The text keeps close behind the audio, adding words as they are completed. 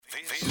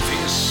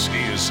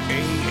is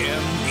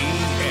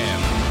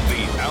AMEN,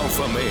 the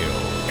Alpha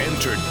Male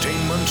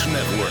Entertainment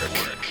Network.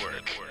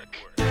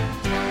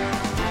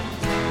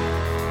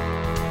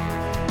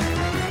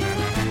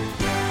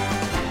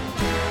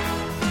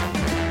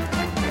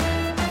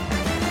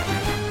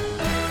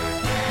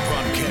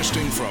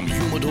 Broadcasting from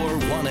Humidor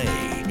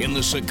 1A in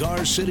the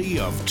cigar city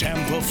of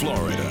Tampa,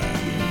 Florida,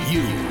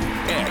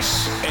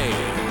 USA.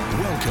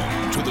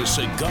 Welcome to the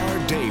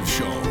Cigar Dave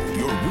Show,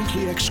 your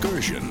weekly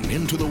excursion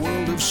into the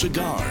world of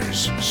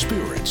cigars,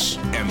 spirits,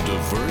 and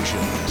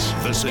diversions.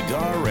 The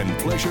cigar and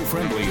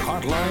pleasure-friendly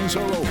hotlines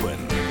are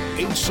open.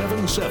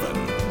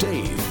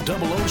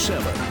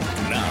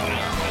 877-DAVE-007.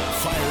 Now,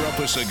 fire up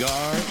a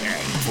cigar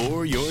and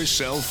pour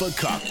yourself a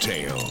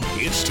cocktail.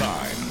 It's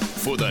time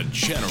for the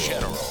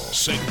General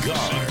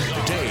Cigar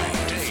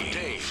Dave.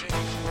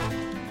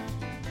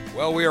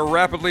 Well, we are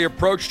rapidly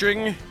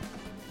approaching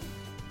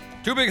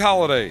two big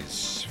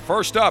holidays.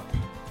 First up,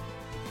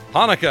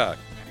 Hanukkah. A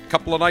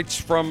couple of nights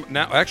from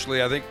now.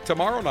 Actually, I think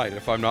tomorrow night,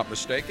 if I'm not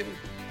mistaken.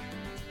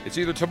 It's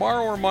either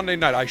tomorrow or Monday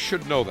night. I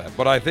should know that,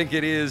 but I think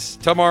it is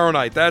tomorrow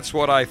night. That's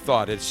what I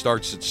thought. It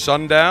starts at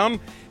sundown,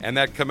 and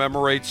that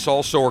commemorates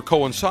also or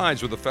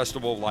coincides with the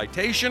Festival of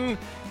Lightation.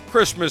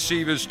 Christmas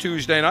Eve is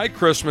Tuesday night.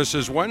 Christmas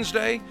is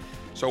Wednesday.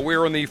 So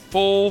we're in the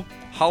full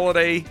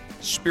holiday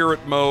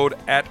spirit mode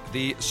at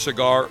the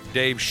Cigar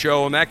Dave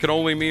Show, and that can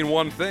only mean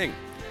one thing,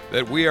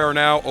 that we are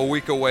now a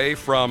week away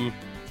from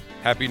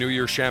Happy New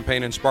Year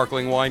champagne and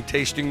sparkling wine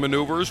tasting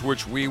maneuvers,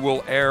 which we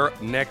will air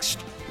next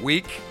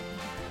week.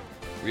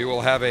 We will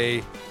have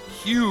a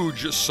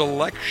huge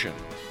selection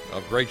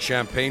of great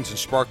champagnes and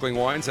sparkling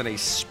wines and a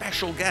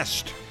special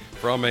guest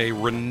from a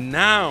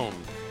renowned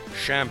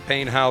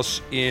champagne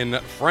house in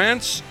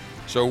France.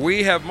 So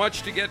we have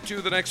much to get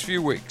to the next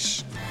few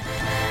weeks.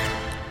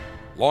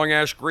 Long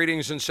Ash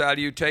greetings and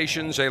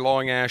salutations. A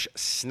Long Ash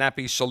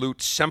snappy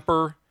salute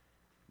semper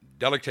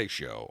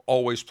delectatio.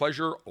 Always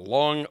pleasure.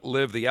 Long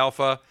live the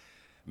Alpha.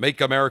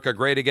 Make America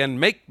great again.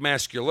 Make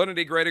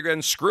masculinity great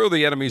again. Screw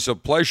the enemies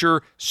of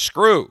pleasure.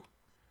 Screw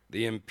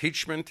the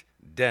impeachment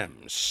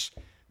Dems.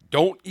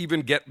 Don't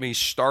even get me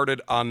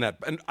started on that.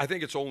 And I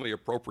think it's only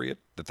appropriate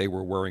that they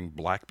were wearing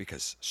black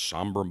because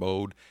somber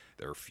mode,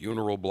 their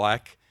funeral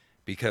black,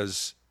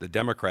 because the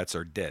Democrats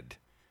are dead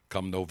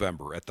come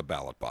November at the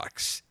ballot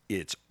box.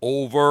 It's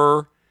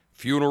over.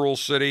 Funeral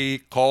City,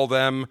 call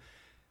them.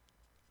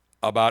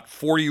 About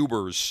 40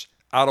 Ubers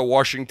out of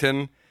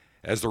Washington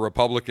as the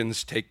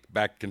Republicans take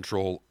back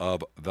control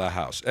of the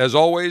House. As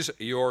always,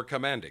 your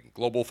commanding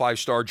Global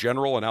 5-Star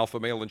General and Alpha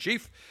Male in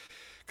Chief,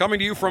 coming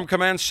to you from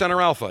Command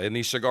Center Alpha in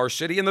the Cigar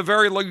City, in the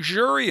very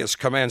luxurious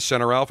Command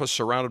Center Alpha,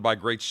 surrounded by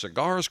great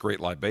cigars, great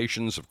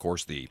libations, of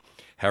course, the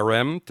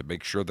harem, to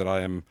make sure that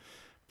I am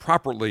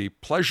properly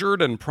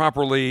pleasured and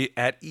properly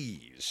at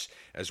ease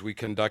as we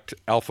conduct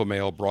Alpha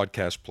Male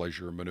broadcast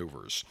pleasure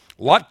maneuvers.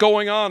 A lot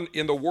going on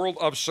in the world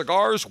of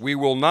cigars. We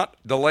will not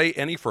delay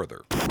any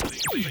further.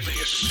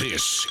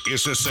 This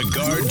is a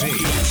Cigar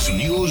Dave's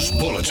News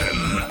Bulletin.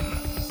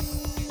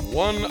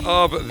 One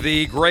of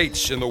the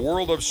greats in the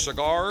world of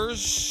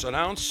cigars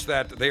announced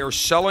that they are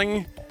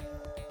selling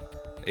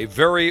a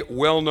very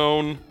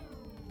well-known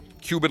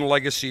Cuban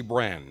legacy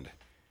brand.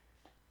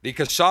 The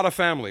Quesada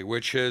family,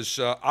 which has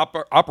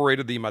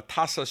operated the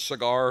Matassa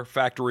cigar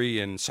factory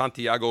in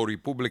Santiago,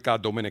 República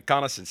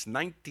Dominicana since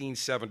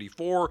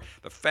 1974.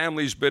 The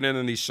family's been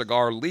in the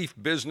cigar leaf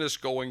business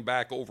going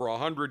back over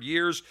 100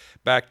 years,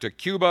 back to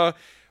Cuba.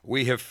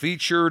 We have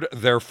featured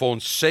their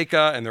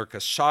Fonseca and their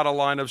Quesada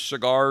line of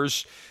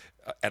cigars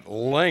at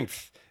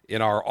length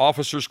in our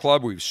Officers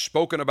Club. We've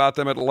spoken about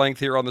them at length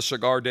here on the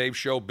Cigar Dave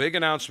Show. Big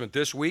announcement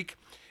this week.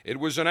 It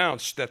was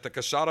announced that the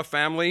Quesada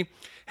family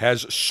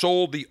has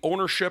sold the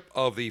ownership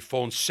of the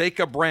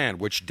Fonseca brand,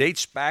 which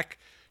dates back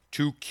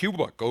to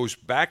Cuba, goes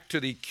back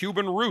to the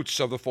Cuban roots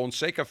of the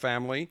Fonseca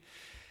family.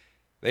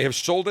 They have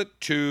sold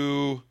it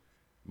to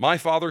My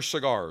Father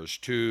Cigars,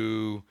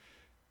 to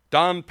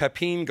Don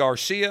Pepin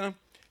Garcia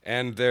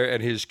and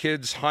his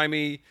kids,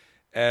 Jaime,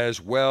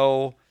 as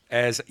well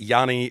as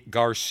Yanni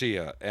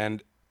Garcia.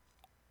 And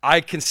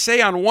I can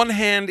say on one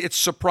hand it's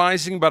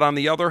surprising, but on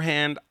the other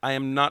hand, I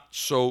am not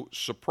so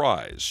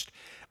surprised.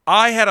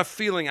 I had a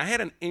feeling, I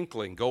had an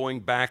inkling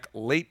going back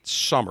late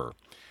summer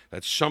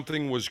that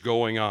something was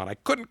going on. I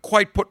couldn't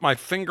quite put my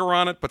finger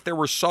on it, but there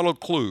were subtle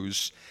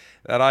clues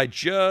that I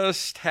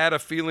just had a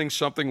feeling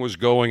something was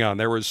going on.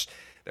 There was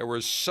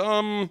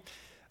some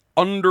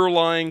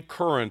underlying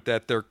current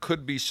that there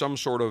could be some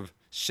sort of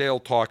sale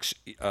talks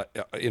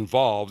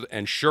involved,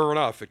 and sure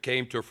enough, it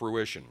came to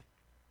fruition.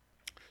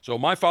 So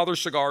My Father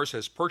Cigars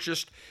has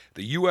purchased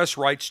the U.S.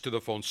 rights to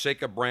the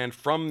Fonseca brand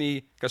from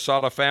the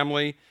Quesada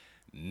family.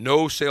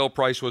 No sale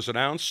price was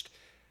announced.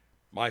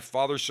 My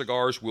Father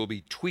Cigars will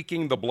be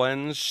tweaking the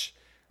blends.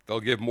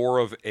 They'll give more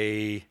of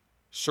a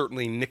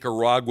certainly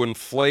Nicaraguan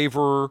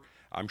flavor.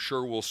 I'm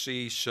sure we'll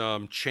see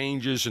some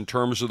changes in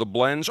terms of the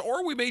blends,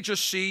 or we may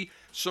just see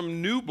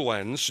some new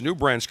blends, new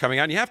brands coming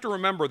out. You have to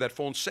remember that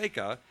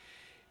Fonseca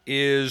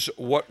is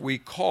what we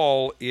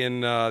call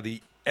in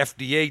the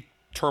FDA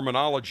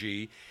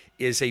terminology,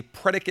 is a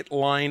predicate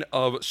line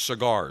of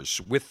cigars.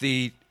 With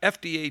the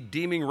FDA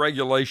deeming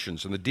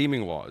regulations and the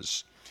deeming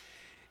laws,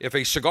 if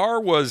a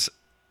cigar was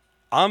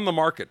on the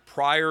market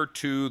prior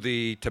to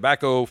the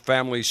Tobacco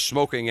Family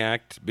Smoking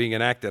Act being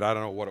enacted, I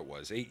don't know what it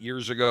was, 8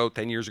 years ago,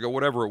 10 years ago,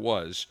 whatever it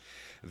was,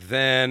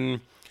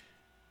 then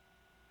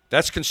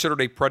that's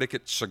considered a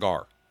predicate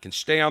cigar. It can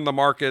stay on the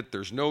market.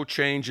 There's no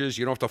changes.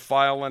 You don't have to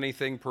file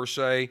anything per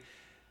se.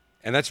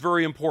 And that's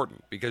very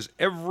important because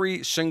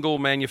every single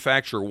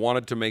manufacturer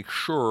wanted to make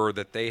sure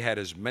that they had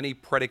as many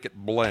predicate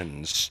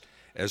blends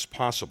as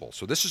possible.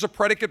 So this is a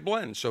predicate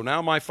blend. So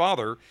now my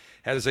father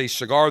has a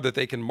cigar that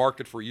they can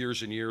market for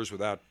years and years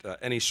without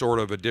any sort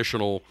of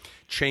additional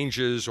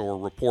changes or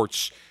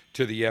reports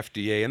to the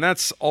FDA. And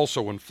that's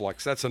also in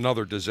flux. That's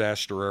another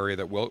disaster area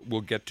that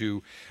we'll get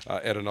to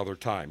at another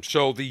time.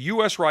 So the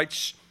U.S.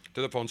 rights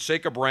to the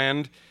Fonseca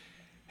brand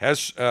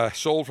has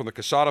sold from the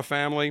Quesada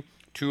family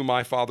to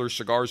my father's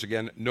cigars.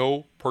 Again,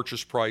 no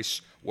purchase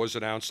price was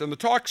announced. And the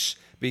talks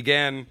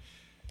began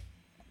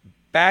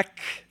back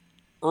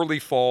early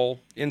fall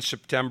in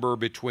September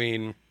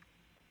between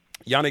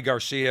Yanni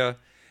Garcia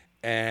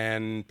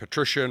and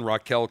Patricia and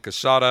Raquel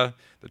Quesada,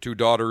 the two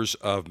daughters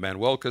of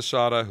Manuel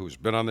Quesada, who's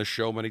been on this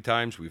show many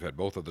times. We've had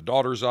both of the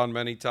daughters on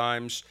many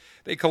times.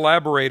 They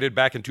collaborated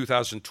back in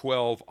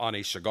 2012 on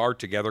a cigar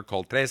together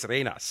called Tres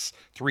Reinas,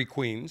 Three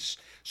Queens.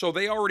 So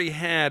they already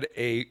had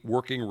a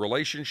working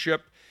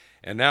relationship,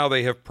 and now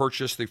they have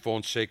purchased the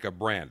Fonseca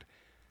brand.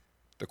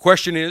 The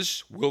question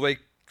is, will they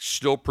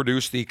still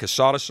produce the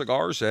Quesada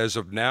cigars? As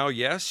of now,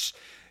 yes.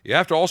 You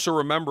have to also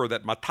remember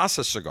that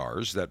Matassa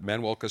Cigars, that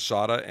Manuel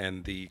Quesada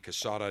and the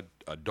Quesada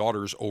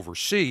daughters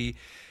oversee,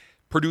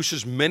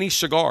 produces many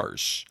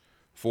cigars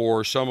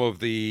for some of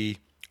the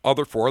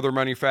other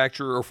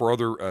manufacturers or for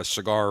other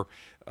cigar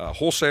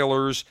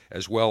wholesalers,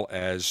 as well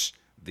as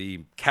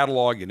the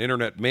catalog and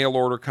internet mail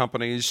order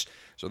companies.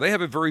 So they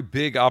have a very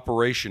big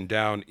operation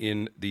down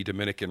in the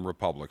Dominican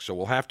Republic. So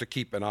we'll have to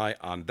keep an eye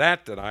on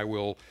that, and I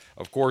will,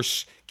 of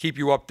course, keep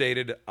you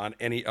updated on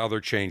any other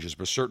changes.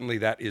 But certainly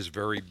that is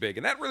very big.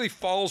 And that really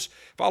follows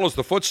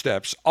the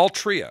footsteps.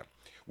 Altria,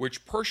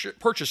 which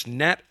purchased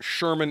Nat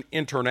Sherman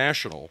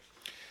International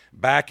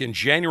back in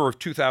January of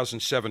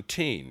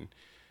 2017,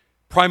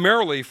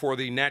 primarily for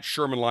the Nat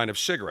Sherman line of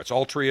cigarettes.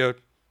 Altria,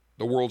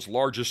 the world's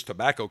largest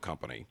tobacco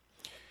company,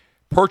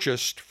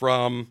 purchased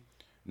from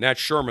Nat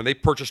Sherman. They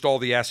purchased all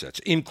the assets,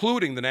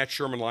 including the Nat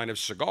Sherman line of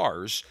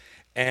cigars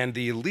and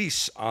the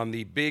lease on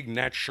the big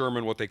Nat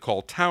Sherman, what they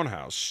call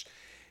Townhouse,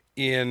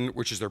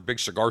 which is their big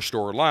cigar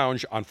store or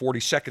lounge on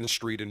 42nd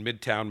Street in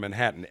Midtown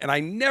Manhattan. And I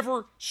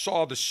never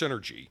saw the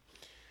synergy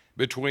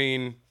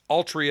between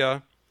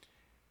Altria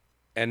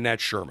and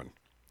Nat Sherman.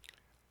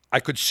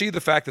 I could see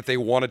the fact that they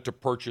wanted to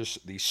purchase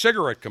the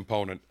cigarette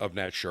component of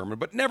Nat Sherman,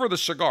 but never the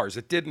cigars.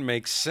 It didn't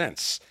make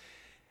sense.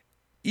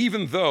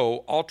 Even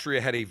though Altria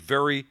had a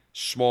very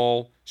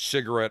small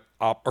cigar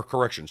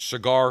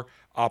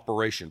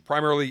operation,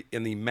 primarily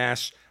in the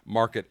mass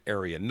market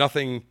area.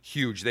 Nothing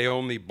huge. They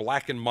own the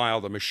Black &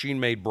 Mild, a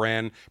machine-made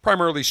brand,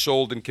 primarily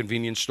sold in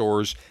convenience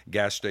stores,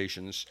 gas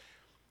stations.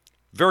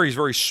 Very,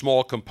 very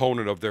small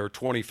component of their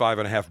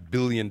 $25.5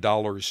 billion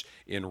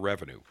in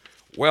revenue.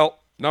 Well,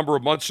 a number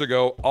of months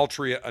ago,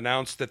 Altria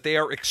announced that they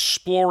are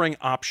exploring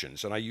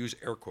options, and I use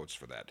air quotes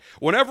for that.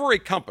 Whenever a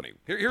company,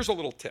 here's a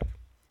little tip.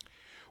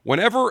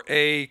 Whenever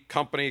a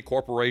company,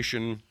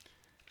 corporation,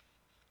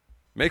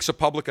 makes a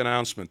public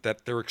announcement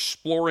that they're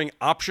exploring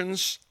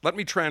options, let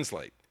me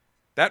translate.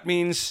 That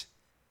means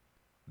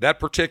that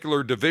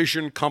particular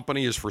division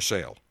company is for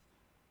sale.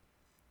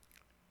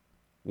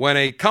 When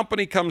a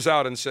company comes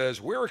out and says,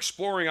 we're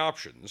exploring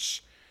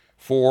options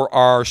for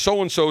our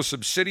so-and-so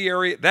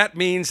subsidiary, that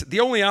means the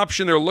only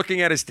option they're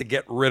looking at is to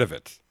get rid of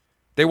it.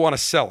 They want to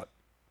sell it,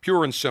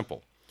 pure and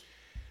simple.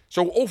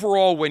 So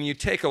overall, when you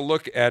take a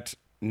look at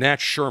Nat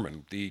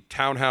Sherman, the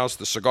Townhouse,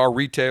 the cigar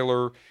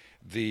retailer,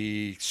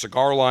 the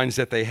cigar lines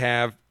that they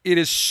have, it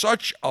is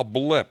such a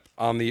blip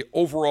on the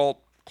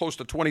overall close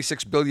to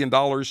 $26 billion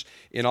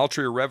in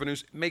Altria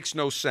revenues. It makes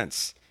no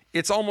sense.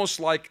 It's almost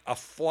like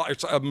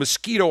it's a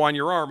mosquito on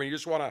your arm and you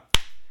just want to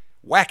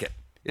whack it.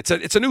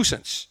 It's a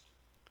nuisance.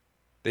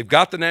 They've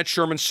got the Nat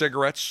Sherman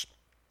cigarettes,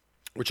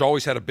 which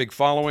always had a big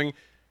following.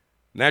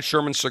 Nat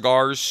Sherman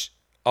cigars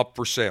up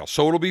for sale.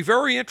 So it'll be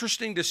very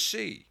interesting to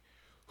see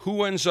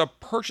who ends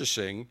up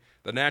purchasing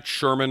the Nat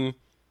Sherman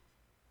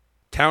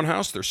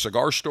Townhouse, their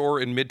cigar store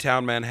in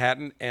Midtown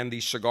Manhattan, and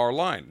the cigar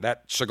line.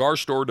 That cigar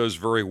store does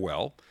very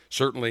well.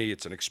 Certainly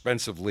it's an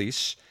expensive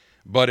lease,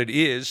 but it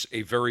is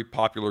a very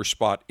popular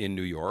spot in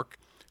New York.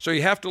 So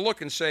you have to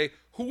look and say,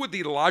 who would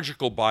the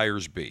logical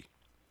buyers be?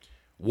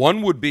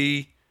 One would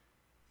be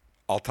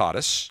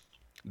Altadis,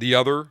 the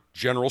other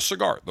General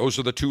Cigar. Those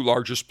are the two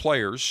largest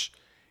players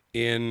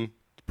in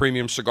the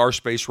premium cigar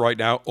space right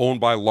now, owned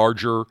by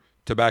larger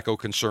tobacco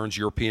concerns,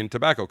 European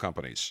tobacco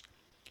companies.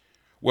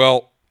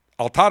 Well,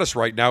 Altadis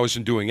right now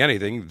isn't doing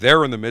anything.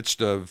 They're in the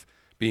midst of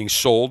being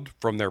sold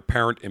from their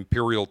parent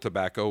Imperial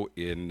Tobacco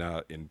in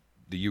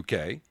the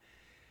UK.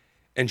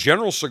 And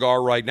General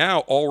Cigar right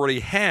now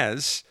already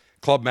has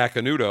Club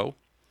Macanudo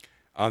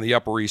on the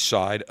Upper East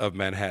Side of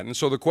Manhattan.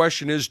 So the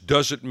question is,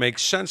 does it make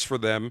sense for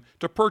them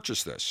to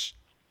purchase this?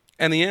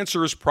 And the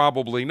answer is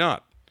probably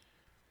not.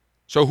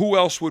 So who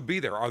else would be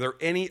there? Are there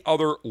any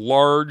other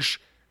large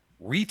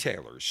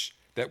retailers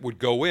that would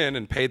go in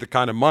and pay the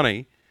kind of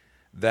money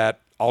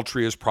that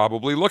Altria is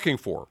probably looking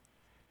for?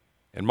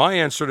 And my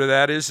answer to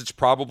that is it's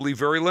probably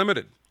very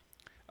limited.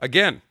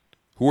 Again,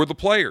 who are the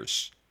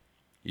players?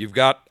 You've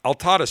got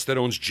Altadas that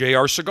owns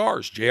JR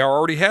Cigars. JR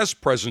already has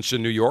presence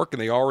in New York,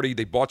 and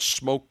they bought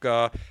Smoke,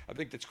 I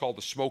think it's called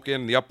the Smoke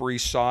Inn, the Upper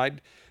East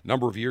Side, a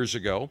number of years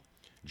ago.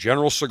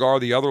 General Cigar,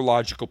 the other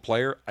logical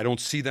player. I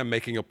don't see them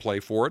making a play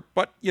for it,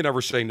 but you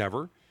never say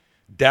never.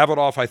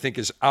 Davidoff, I think,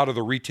 is out of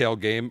the retail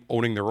game,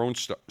 owning their own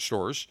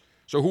stores.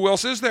 So who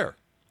else is there?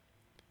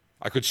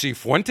 I could see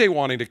Fuente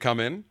wanting to come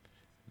in.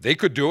 They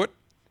could do it,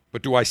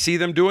 but do I see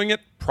them doing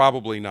it?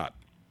 Probably not.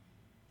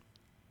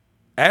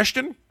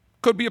 Ashton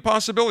could be a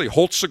possibility.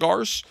 Holt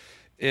Cigars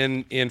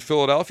in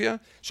Philadelphia.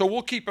 So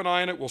we'll keep an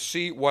eye on it. We'll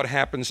see what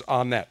happens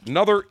on that.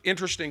 Another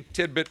interesting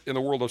tidbit in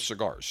the world of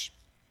cigars.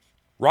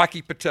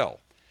 Rocky Patel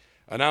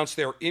announced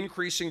they're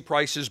increasing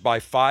prices by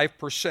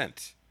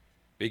 5%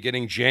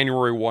 beginning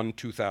January 1,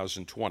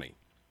 2020.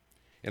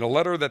 In a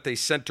letter that they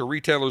sent to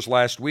retailers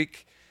last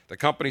week, the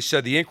company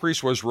said the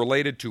increase was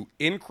related to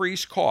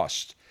increased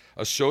costs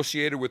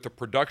associated with the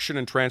production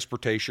and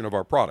transportation of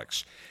our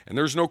products. And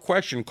there's no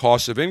question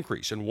costs have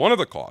increased. And one of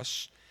the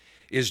costs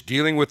is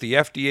dealing with the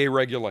FDA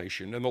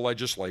regulation and the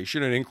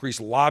legislation and increased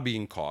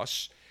lobbying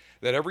costs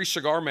that every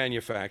cigar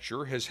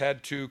manufacturer has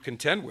had to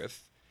contend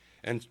with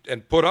and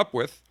put up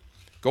with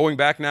going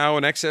back now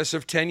in excess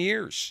of 10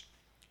 years.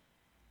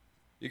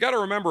 You got to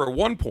remember, at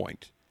one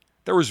point,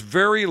 there was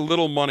very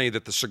little money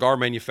that the cigar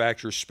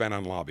manufacturers spent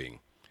on lobbying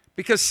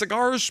because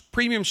cigars,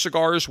 premium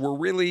cigars, were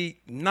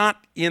really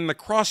not in the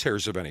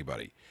crosshairs of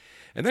anybody.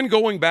 And then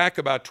going back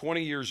about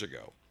 20 years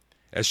ago,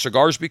 as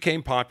cigars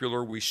became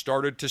popular, we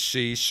started to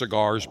see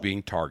cigars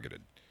being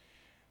targeted.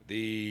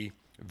 The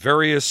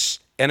various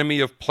enemy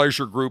of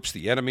pleasure groups,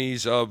 the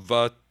enemies of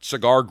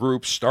cigar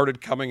groups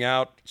started coming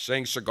out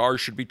saying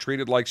cigars should be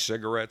treated like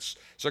cigarettes.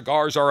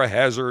 Cigars are a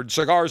hazard.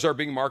 Cigars are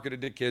being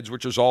marketed to kids,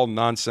 which is all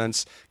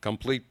nonsense,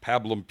 complete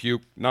pablum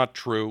puke, not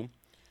true.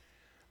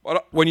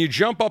 But when you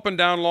jump up and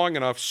down long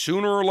enough,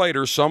 sooner or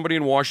later, somebody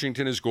in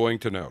Washington is going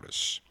to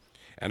notice.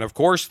 And, of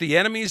course, the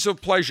enemies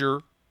of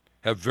pleasure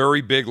have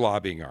very big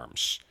lobbying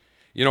arms.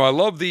 You know, I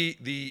love the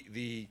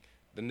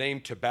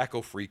name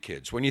tobacco-free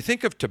kids. When you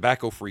think of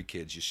tobacco-free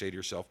kids, you say to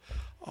yourself,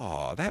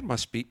 oh, that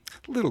must be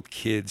little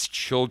kids,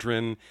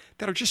 children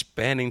that are just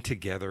banding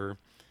together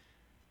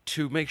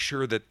to make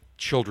sure that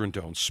children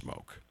don't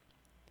smoke.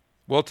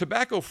 Well,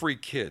 Tobacco-Free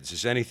Kids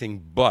is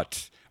anything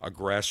but a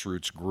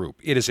grassroots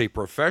group. It is a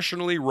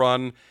professionally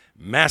run,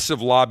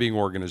 massive lobbying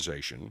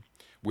organization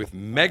with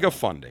mega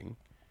funding.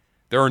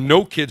 There are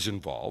no kids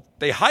involved.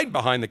 They hide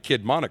behind the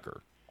kid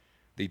moniker,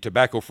 the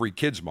Tobacco-Free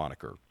Kids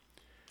moniker.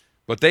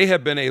 But they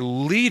have been a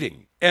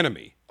leading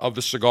enemy of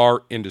the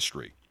cigar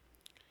industry.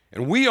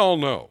 And we all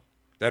know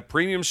that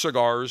premium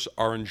cigars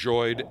are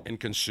enjoyed and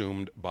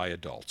consumed by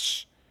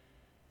adults.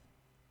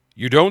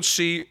 You don't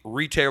see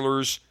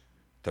retailers,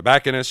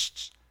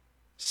 tobacconists,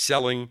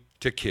 selling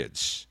to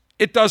kids.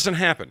 It doesn't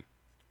happen.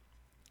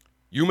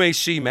 You may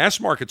see mass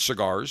market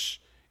cigars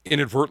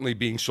inadvertently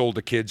being sold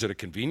to kids at a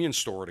convenience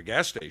store or at a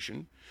gas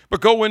station,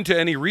 but go into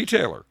any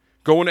retailer,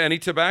 go into any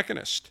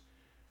tobacconist.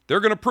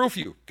 They're going to proof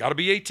you. Got to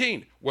be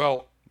 18.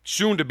 Well,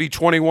 soon to be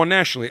 21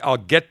 nationally. I'll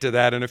get to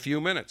that in a few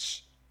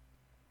minutes.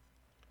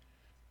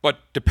 But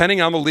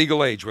depending on the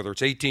legal age, whether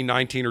it's 18,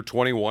 19, or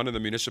 21 in the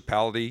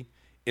municipality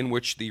in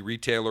which the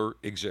retailer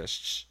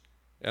exists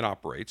and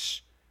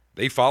operates,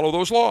 they follow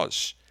those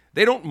laws.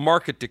 They don't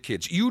market to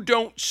kids. You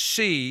don't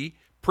see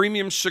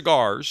premium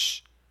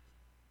cigars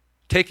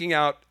taking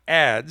out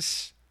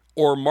ads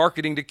or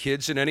marketing to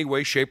kids in any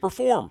way, shape, or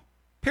form.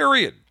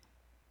 Period.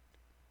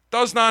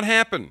 Does not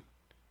happen.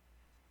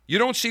 You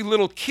don't see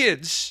little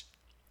kids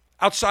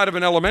outside of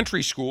an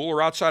elementary school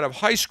or outside of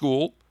high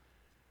school,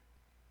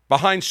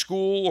 behind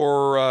school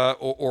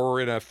or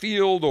in a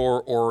field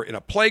or in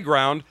a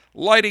playground,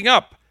 lighting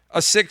up a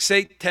 $6,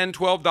 $8, $10,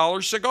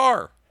 $12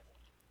 cigar.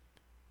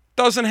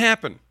 Doesn't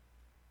happen.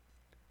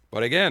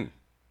 But again,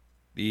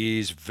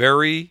 these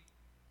very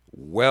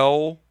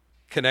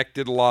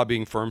well-connected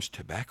lobbying firms,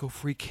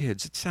 tobacco-free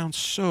kids, it sounds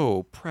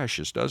so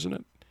precious, doesn't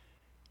it?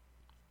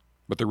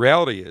 But the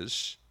reality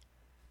is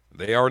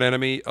they are an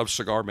enemy of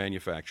cigar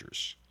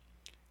manufacturers.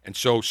 And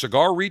so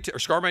cigar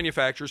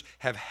manufacturers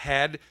have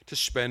had to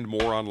spend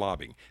more on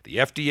lobbying. The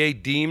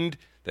FDA deemed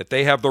that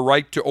they have the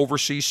right to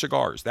oversee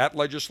cigars. That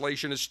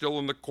legislation is still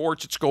in the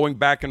courts. It's going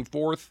back and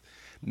forth.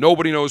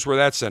 Nobody knows where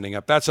that's ending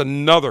up. That's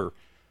another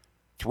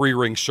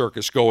three-ring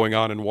circus going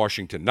on in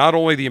Washington. Not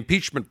only the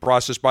impeachment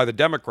process by the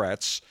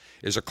Democrats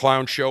is a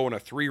clown show and a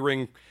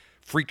three-ring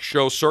freak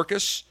show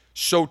circus,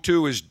 so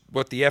too is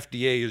what the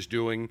FDA is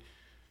doing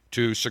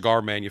to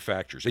cigar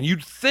manufacturers. And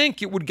you'd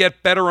think it would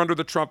get better under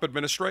the Trump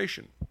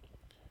administration.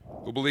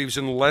 who believes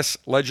in less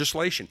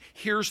legislation.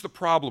 Here's the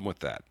problem with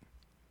that.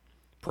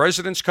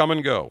 Presidents come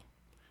and go.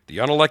 The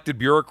unelected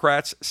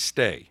bureaucrats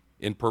stay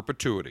in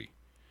perpetuity.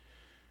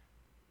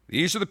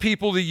 These are the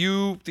people that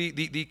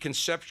the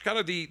concept, kind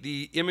of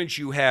the image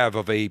you have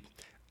of a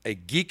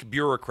geek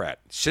bureaucrat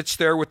sits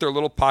there with their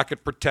little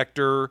pocket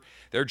protector.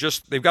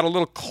 They've got a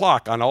little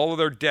clock on all of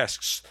their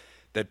desks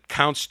that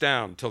counts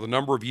down till the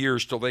number of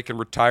years till they can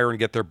retire and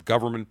get their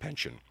government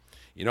pension.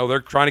 You know, they're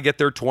trying to get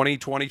their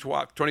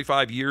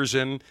 25 years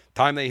in,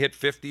 time they hit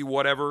 50,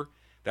 whatever.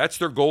 That's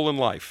their goal in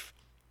life.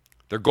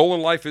 Their goal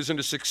in life isn't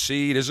to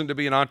succeed, isn't to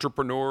be an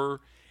entrepreneur,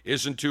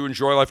 isn't to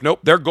enjoy life. Nope,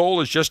 their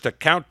goal is just to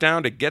count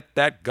down to get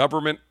that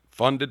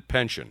government-funded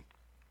pension.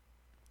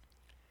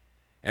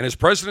 And as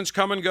presidents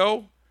come and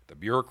go, the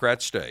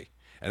bureaucrats stay.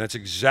 And that's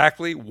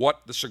exactly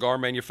what the cigar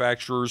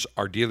manufacturers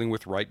are dealing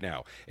with right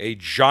now. A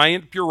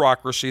giant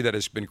bureaucracy that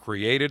has been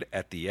created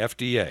at the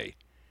FDA.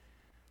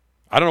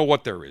 I don't know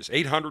what there is,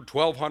 800,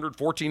 1,200,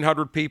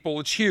 1,400 people.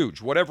 It's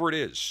huge, whatever it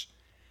is.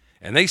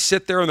 And they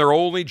sit there and their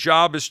only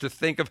job is to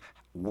think of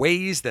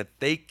ways that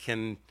they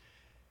can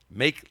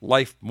make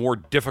life more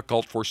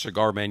difficult for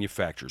cigar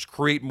manufacturers,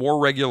 create more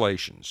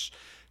regulations,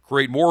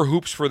 create more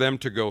hoops for them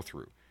to go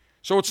through.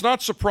 So it's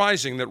not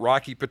surprising that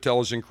Rocky Patel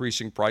is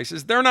increasing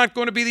prices. They're not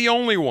going to be the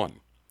only one.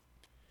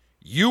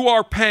 You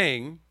are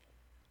paying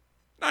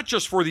not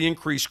just for the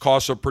increased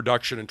costs of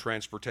production and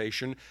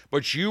transportation,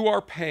 but you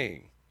are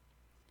paying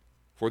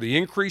for the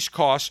increased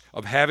costs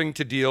of having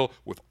to deal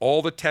with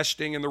all the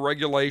testing and the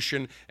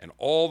regulation and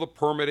all the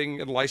permitting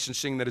and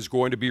licensing that is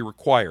going to be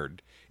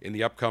required in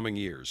the upcoming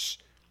years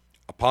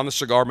upon the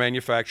cigar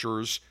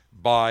manufacturers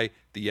by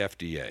the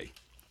FDA.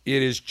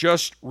 It is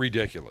just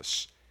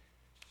ridiculous.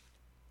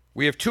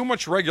 We have too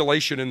much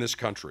regulation in this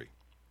country.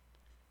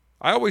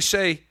 I always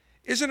say,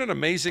 isn't it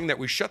amazing that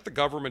we shut the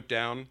government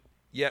down,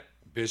 yet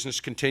business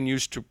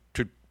continues to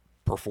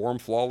perform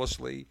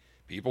flawlessly?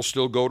 People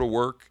still go to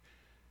work.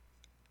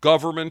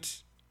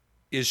 Government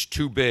is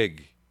too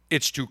big.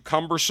 It's too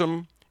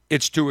cumbersome.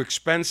 It's too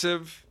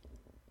expensive.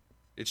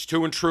 It's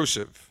too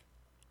intrusive.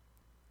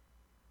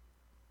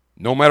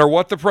 No matter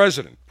what the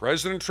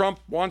President Trump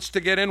wants to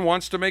get in,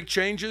 wants to make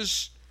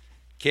changes,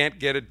 can't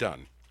get it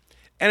done.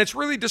 And it's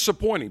really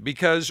disappointing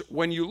because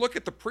when you look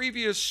at the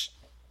previous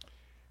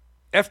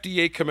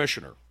FDA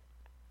commissioner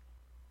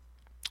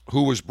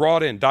who was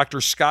brought in,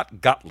 Dr.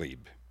 Scott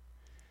Gottlieb,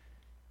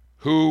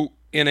 who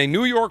in a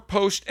New York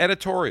Post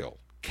editorial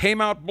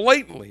came out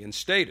blatantly and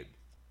stated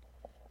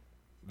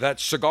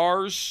that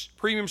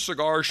premium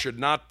cigars should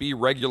not be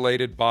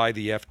regulated by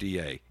the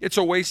FDA. It's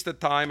a waste of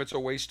time. It's a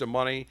waste of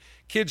money.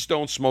 Kids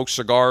don't smoke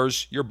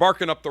cigars. You're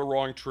barking up the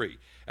wrong tree.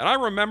 And I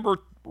remember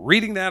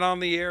reading that on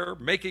the air,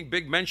 making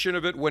big mention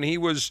of it when he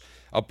was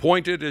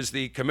appointed as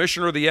the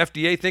commissioner of the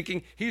FDA,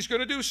 thinking he's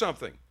going to do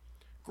something.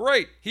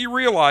 Great. He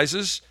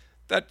realizes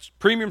that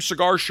premium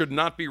cigars should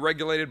not be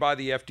regulated by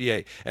the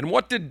FDA. And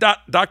what did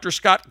Dr.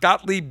 Scott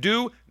Gottlieb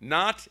do?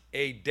 Not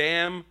a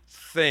damn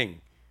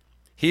thing.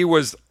 He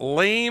was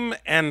lame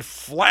and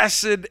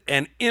flaccid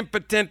and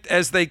impotent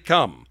as they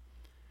come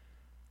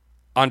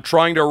on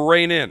trying to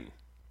rein in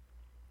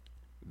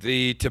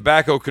the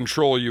tobacco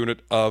control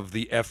unit of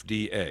the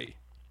FDA.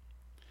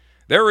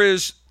 There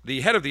is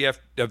the head of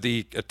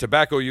the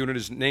tobacco unit.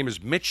 His name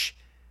is Mitch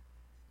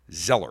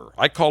Zeller.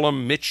 I call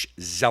him Mitch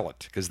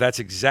Zealot because that's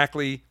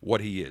exactly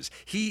what he is.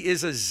 He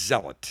is a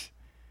zealot.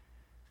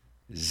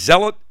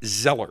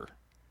 Zeller.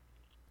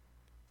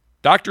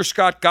 Dr.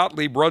 Scott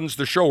Gottlieb runs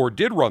the show, or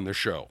did run the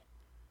show.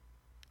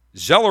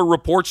 Zeller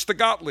reports to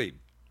Gottlieb.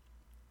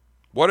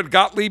 What did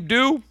Gottlieb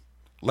do?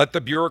 Let the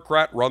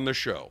bureaucrat run the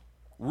show.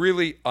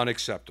 Really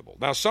unacceptable.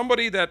 Now,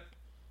 somebody that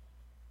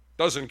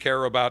doesn't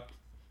care about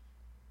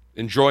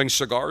enjoying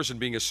cigars and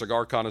being a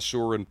cigar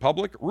connoisseur in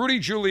public, Rudy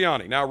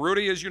Giuliani. Now,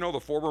 Rudy, as you know, the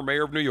former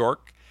mayor of New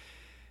York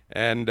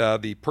and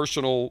the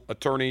personal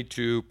attorney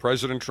to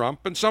President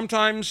Trump, and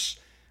sometimes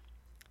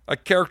a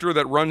character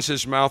that runs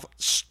his mouth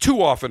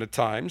too often at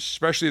times,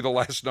 especially the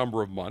last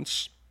number of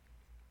months.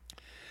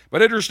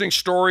 But interesting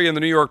story in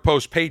the New York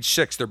Post, page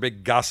 6, their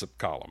big gossip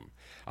column.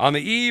 On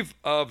the eve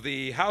of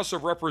the House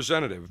of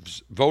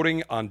Representatives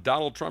voting on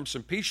Donald Trump's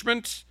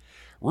impeachment,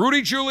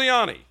 Rudy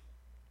Giuliani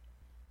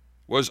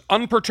was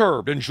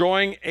unperturbed,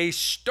 enjoying a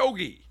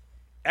stogie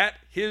at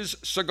his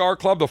cigar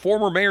club. The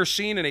former mayor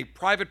seen in a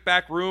private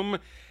back room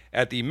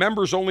at the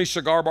members-only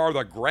cigar bar,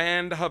 the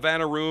Grand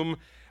Havana Room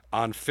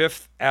on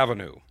 5th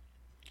Avenue.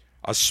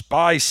 A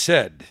spy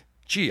said,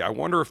 gee, I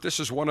wonder if this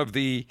is one of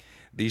the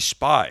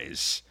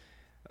spies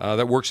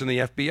that works in the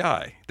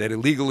FBI that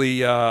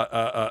illegally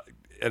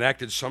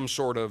enacted some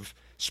sort of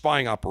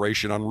spying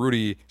operation on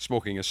Rudy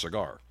smoking a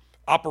cigar.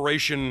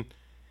 Operation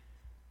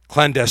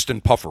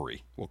Clandestine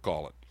Puffery, we'll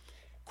call it.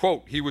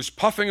 Quote, he was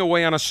puffing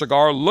away on a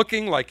cigar,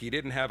 looking like he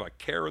didn't have a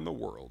care in the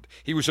world.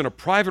 He was in a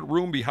private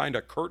room behind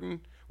a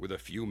curtain with a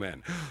few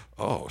men.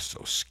 Oh,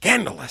 so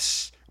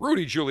scandalous.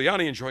 Rudy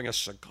Giuliani enjoying a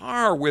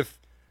cigar with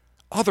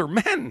other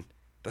men.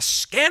 The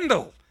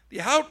scandal,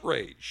 the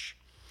outrage.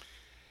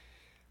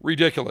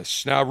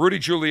 Ridiculous. Now, Rudy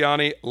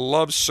Giuliani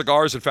loves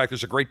cigars. In fact,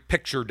 there's a great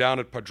picture down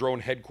at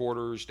Padron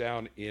headquarters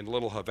down in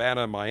Little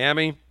Havana,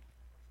 Miami,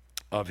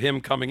 of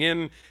him coming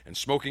in and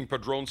smoking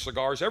Padron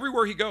cigars.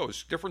 Everywhere he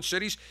goes, different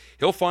cities,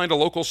 he'll find a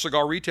local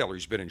cigar retailer.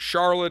 He's been in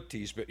Charlotte.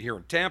 He's been here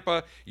in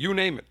Tampa. You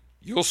name it.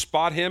 You'll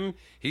spot him.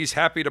 He's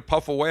happy to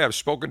puff away. I've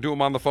spoken to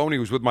him on the phone. He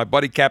was with my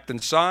buddy Captain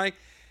Cy,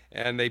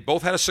 and they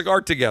both had a cigar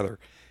together.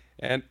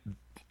 And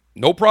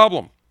no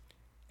problem.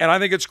 And I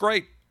think it's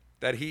great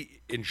that he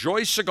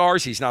enjoys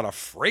cigars. He's not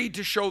afraid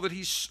to show that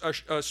he's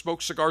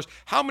smoked cigars.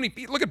 How many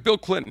people? Look at Bill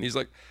Clinton. He's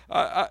like,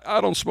 I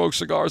don't smoke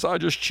cigars. I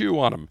just chew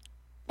on them.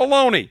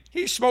 Baloney.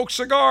 He smokes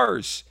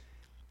cigars.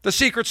 The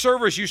Secret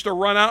Service used to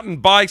run out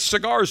and buy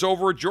cigars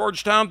over at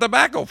Georgetown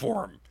Tobacco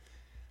for him.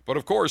 But,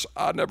 of course,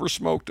 I never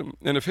smoked them.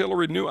 And if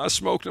Hillary knew I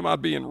smoked them,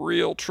 I'd be in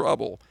real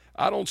trouble.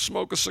 I don't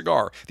smoke a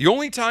cigar. The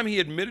only time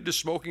he admitted to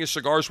smoking a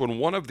cigar is when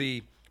one of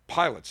the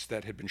pilots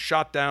that had been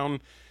shot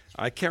down,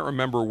 I can't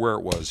remember where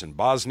it was, in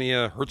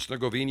Bosnia,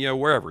 Herzegovina,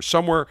 wherever,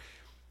 somewhere,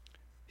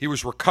 he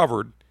was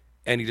recovered,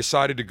 and he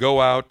decided to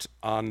go out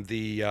on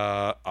the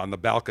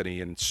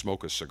balcony and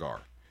smoke a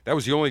cigar. That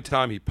was the only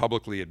time he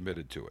publicly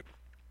admitted to it.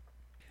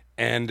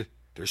 And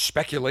there's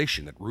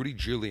speculation that Rudy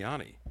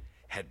Giuliani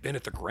had been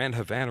at the Grand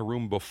Havana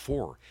Room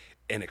before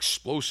an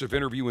explosive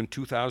interview in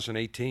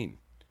 2018.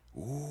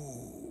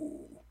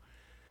 Ooh,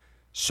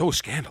 so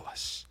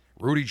scandalous.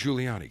 Rudy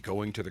Giuliani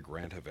going to the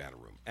Grand Havana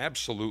Room.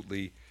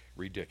 Absolutely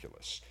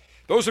ridiculous.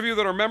 Those of you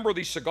that are a member of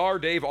the Cigar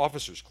Dave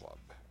Officers Club,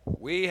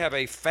 we have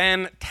a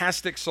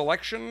fantastic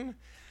selection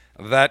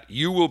that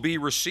you will be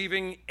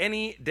receiving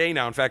any day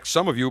now. In fact,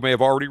 some of you may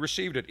have already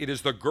received it. It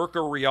is the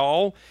Gurkha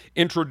Real,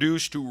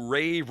 introduced to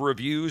rave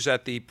reviews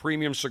at the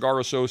Premium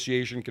Cigar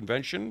Association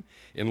Convention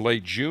in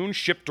late June,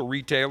 shipped to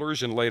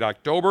retailers in late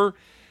October.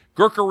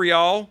 Gurkha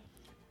Real,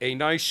 a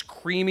nice,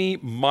 creamy,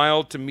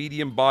 mild to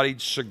medium-bodied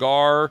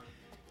cigar,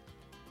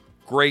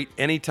 great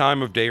any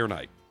time of day or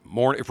night.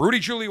 If Rudy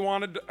Giuliani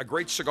wanted a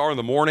great cigar in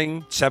the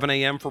morning, 7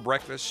 a.m. for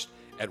breakfast,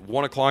 at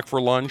 1 o'clock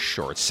for lunch,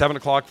 or at 7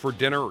 o'clock for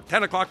dinner, or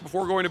 10 o'clock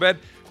before going to bed,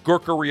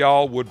 Gurkha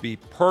Real would be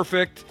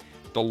perfect.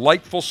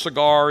 Delightful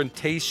cigar and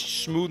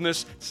taste,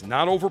 smoothness. It's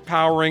not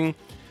overpowering.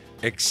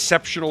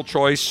 Exceptional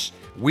choice.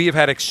 We have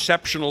had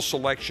exceptional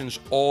selections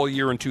all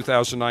year in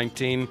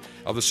 2019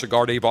 of the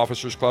Cigar Dave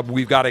Officers Club.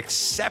 We've got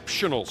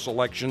exceptional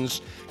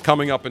selections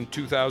coming up in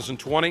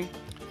 2020.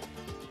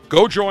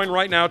 Go join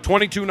right now,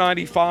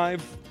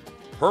 $22.95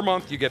 per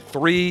month. You get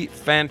 3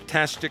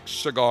 fantastic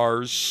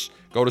cigars.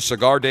 Go to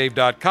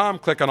CigarDave.com,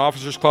 click on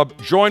Officers Club,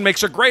 join,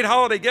 makes a great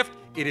holiday gift.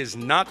 It is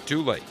not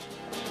too late.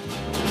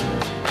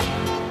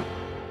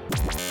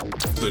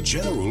 The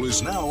General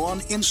is now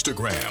on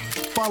Instagram.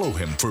 Follow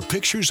him for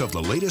pictures of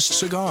the latest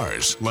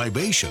cigars,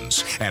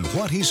 libations, and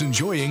what he's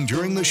enjoying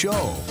during the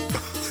show.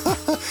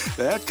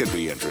 That could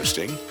be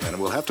interesting, and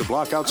we'll have to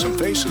block out some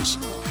faces.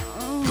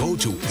 Go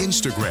to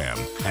Instagram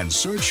and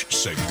search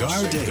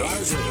Cigar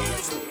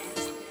Dave.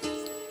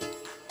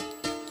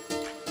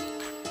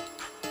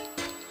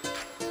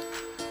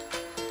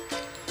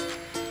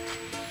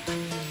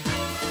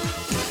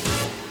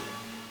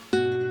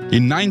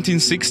 In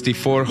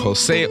 1964,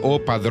 Jose O.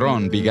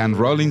 Padron began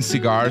rolling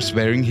cigars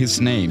bearing his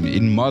name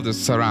in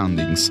modest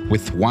surroundings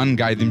with one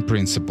guiding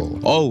principle: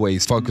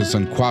 always focus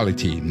on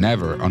quality,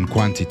 never on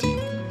quantity.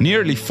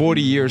 Nearly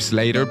 40 years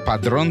later,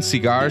 Padron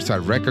cigars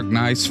are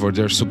recognized for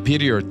their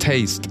superior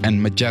taste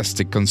and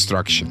majestic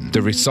construction,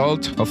 the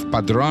result of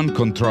Padron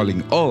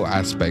controlling all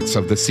aspects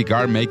of the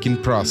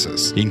cigar-making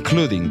process,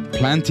 including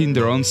planting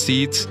their own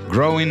seeds,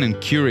 growing and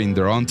curing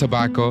their own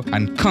tobacco,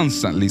 and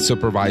constantly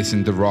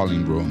supervising the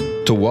rolling room.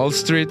 To Wall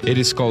Street, it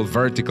is called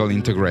vertical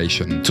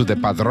integration. To the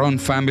Padron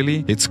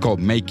family, it's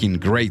called making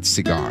great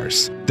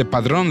cigars. The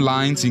Padron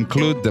lines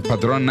include the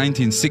Padron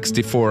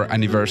 1964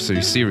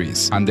 Anniversary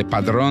Series and the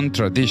Padron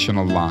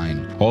Traditional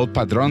line. All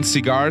Padron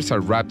cigars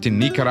are wrapped in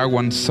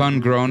Nicaraguan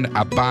sun-grown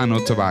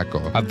Habano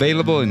tobacco,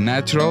 available in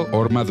natural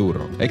or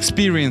Maduro.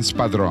 Experience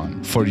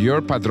Padron. For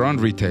your Padron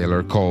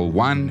retailer, call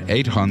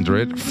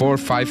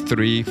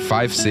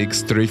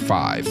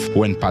 1-800-453-5635.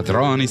 When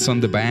Padron is on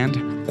the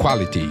band,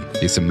 quality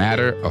is a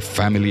matter of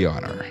family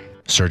honor.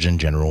 Surgeon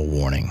General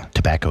warning: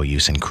 tobacco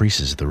use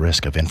increases the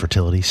risk of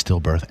infertility,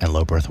 stillbirth, and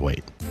low birth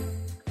weight.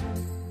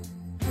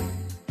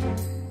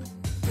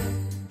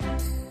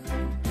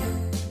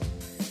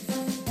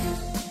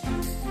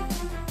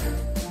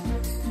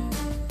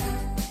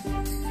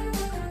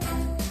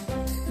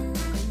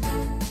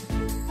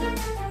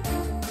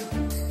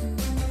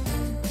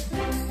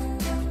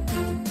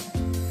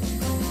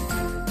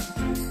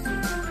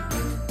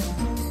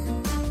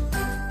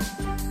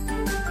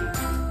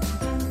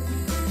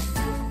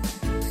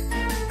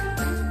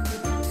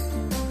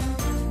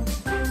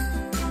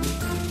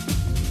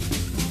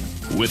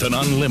 With an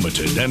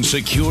unlimited and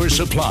secure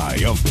supply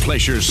of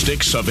pleasure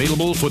sticks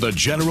available for the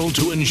General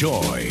to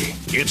enjoy,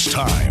 it's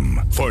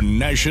time for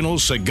National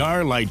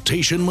Cigar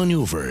Lightation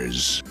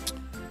Maneuvers.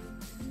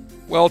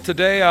 Well,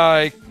 today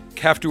I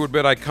have to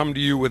admit I come to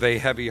you with a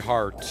heavy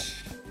heart.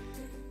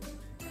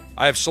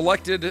 I have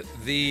selected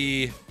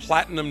the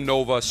Platinum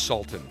Nova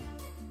Sultan.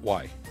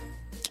 Why?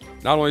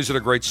 Not only is it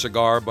a great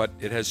cigar, but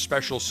it has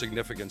special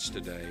significance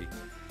today.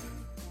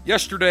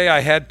 Yesterday, I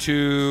had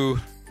to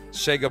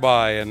say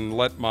goodbye and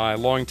let my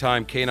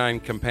longtime canine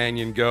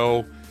companion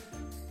go,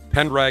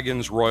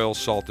 Pendragon's Royal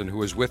Sultan, who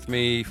was with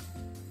me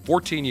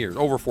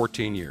over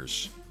 14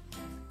 years.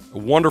 A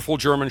wonderful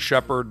German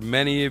Shepherd.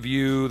 Many of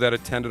you that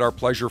attended our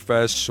Pleasure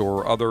Fests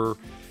or other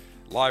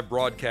live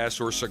broadcasts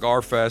or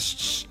cigar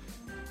fests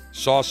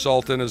saw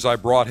Sultan as I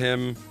brought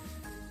him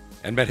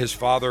and met his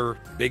father,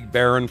 Big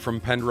Baron from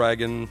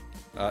Pendragon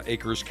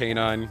Acres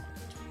Canine.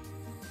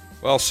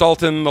 Well,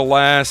 Sultan,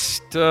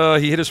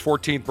 he hit his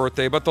 14th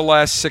birthday, but the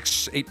last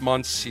 6-8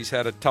 months, he's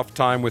had a tough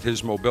time with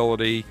his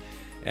mobility,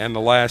 and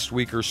the last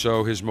week or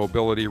so, his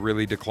mobility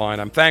really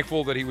declined. I'm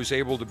thankful that he was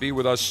able to be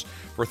with us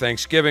for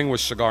Thanksgiving with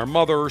Cigar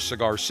Mother,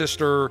 Cigar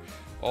Sister,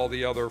 all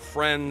the other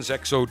friends,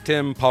 XO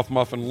Tim, Puff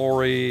Muffin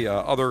Lori,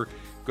 other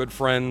good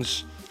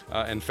friends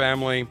and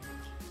family.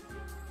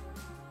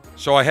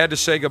 So I had to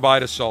say goodbye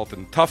to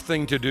Sultan. Tough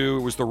thing to do.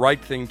 It was the right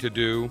thing to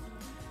do.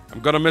 I'm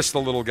going to miss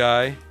the little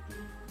guy.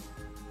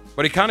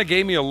 But he kind of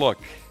gave me a look.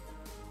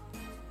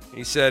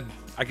 He said,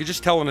 I could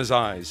just tell in his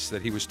eyes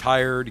that he was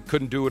tired, he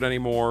couldn't do it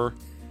anymore.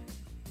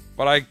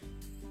 But I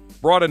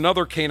brought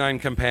another canine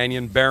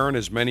companion, Baron,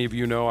 as many of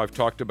you know, I've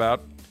talked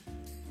about.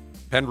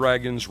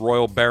 Pendragon's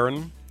Royal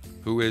Baron,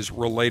 who is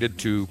related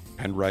to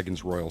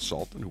Pendragon's Royal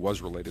Sultan, who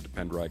was related to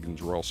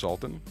Pendragon's Royal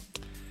Sultan.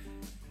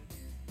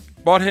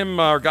 Got him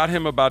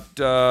about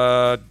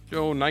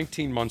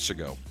 19 months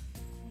ago.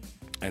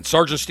 And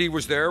Sergeant Steve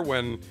was there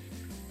when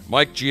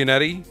Mike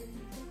Giannetti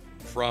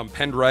from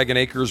Pendragon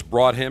Acres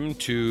brought him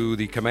to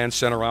the Command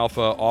Center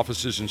Alpha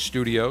offices and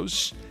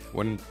studios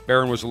when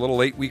Baron was a little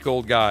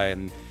 8-week-old guy.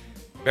 And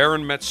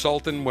Baron met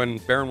Sultan when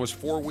Baron was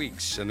 4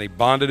 weeks, and they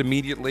bonded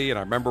immediately. And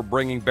I remember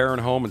bringing Baron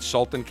home, and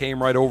Sultan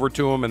came right over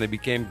to him, and they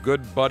became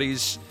good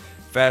buddies,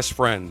 fast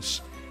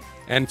friends.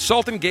 And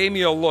Sultan gave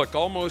me a look,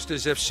 almost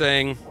as if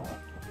saying,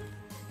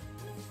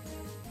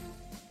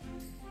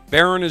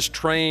 Baron is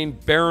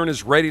trained, Baron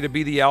is ready to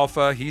be the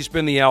alpha, he's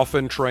been the alpha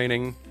in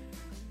training,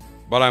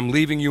 but I'm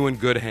leaving you in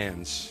good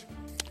hands.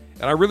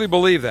 And I really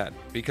believe that,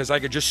 because I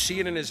could just see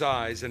it in his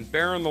eyes. And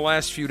Baron, the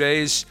last few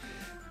days,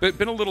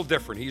 been a little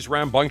different. He's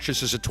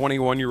rambunctious as a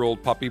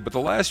 21-year-old puppy, but the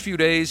last few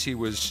days he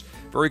was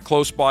very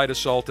close by to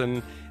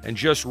Sultan and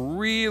just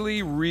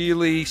really,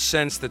 really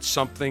sensed that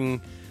something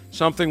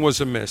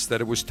was amiss,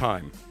 that it was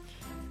time.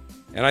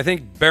 And I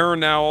think Baron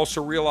now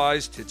also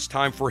realized it's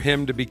time for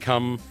him to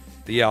become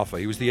the alpha.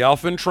 He was the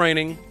alpha in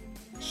training,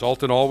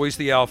 Sultan always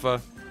the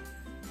alpha,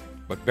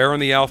 but Baron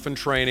the alpha in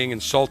training,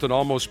 and Sultan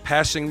almost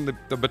passing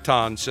the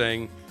baton,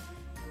 saying,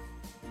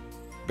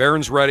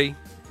 Baron's ready,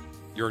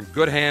 you're in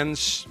good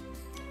hands,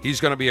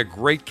 he's going to be a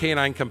great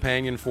canine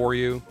companion for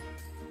you,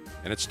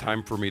 and it's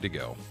time for me to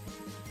go.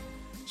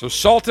 So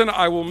Sultan,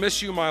 I will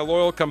miss you, my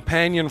loyal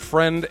companion,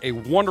 friend, a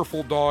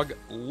wonderful dog,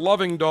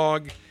 loving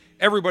dog.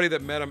 Everybody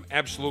that met him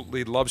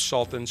absolutely loves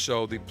Sultan.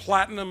 So the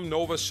Platinum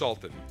Nova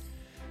Sultan,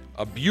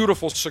 a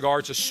beautiful cigar.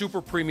 It's a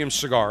super premium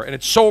cigar, and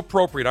it's so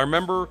appropriate. I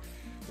remember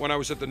when I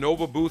was at the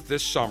Nova booth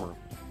this summer,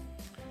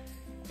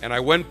 and I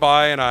went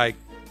by and I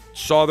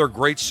saw their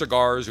great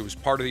cigars. It was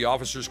part of the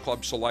Officers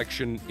Club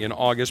selection in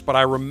August, but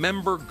I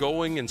remember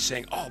going and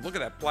saying, oh, look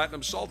at that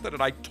Platinum Sultan,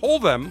 and I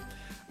told them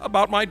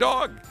about my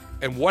dog.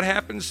 And what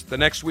happens? The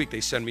next week,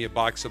 they send me a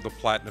box of the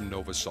Platinum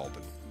Nova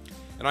Sultan.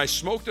 And I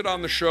smoked it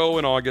on the show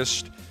in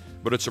August,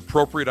 but it's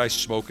appropriate I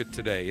smoke it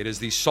today. It is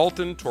the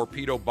Sultan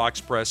Torpedo Box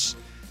Press,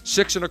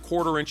 6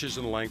 1/4 inches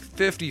in length,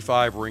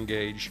 55 ring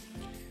gauge.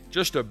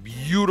 Just a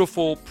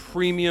beautiful,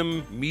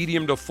 premium,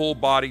 medium to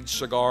full-bodied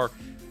cigar,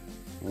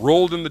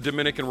 rolled in the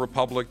Dominican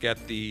Republic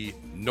at the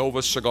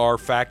Nova Cigar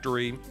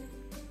Factory.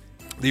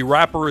 The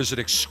wrapper is an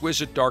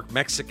exquisite dark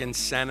Mexican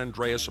San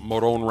Andreas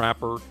Moron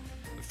wrapper.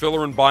 The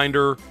filler and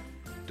binder,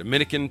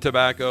 Dominican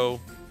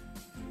tobacco.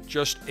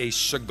 Just a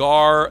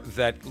cigar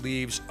that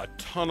leaves a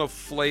ton of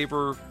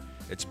flavor.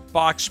 It's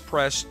box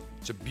pressed.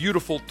 It's a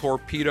beautiful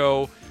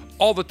torpedo.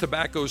 All the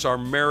tobaccos are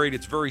married.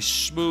 It's very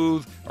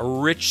smooth, a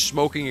rich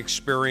smoking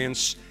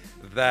experience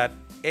that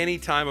any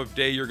time of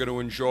day you're going to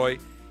enjoy.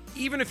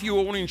 Even if you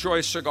only enjoy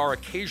a cigar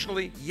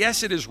occasionally,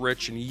 yes, it is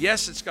rich, and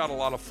yes, it's got a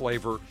lot of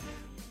flavor,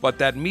 but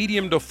that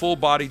medium to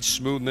full-bodied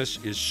smoothness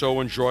is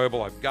so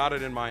enjoyable. I've got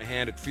it in my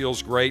hand. It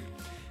feels great.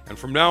 And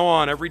from now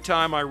on, every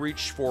time I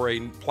reach for a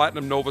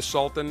Platinum Nova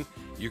Sultan,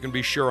 you can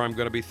be sure I'm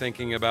going to be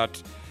thinking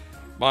about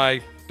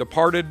my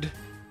departed,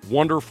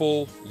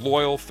 wonderful,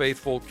 loyal,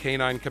 faithful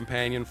canine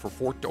companion for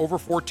over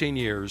 14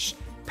 years,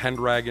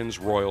 Pendragon's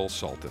Royal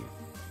Sultan.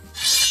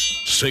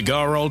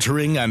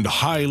 Cigar-altering and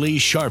highly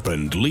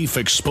sharpened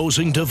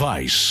leaf-exposing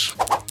device.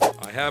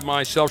 I have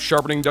my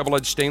self-sharpening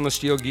double-edged stainless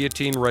steel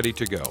guillotine ready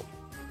to go.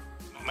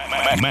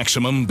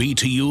 Maximum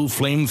BTU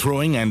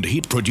flame-throwing and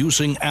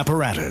heat-producing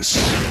apparatus.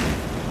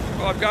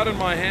 Well, I've got in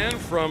my hand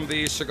from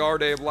the Cigar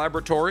Dave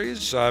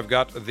Laboratories, I've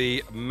got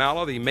the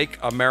Mala, the Make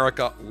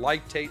America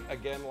Lightate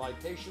Again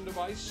lightation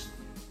device.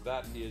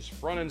 That is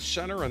front and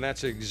center, and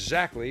that's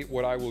exactly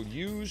what I will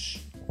use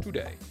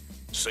today.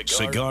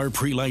 Cigar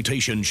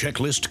pre-lightation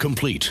checklist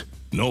complete.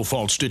 No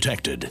faults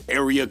detected.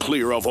 Area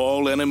clear of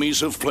all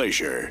enemies of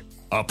pleasure.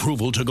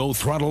 Approval to go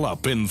throttle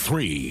up in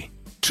 3,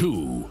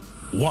 2,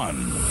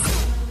 1.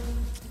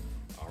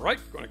 All right,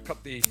 going to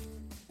cut the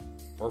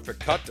perfect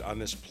cut on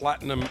this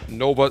Platinum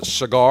Nova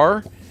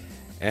cigar.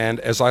 And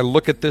as I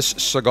look at this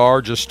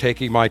cigar, just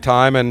taking my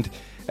time, and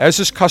as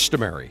is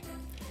customary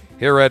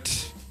here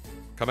at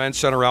Command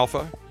Center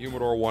Alpha,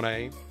 Humidor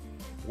 1A,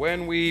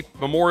 when we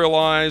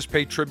memorialize,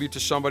 pay tribute to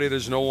somebody that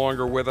is no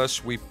longer with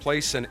us, we put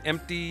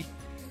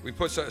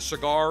a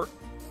cigar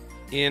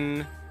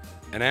in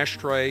an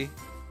ashtray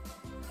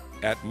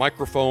at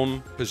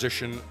microphone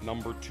position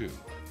number 2.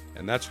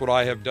 And that's what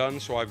I have done.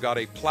 So I've got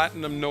a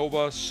Platinum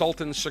Nova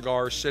Sultan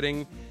cigar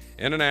sitting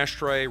in an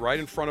ashtray right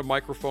in front of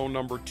microphone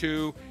number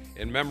 2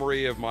 in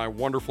memory of my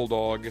wonderful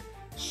dog,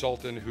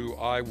 Sultan, who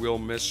I will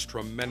miss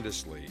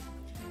tremendously.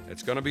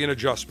 It's going to be an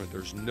adjustment.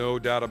 There's no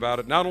doubt about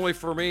it. Not only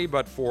for me,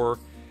 but for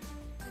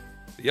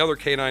the other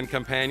canine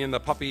companion, the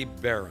puppy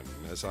Baron,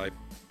 as I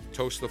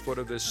toast the foot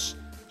of this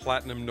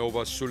Platinum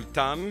Nova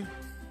Sultan.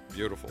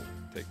 Beautiful.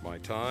 Take my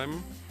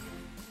time.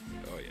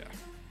 Oh, yeah.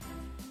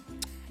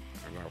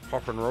 I'm going to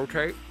puff and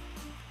rotate.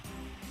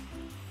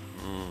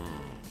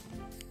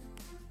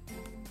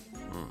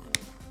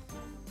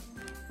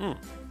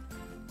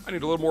 I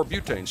need a little more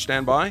butane.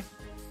 Stand by.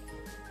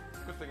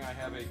 Good thing I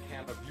have a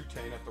can of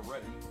butane at the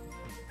ready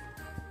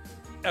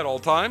at all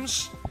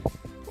times.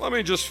 Let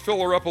me just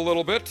fill her up a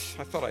little bit.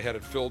 I thought I had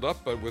it filled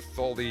up, but with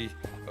all the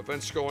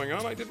events going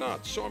on, I did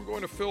not. So I'm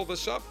going to fill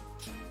this up.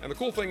 And the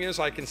cool thing is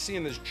I can see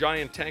in this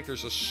giant tank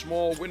there's a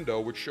small window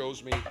which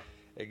shows me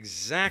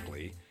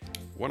exactly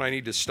when I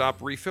need to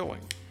stop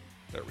refilling.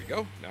 There we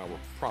go. Now we're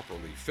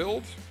properly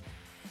filled.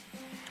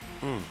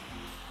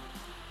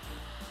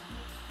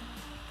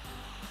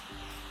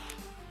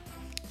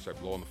 So I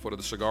blow on the foot of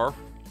the cigar.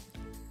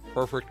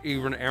 Perfect,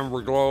 even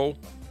amber glow.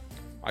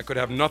 I could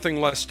have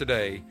nothing less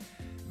today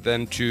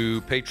than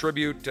to pay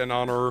tribute and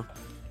honor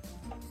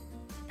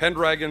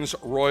Pendragon's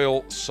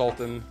Royal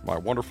Sultan, my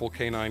wonderful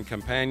canine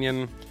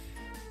companion.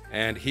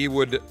 And he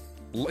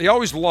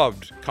always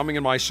loved coming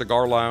in my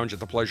cigar lounge at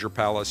the Pleasure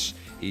Palace.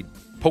 He'd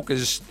poke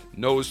his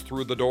nose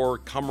through the door,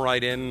 come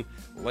right in,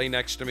 lay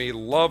next to me,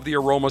 love the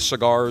aroma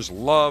cigars,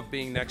 love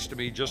being next to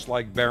me, just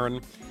like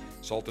Baron.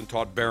 Sultan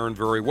taught Baron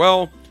very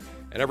well.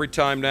 And every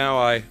time now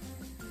I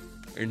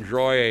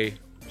enjoy a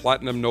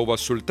Platinum Nova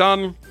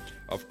Sultan,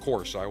 of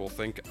course, I will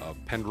think of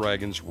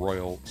Pendragon's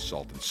Royal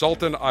Sultan.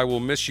 Sultan, I will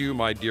miss you,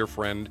 my dear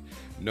friend.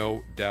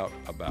 No doubt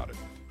about it.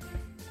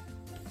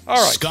 All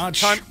right.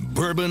 Scotch,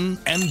 bourbon,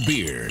 and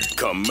beer.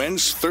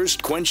 Commence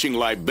thirst-quenching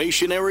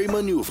libationary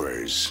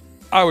maneuvers.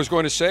 I was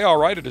going to say, all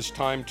right, it is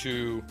time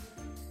to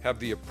have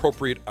the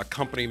appropriate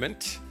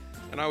accompaniment.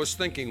 And I was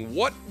thinking,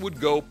 what would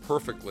go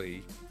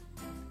perfectly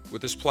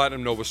with this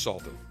Platinum Nova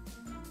Sultan?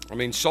 I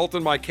mean,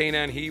 Sultan, my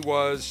canine, he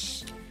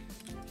was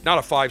not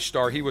a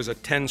 5-star. He was a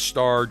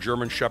 10-star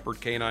German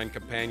Shepherd canine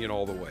companion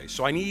all the way.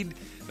 So I need,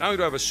 not only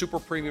do I have a super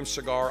premium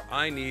cigar,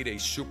 I need a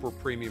super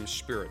premium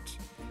spirit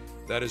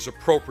that is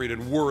appropriate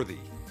and worthy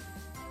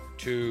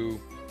to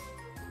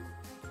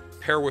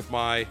pair with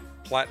my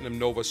Platinum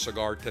Nova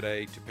cigar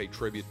today to pay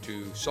tribute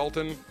to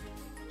Sultan.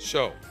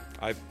 So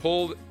I've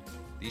pulled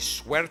the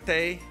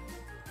Suerte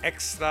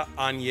Extra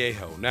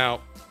Añejo. Now,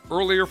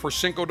 earlier for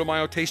Cinco de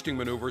Mayo tasting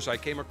maneuvers, I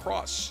came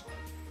across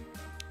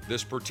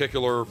this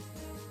particular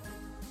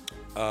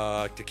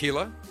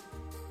tequila.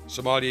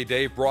 Sommelier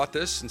Dave brought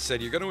this and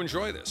said, you're going to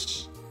enjoy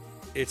this.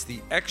 It's the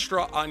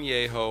Extra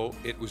Añejo.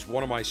 It was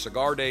one of my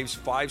Cigar Dave's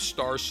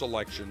 5-star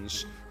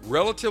selections.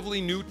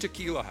 Relatively new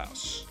tequila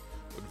house,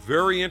 but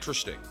very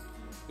interesting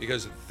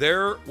because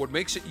what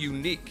makes it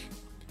unique,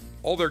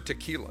 all their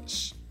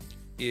tequilas,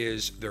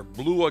 is their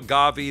blue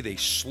agave. They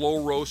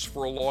slow roast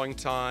for a long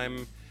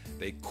time.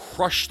 They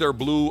crush their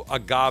blue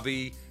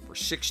agave for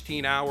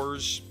 16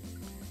 hours.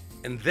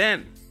 And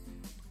then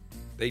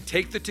they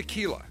take the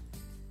tequila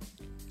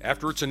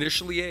after it's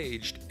initially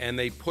aged and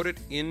they put it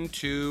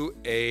into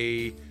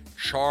a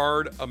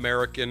charred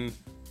American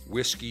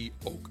whiskey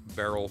oak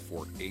barrel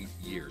for 8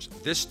 years.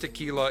 This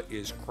tequila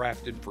is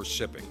crafted for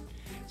sipping.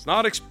 It's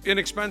not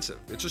inexpensive.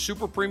 It's a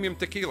super premium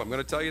tequila. I'm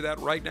going to tell you that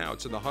right now.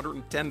 It's in the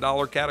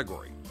 $110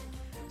 category.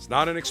 It's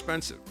not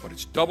inexpensive, but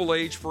it's double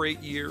aged for 8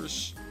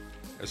 years.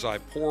 As I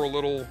pour a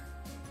little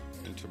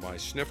into my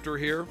snifter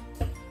here,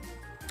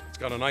 it's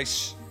got a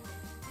nice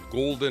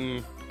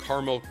golden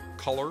caramel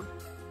color.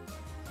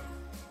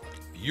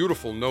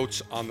 Beautiful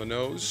notes on the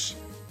nose.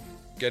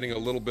 Getting a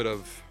little bit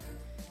of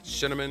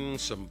cinnamon,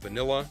 some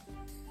vanilla.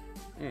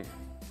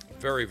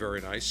 Very,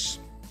 very nice.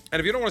 And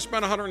if you don't want to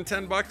spend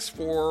 $110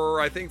 for,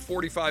 I think,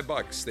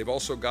 $45, they've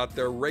also got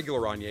their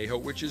regular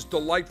Añejo, which is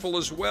delightful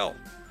as well.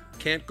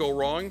 Can't go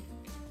wrong.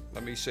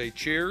 Let me say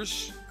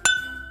cheers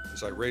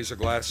as I raise a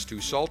glass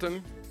to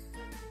Sultan.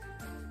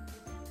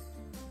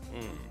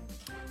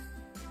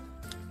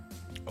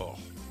 Oh,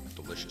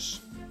 delicious.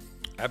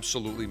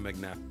 Absolutely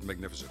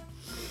magnificent.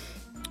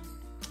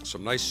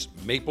 Some nice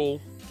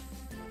maple,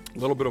 a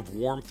little bit of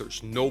warmth.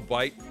 There's no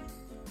bite.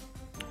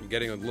 I'm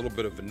getting a little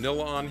bit of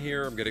vanilla on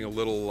here. I'm getting a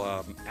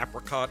little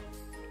apricot.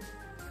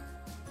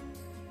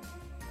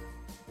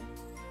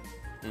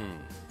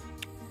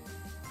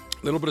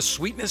 A little bit of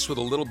sweetness with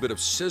a little bit of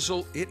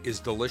sizzle. It is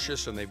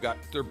delicious, and their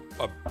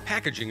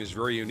packaging is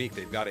very unique.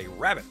 They've got a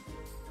rabbit,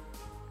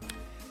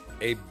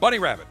 a bunny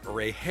rabbit,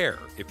 or a hare,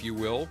 if you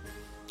will,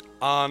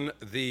 on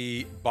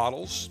the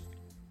bottles.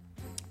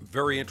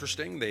 Very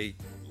interesting. They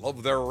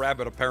love their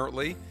rabbit,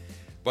 apparently,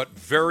 but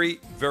very,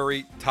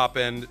 very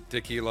top-end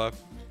tequila.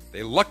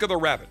 They luck of the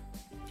rabbit,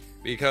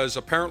 because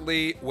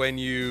apparently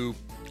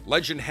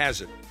legend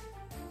has it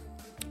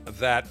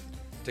that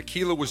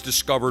tequila was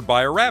discovered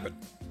by a rabbit.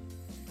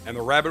 And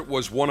the rabbit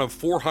was one of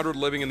 400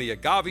 living in the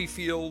agave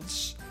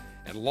fields.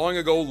 And long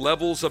ago,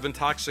 levels of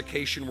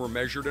intoxication were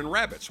measured in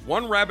rabbits.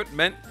 One rabbit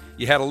meant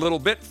you had a little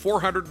bit.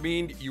 400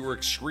 mean you were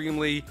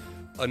extremely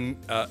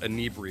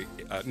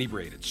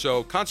inebriated.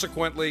 So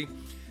consequently,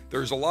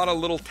 there's a lot of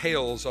little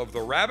tales of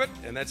the rabbit,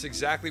 and that's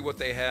exactly what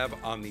they have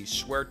on the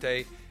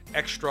Suerte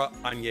Extra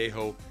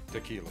Añejo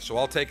Tequila. So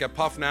I'll take a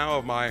puff now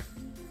of my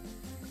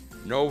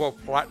Nova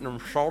Platinum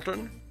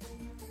Sultan.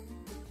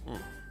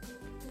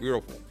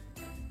 Beautiful.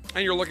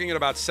 And you're looking at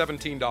about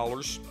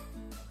 $17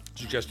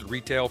 suggested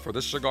retail for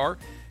this cigar.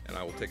 And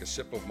I will take a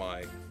sip of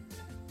my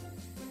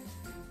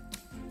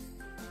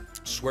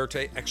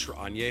Suerte Extra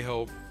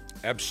Añejo.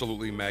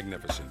 Absolutely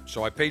magnificent.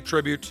 So I pay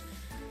tribute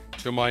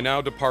to my now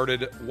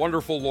departed,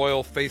 wonderful,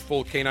 loyal,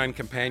 faithful canine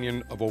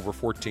companion of over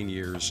 14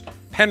 years,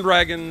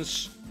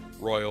 Pendragon's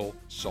Royal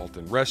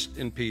Sultan. Rest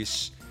in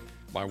peace,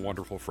 my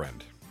wonderful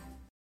friend.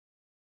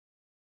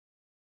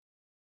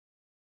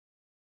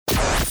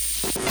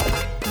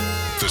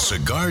 The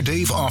Cigar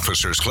Dave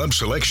Officers Club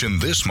selection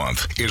this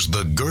month is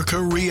the Gurkha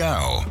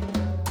Real.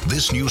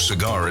 This new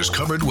cigar is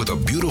covered with a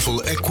beautiful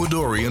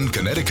Ecuadorian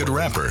Connecticut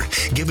wrapper,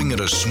 giving it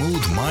a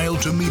smooth,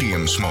 mild to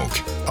medium smoke.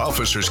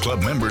 Officers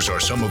Club members are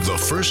some of the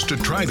first to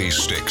try these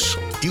sticks.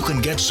 You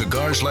can get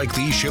cigars like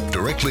these shipped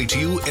directly to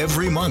you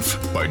every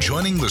month by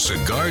joining the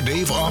Cigar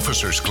Dave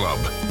Officers Club.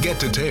 Get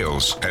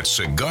details at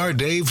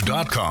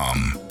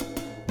cigardave.com.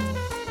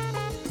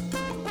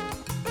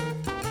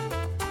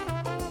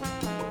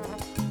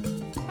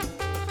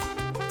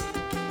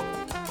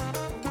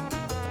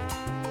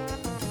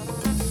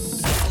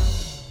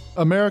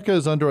 America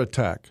is under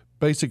attack.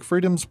 Basic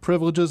freedoms,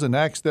 privileges, and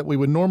acts that we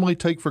would normally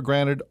take for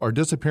granted are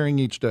disappearing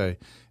each day,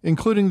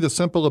 including the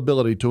simple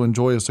ability to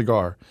enjoy a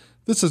cigar.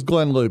 This is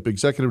Glenn Loop,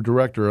 Executive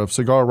Director of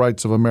Cigar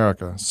Rights of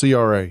America,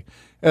 CRA.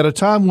 At a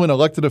time when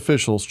elected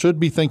officials should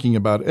be thinking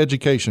about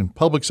education,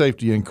 public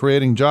safety, and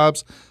creating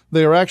jobs,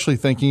 they are actually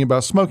thinking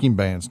about smoking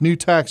bans, new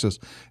taxes,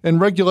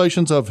 and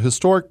regulations of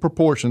historic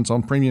proportions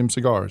on premium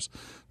cigars.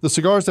 The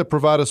cigars that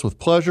provide us with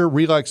pleasure,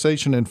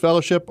 relaxation, and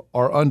fellowship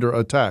are under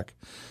attack.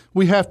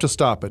 We have to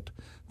stop it.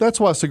 That's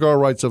why Cigar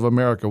Rights of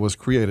America was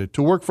created,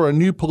 to work for a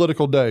new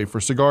political day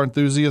for cigar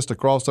enthusiasts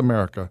across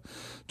America,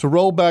 to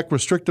roll back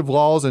restrictive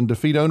laws and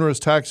defeat onerous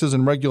taxes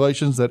and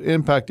regulations that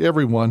impact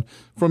everyone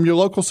from your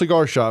local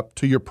cigar shop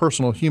to your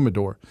personal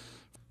humidor.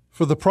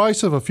 For the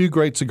price of a few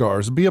great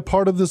cigars, be a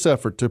part of this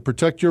effort to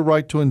protect your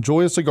right to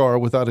enjoy a cigar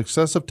without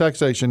excessive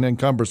taxation and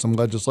cumbersome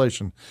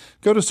legislation.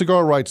 Go to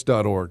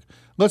cigarrights.org.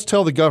 Let's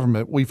tell the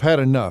government we've had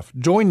enough.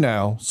 Join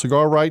now,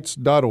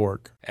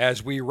 cigarrights.org.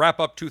 As we wrap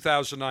up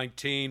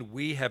 2019,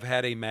 we have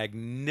had a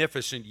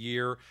magnificent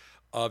year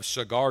of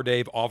Cigar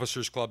Dave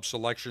Officers Club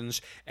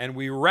selections, and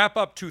we wrap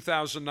up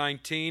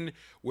 2019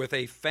 with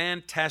a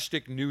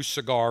fantastic new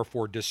cigar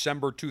for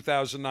December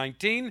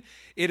 2019.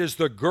 It is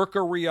the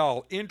Gurkha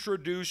Real,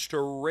 introduced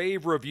to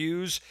rave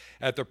reviews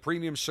at the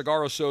Premium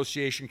Cigar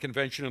Association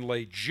convention in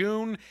late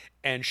June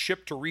and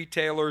shipped to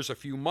retailers a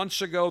few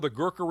months ago. The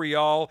Gurkha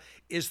Real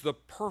is the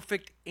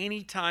perfect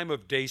any time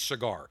of day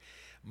cigar.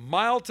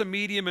 Mild to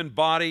medium in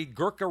body,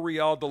 Gurkha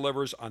Real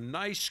delivers a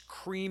nice,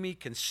 creamy,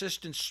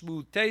 consistent,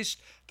 smooth taste,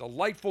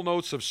 delightful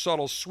notes of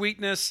subtle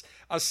sweetness,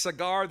 a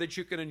cigar that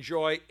you can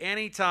enjoy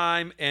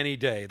anytime, any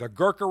day. The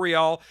Gurkha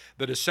Real,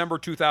 the December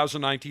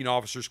 2019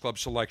 Officers Club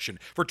selection.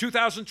 For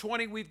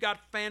 2020, we've got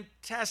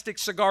fantastic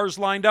cigars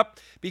lined up.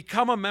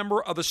 Become a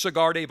member of the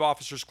Cigar Dave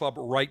Officers Club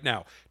right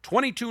now.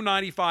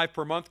 $22.95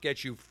 per month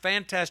gets you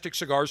fantastic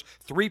cigars,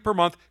 3 per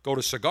month. Go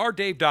to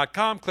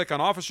cigardave.com, click on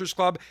Officers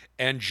Club,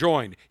 and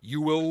join. You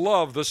will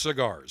love the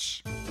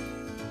cigars.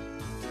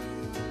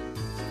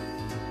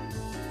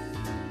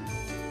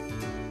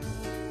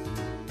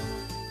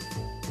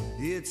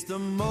 It's the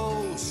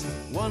most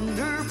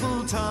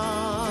wonderful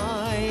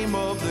time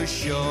of the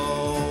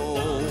show,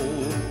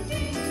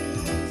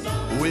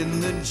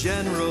 when the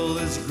general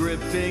is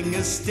gripping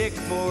a stick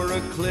for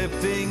a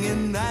clipping,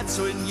 and that's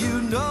when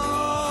you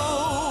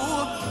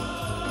know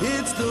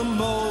it's the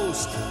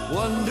most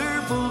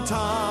wonderful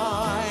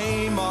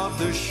time of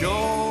the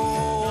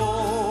show.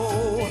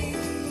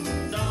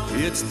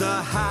 It's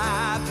the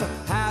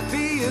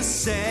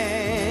happiest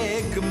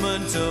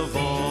segment of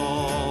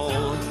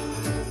all.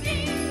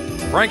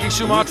 Frankie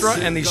Sumatra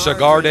and the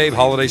Cigar Dave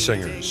Holiday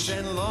Singers.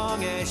 And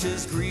long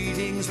ashes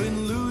greetings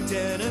when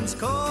lieutenants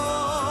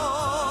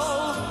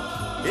call.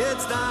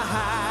 It's the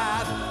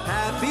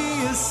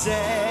happiest greatest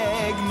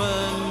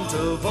segment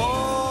of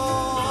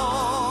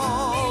all.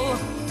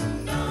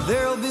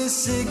 There'll be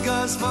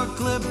cigars for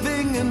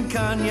clipping and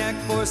cognac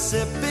for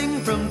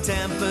sipping from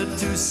Tampa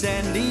to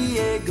San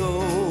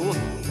Diego.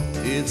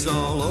 It's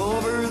all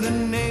over the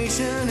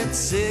nation, it's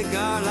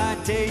cigar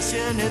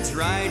lightation, it's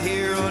right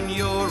here on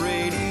your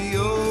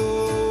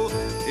radio.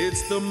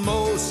 It's the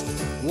most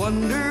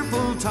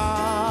wonderful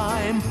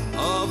time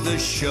of the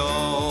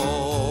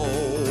show.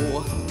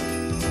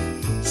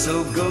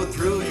 So go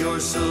through your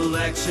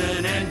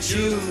selection and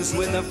choose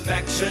with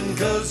affection,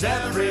 'cause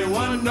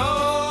everyone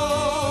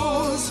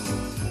knows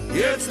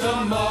it's the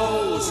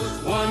most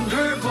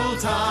wonderful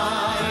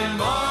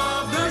time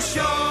of the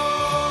show.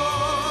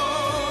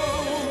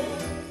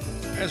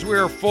 As we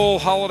are full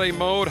holiday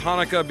mode,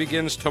 Hanukkah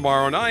begins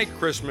tomorrow night,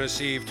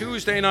 Christmas Eve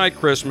Tuesday night,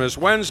 Christmas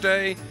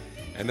Wednesday,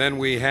 and then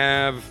we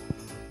have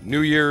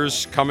New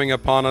Year's coming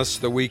upon us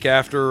the week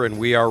after, and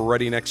we are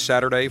ready next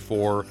Saturday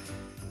for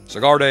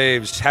Cigar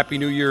Dave's Happy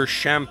New Year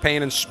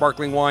Champagne and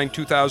Sparkling Wine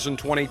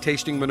 2020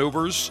 Tasting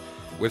Maneuvers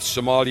with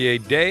Sommelier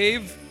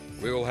Dave.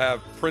 We will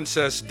have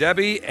Princess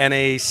Debbie and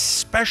a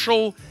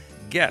special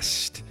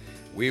guest.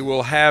 We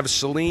will have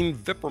Celine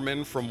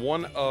Vipperman from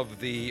one of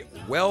the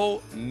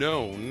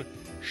well-known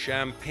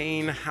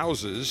champagne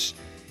houses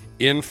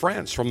in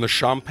France, from the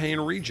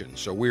Champagne region.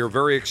 So we are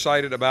very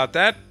excited about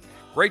that.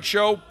 Great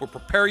show. We'll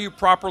prepare you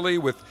properly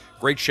with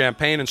great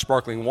champagne and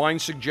sparkling wine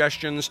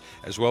suggestions,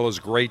 as well as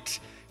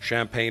great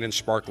champagne and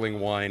sparkling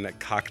wine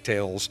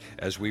cocktails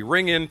as we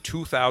ring in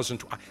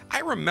 2020. I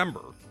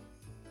remember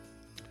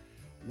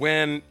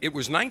when it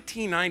was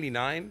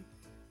 1999,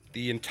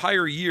 the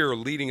entire year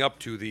leading up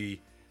to the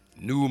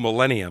new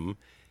millennium,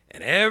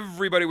 and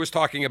everybody was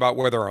talking about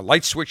whether our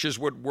light switches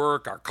would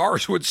work, our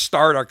cars would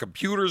start, our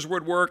computers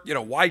would work,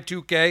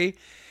 Y2K.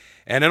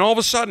 And then all of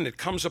a sudden it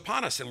comes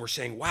upon us and we're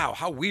saying, wow,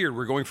 how weird.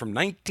 We're going from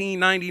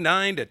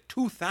 1999 to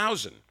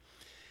 2000.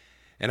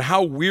 And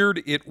how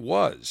weird it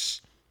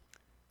was.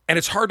 And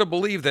it's hard to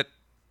believe that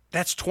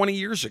that's 20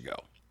 years ago.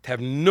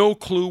 Have no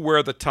clue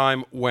where the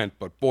time went.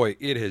 But boy,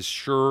 it has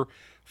sure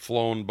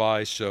flown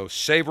by. So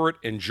savor it,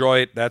 enjoy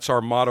it. That's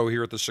our motto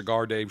here at the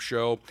Cigar Dave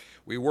Show.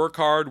 We work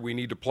hard, we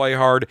need to play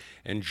hard,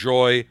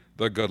 enjoy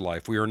the good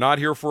life. We are not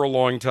here for a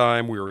long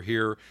time, we are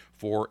here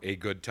for a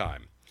good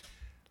time.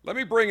 Let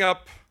me bring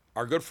up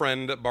our good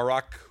friend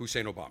Barack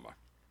Hussein Obama.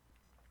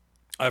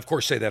 I, of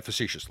course, say that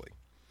facetiously.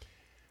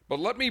 But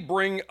let me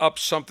bring up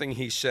something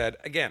he said.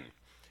 Again,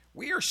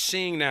 we are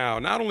seeing now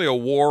not only a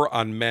war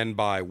on men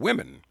by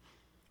women,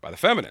 by the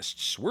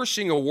feminists, we're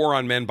seeing a war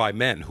on men by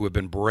men who have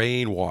been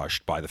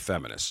brainwashed by the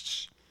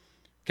feminists.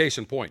 Case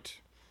in point,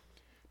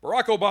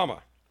 Barack Obama,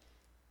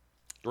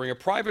 during a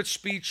private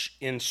speech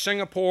in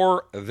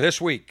Singapore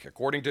this week,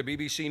 according to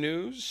BBC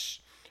News,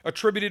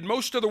 attributed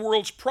most of the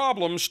world's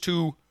problems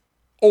to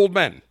old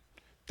men.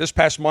 This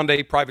past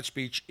Monday, private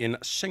speech in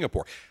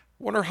Singapore.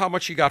 Wonder how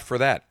much he got for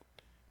that.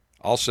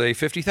 I'll say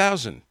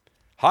 $50,000.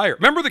 Higher.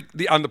 Remember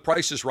on The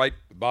Price is Right,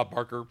 Bob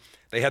Barker,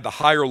 they had the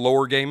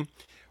higher-lower game,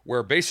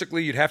 where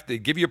basically you'd have to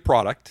give you a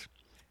product.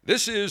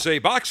 This is a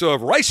box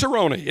of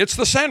Rice-A-Roni. It's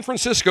the San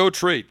Francisco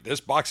treat. This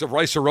box of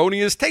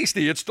Rice-A-Roni is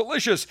tasty. It's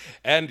delicious.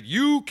 And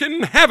you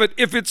can have it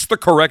if it's the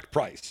correct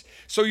price.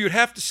 So you'd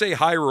have to say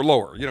higher or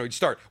lower. You'd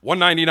start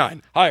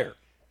 $199, higher.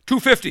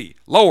 $250,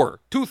 lower.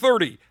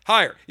 $230,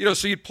 higher.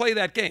 So you'd play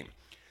that game.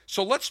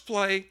 So let's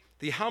play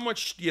the how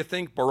much do you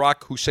think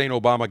Barack Hussein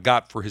Obama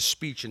got for his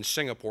speech in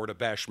Singapore to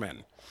bash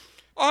men?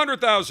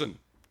 $100,000,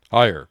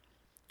 higher.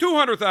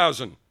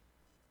 $200,000,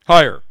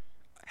 higher.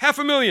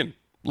 $500,000,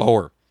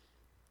 lower.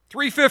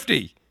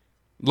 $350,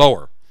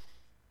 lower.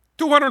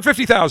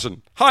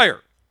 $250,000,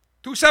 higher.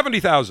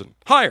 $270,000,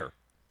 higher.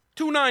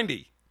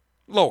 $290,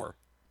 lower.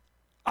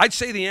 I'd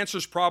say the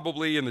answer's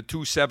probably in the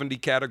 $270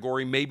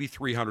 category, maybe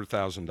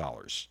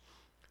 $300,000.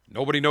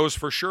 Nobody knows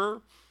for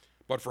sure,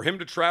 but for him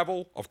to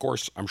travel, of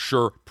course, I'm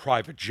sure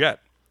private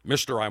jet.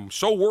 I'm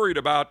so worried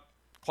about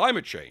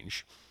climate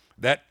change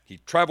that he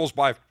travels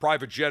by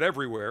private jet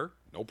everywhere.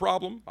 No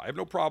problem. I have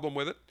no problem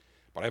with it.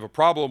 But I have a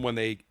problem when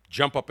they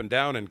jump up and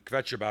down and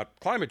kvetch about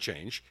climate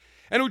change,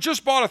 and who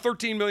just bought a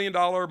 $13 million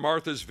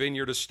Martha's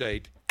Vineyard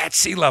estate at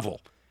sea level.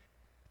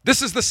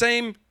 This is the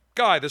same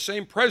guy, the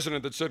same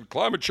president that said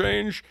climate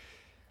change,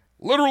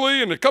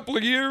 literally in a couple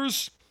of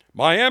years,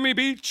 Miami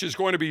Beach is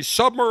going to be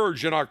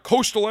submerged and our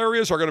coastal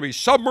areas are going to be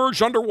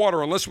submerged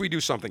underwater unless we do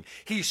something.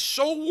 He's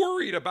so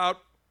worried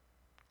about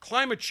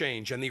climate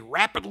change and the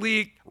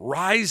rapidly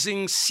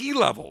rising sea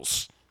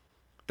levels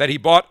that he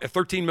bought a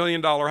 $13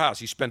 million house.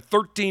 He spent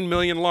 $13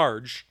 million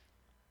large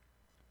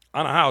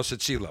on a house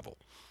at sea level.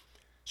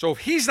 So if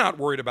he's not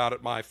worried about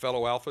it, my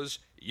fellow alphas,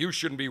 you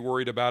shouldn't be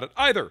worried about it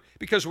either,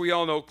 because we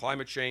all know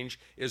climate change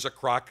is a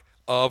crock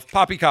of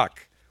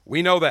poppycock.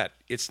 We know that.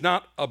 It's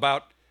not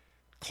about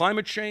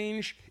climate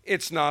change.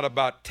 It's not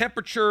about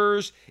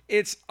temperatures.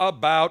 It's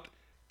about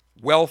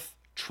wealth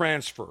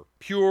transfer,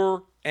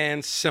 pure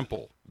and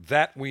simple.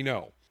 That we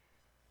know.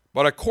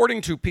 But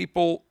according to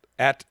people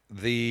at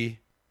the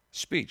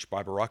speech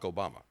by Barack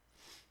Obama,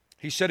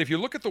 He said, if you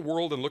look at the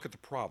world and look at the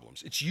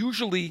problems, it's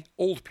usually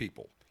old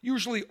people,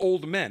 usually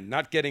old men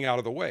not getting out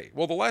of the way.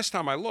 Well, the last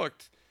time I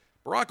looked,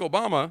 Barack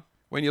Obama,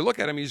 when you look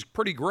at him, he's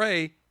pretty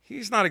gray.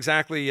 He's not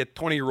exactly a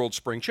 20-year-old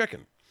spring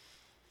chicken.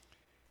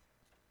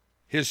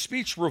 His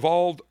speech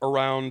revolved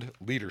around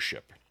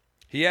leadership.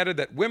 He added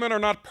that women are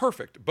not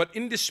perfect, but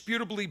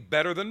indisputably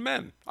better than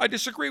men. I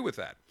disagree with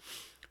that.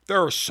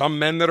 There are some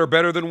men that are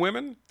better than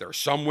women. There are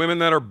some women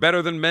that are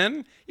better than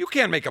men. You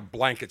can't make a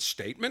blanket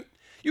statement.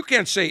 You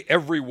can't say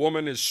every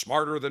woman is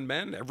smarter than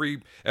men.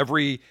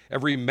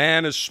 Every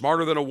man is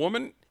smarter than a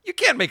woman. You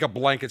can't make a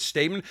blanket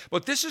statement.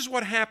 But this is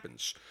what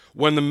happens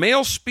when the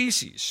male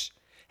species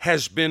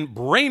has been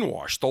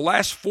brainwashed the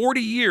last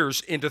 40 years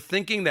into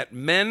thinking that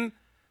men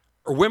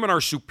or women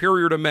are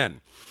superior to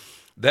men,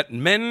 that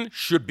men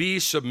should be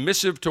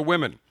submissive to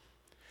women,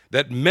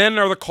 that men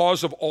are the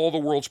cause of all the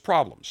world's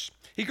problems.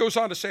 He goes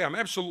on to say, I'm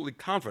absolutely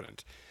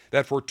confident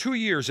that for 2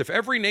 years, if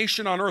every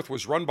nation on earth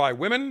was run by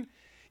women,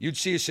 you'd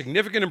see a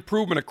significant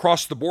improvement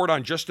across the board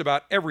on just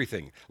about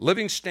everything,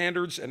 living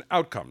standards and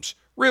outcomes.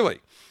 Really,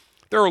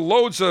 there are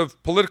loads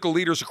of political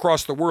leaders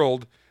across the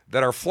world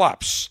that are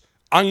flops.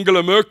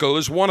 Angela Merkel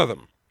is one of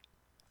them.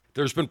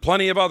 There's been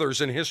plenty of others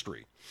in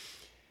history.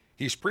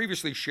 He's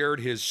previously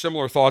shared his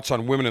similar thoughts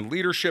on women in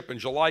leadership. In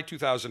July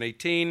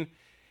 2018,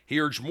 he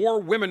urged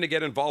more women to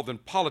get involved in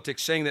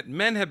politics, saying that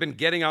men have been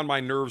getting on my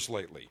nerves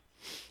lately.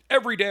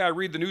 Every day I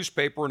read the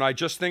newspaper and I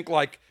just think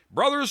like,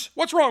 brothers,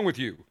 what's wrong with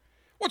you?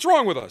 What's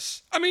wrong with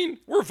us? I mean,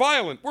 we're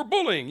violent, we're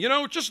bullying,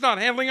 just not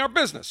handling our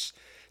business.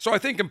 So I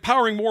think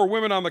empowering more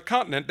women on the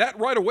continent, that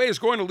right away is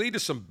going to lead to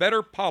some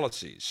better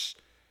policies.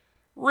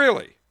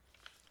 Really?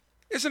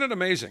 Isn't it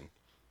amazing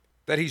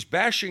that he's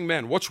bashing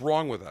men? What's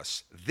wrong with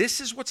us? This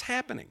is what's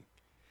happening.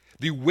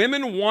 The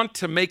women want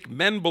to make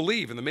men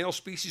believe, and the male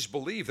species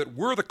believe, that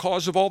we're the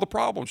cause of all the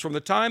problems from the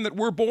time that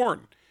we're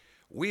born.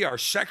 We are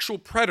sexual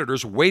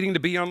predators waiting to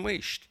be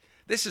unleashed.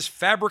 This is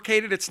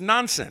fabricated. It's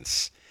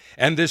nonsense.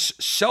 And this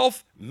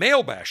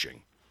self-male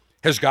bashing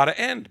has got to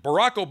end.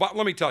 Barack Obama,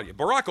 let me tell you,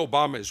 Barack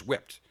Obama is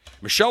whipped.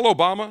 Michelle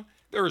Obama,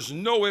 there is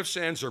no ifs,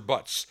 ands, or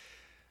buts.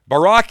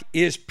 Barack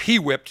is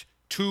P-whipped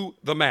to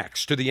the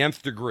max, to the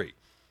nth degree.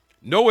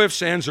 No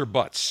ifs, ands, or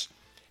buts.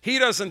 He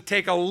doesn't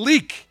take a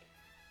leak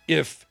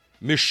if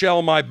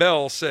Michelle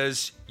Maybell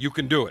says you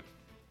can do it.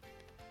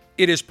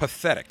 It is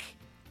pathetic.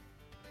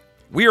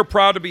 We are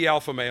proud to be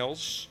alpha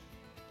males.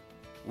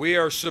 We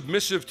are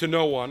submissive to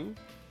no one.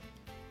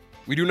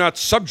 We do not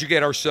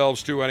subjugate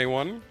ourselves to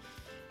anyone.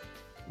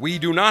 We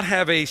do not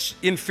have an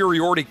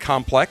inferiority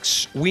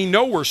complex. We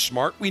know we're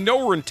smart. We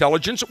know we're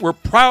intelligent. We're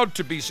proud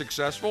to be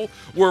successful.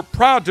 We're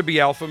proud to be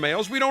alpha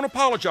males. We don't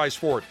apologize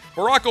for it.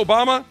 Barack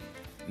Obama,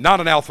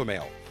 not an alpha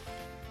male.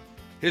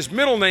 His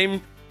middle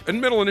name and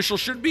middle initial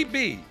should be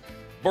B.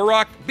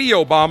 Barack B.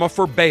 Obama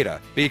for beta,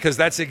 because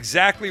that's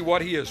exactly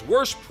what he is.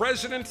 Worst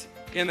president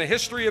in the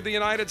history of the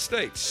United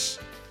States.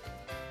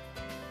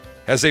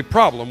 Has a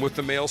problem with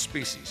the male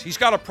species. He's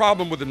got a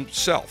problem with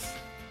himself.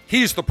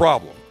 He's the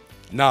problem,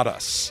 not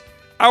us.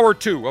 Hour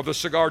 2 of the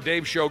Cigar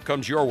Dave Show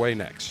comes your way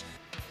next.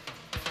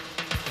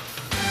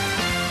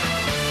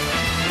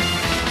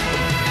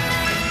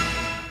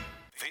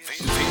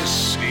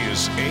 This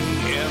is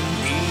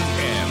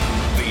AMEN,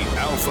 the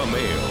Alpha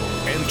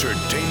Male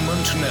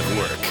Entertainment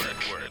Network.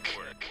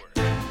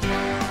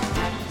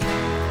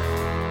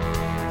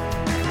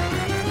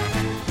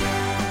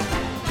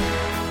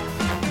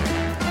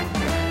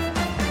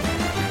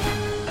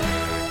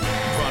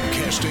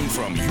 Broadcasting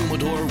from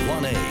Humidor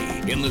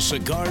 1A in the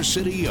cigar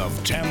city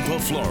of Tampa,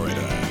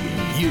 Florida,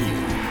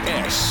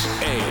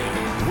 USA.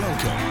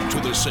 Welcome to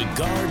the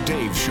Cigar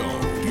Dave Show,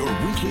 your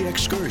weekly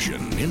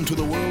excursion into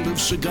the world of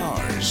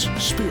cigars,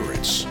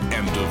 spirits,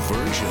 and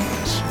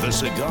diversions. The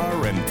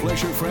cigar and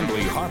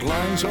pleasure-friendly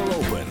hotlines are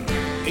open.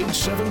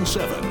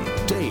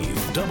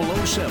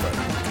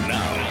 877-DAVE-007.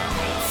 Now,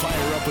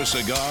 fire up a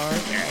cigar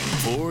and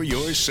pour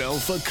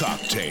yourself a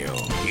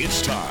cocktail.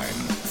 It's time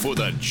for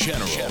the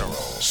General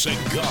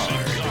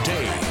Cigar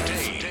Dave.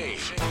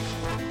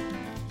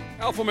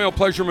 Alpha Male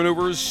Pleasure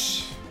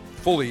Maneuvers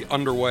fully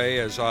underway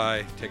as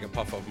I take a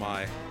puff of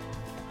my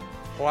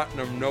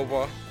Platinum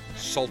Nova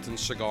Sultan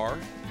cigar,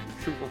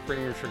 super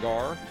premium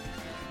cigar,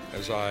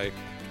 as I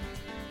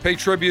pay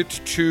tribute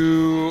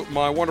to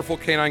my wonderful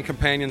canine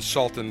companion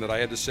Sultan that I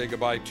had to say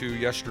goodbye to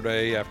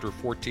yesterday after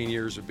 14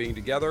 years of being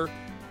together.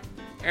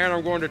 And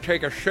I'm going to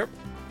take a sip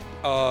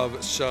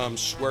of some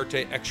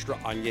Suerte Extra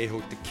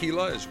Añejo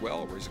Tequila as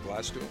well. I'll raise a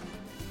glass to it.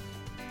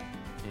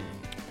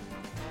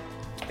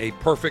 A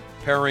perfect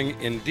pairing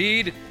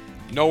indeed,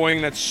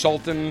 knowing that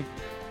Sultan,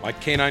 my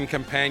canine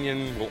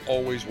companion, will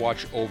always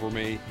watch over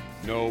me.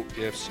 No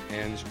ifs,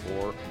 ands,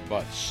 or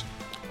buts.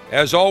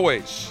 As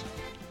always,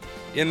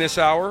 in this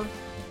hour,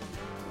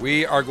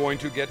 we are going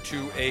to get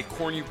to a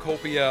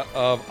cornucopia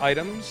of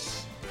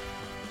items,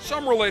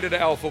 some related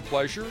to alpha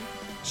pleasure,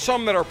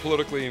 some that are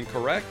politically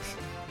incorrect,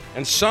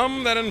 and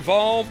some that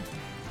involve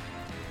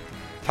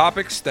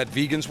topics that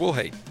vegans will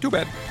hate. Too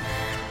bad.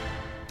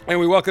 And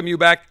we welcome you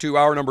back to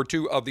hour number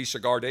 2 of the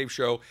Cigar Dave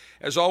Show.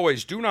 As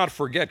always, do not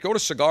forget, go to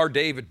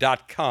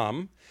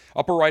CigarDave.com,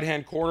 upper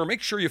right-hand corner.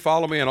 Make sure you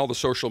follow me on all the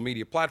social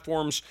media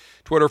platforms,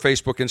 Twitter,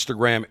 Facebook,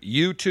 Instagram,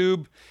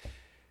 YouTube.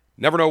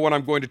 Never know when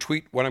I'm going to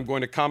tweet, when I'm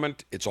going to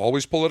comment. It's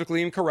always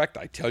politically incorrect.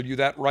 I tell you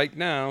that right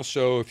now.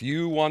 So if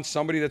you want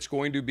somebody that's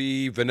going to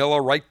be vanilla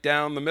right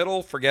down the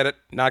middle, forget it.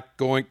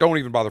 Don't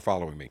even bother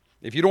following me.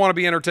 If you don't want to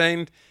be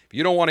entertained, if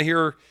you don't want to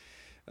hear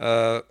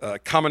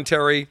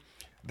commentary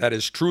that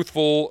is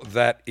truthful,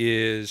 that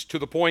is to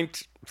the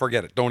point,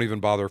 forget it. Don't even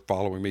bother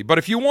following me. But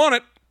if you want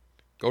it,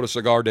 go to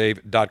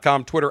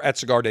CigarDave.com, Twitter at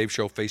Cigar Dave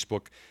Show,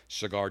 Facebook,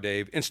 Cigar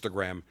Dave,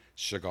 Instagram,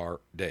 Cigar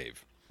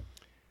Dave.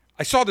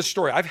 I saw this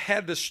story. I've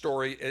had this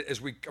story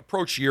as we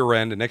approach year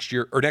end, and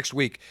next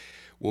week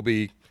we'll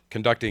be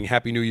conducting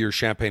Happy New Year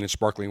champagne and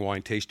sparkling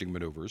wine tasting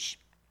maneuvers.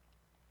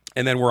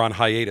 And then we're on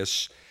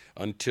hiatus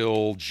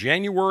until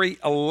January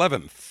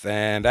 11th.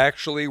 And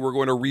actually, we're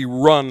going to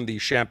rerun the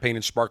champagne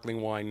and sparkling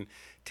wine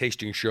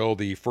tasting show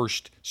the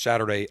first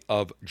Saturday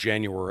of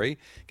January,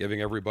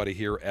 giving everybody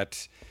here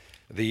at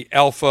the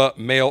Alpha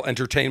Male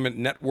Entertainment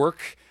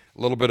Network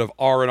a little bit of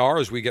R&R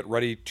as we get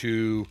ready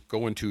to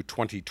go into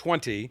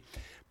 2020.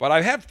 But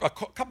I have a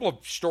couple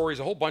of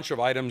stories, a whole bunch of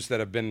items that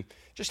have been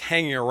just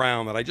hanging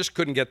around that I just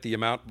couldn't get the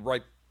amount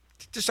right.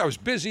 I was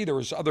busy. There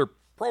was other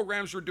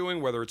programs we're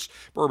doing, whether it's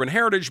Bourbon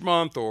Heritage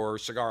Month or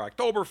Cigar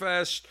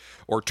Oktoberfest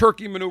or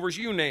Turkey Maneuvers,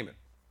 you name it.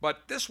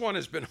 But this one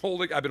I've been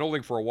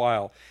holding for a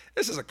while.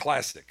 This is a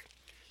classic.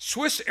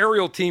 Swiss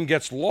aerial team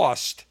gets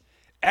lost,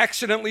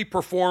 accidentally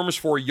performs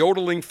for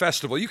yodeling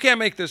festival. You can't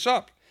make this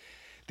up.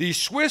 The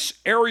Swiss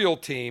aerial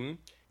team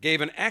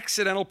gave an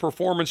accidental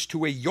performance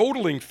to a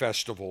yodeling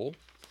festival.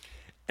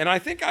 And I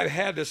think I've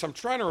had this, I'm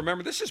trying to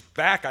remember, this is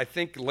back, I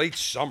think, late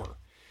summer.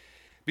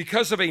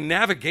 Because of a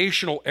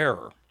navigational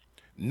error.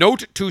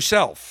 Note to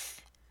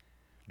self,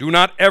 do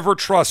not ever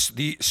trust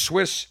the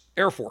Swiss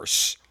Air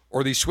Force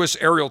or the Swiss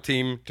aerial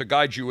team to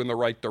guide you in the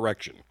right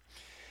direction.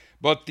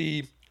 But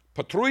the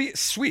Patrouille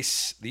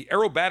Suisse, the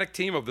aerobatic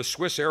team of the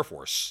Swiss Air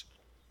Force,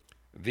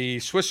 the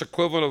Swiss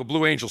equivalent of the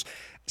Blue Angels.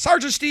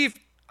 Sergeant Steve,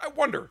 I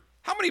wonder,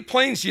 how many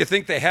planes do you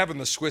think they have in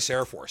the Swiss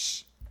Air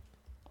Force?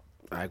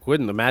 I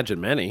wouldn't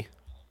imagine many.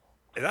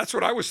 That's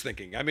what I was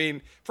thinking. I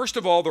mean, first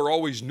of all, they're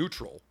always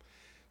neutral.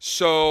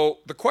 So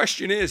the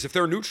question is, if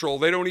they're neutral,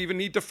 they don't even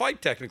need to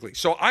fight technically.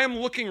 So I am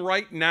looking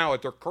right now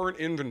at their current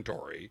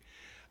inventory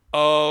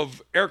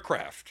of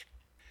aircraft.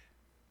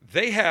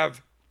 They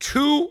have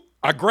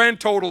a grand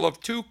total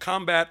of 2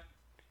 combat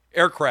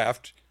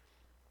aircraft,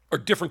 or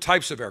different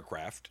types of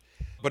aircraft.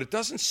 But it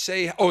doesn't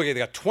say, they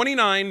got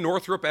 29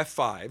 Northrop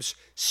F-5s.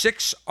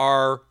 6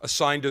 are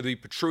assigned to the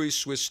Patrouille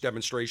Suisse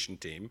demonstration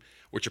team,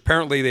 which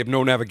apparently they have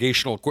no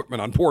navigational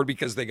equipment on board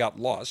because they got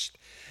lost.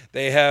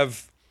 They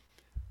have,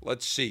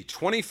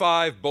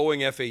 25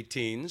 Boeing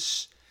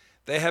F-18s.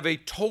 They have a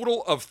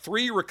total of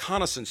 3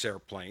 reconnaissance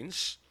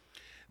airplanes.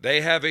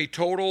 They have a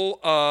total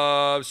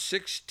of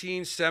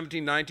 16,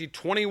 17, 19,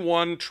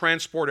 21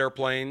 transport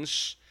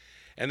airplanes.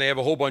 And they have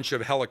a whole bunch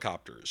of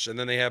helicopters. And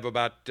then they have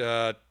about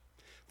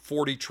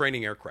 40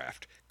 training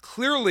aircraft.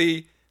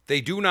 Clearly, they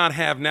do not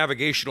have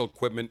navigational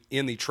equipment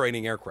in the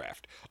training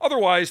aircraft.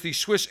 Otherwise, the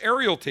Swiss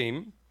aerial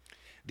team,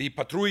 the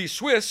Patrouille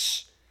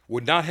Suisse,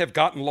 would not have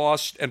gotten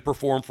lost and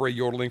performed for a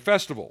yodeling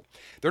festival.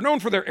 They're known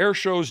for their air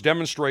shows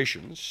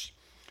demonstrations,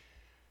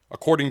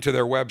 according to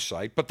their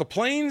website, but the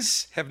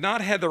planes have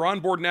not had their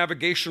onboard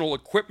navigational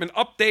equipment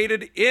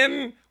updated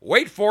in,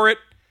 wait for it,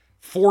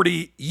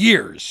 40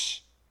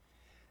 years.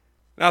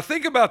 Now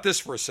think about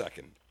this for a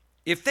second.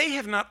 If they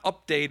have not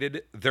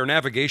updated their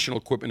navigational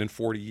equipment in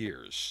 40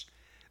 years,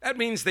 that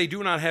means they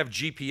do not have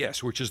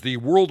GPS, which is the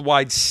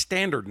worldwide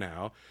standard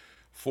now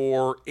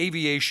for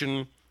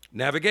aviation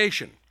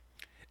navigation.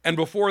 And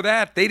before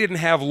that, they didn't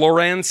have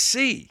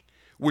Loran-C,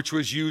 which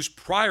was used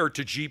prior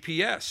to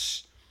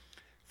GPS.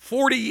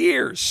 40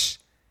 years.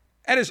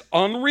 That is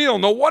unreal.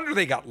 No wonder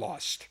they got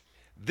lost.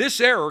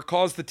 This error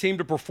caused the team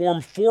to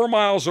perform 4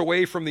 miles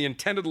away from the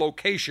intended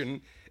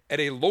location at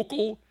a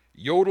local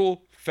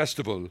yodel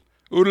festival.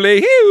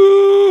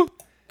 Oodalay-hoo!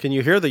 Can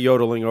you hear the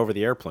yodeling over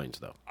the airplanes,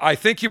 though? I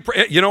think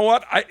you know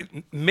what?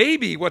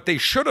 Maybe what they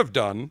should have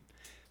done,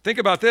 think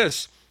about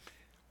this.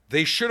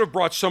 They should have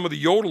brought some of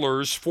the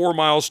yodelers 4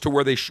 miles to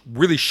where they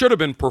really should have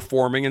been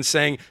performing and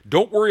saying,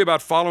 don't worry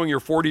about following your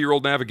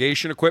 40-year-old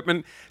navigation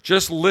equipment.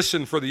 Just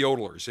listen for the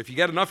yodelers. If you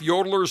get enough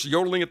yodelers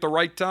yodeling at the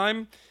right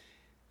time,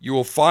 you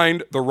will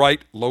find the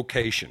right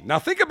location. Now,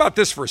 think about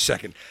this for a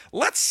second.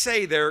 Let's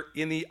say they're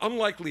in the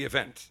unlikely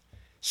event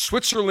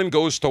Switzerland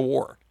goes to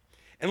war.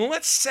 And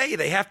let's say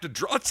they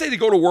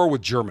go to war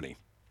with Germany.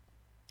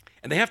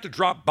 And they have to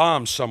drop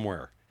bombs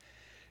somewhere.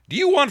 Do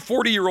you want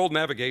 40-year-old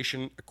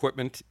navigation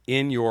equipment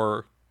in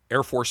your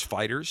Air Force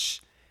fighters?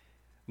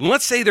 And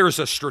let's say there's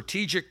a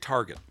strategic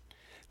target.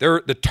 They're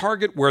the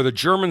target where the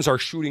Germans are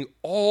shooting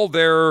all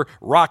their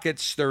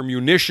rockets, their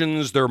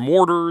munitions, their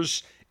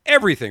mortars,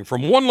 everything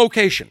from one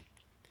location.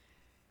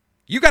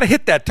 You got to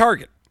hit that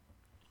target.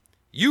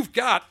 You've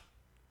got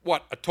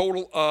a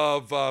total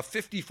of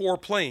 54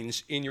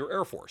 planes in your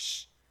Air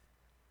Force.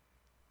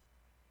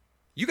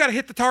 You got to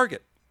hit the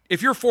target.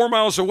 If you're 4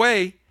 miles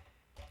away,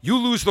 you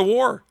lose the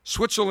war.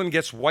 Switzerland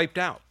gets wiped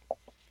out.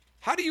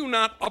 How do you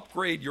not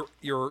upgrade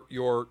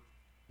your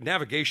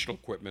navigational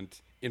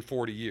equipment in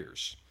 40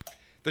 years?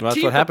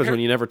 That's what happens when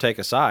you never take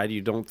a side.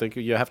 You don't think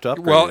you have to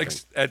upgrade. Well,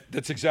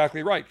 that's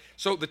exactly right.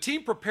 So the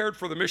team prepared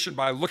for the mission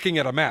by looking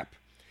at a map.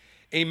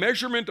 A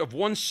measurement of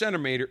 1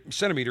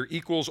 centimeter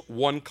equals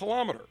 1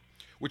 kilometer,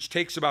 which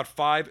takes about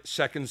 5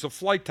 seconds of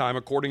flight time,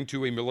 according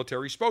to a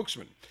military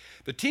spokesman.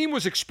 The team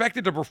was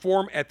expected to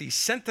perform at the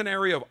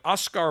centenary of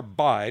Oscar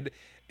Bide,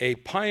 a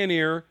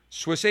pioneer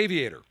Swiss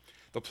aviator.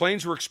 The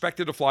planes were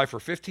expected to fly for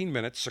 15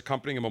 minutes,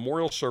 accompanying a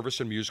memorial service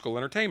and musical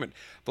entertainment.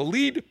 The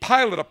lead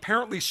pilot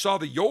apparently saw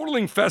the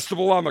yodeling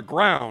festival on the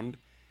ground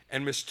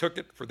and mistook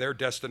it for their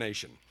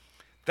destination.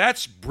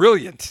 That's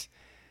brilliant.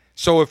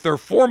 So if they're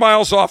 4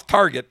 miles off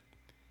target,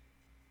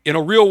 in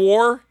a real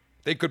war,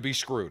 they could be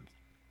screwed.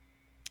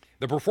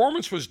 The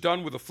performance was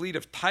done with a fleet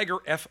of Tiger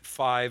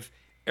F-5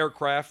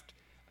 aircraft.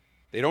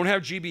 They don't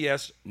have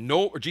GPS,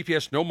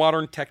 no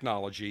modern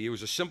technology. It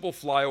was a simple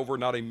flyover,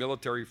 not a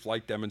military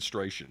flight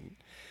demonstration.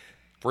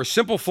 For a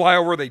simple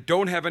flyover, they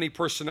don't have any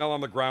personnel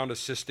on the ground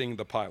assisting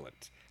the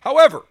pilot.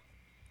 However,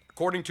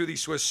 according to the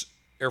Swiss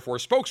Air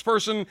Force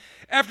spokesperson,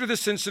 after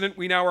this incident,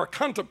 we now are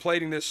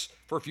contemplating this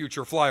for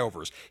future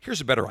flyovers.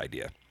 Here's a better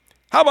idea.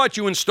 How about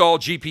you install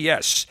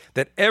GPS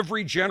that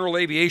every general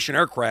aviation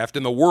aircraft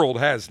in the world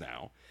has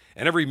now,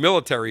 and every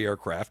military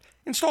aircraft?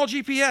 Install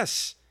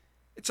GPS.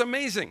 It's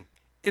amazing.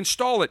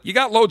 Install it. You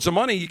got loads of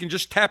money. You can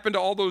just tap into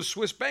all those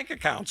Swiss bank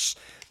accounts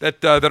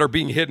that are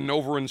being hidden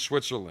over in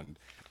Switzerland.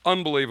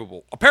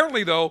 Unbelievable.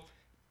 Apparently, though,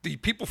 the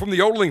people from the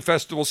Yodeling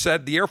Festival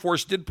said the Air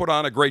Force did put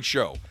on a great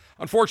show.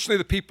 Unfortunately,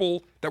 the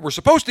people that were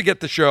supposed to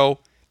get the show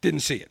didn't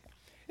see it.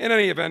 In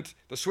any event,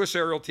 the Swiss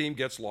aerial team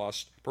gets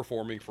lost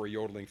performing for a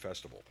Yodeling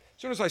Festival.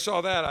 As soon as I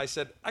saw that, I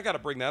said, I got to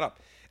bring that up.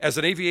 As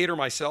an aviator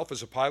myself,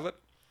 as a pilot,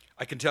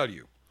 I can tell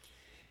you,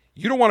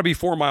 you don't want to be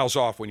 4 miles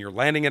off when you're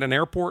landing at an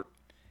airport.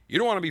 You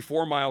don't want to be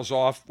 4 miles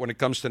off when it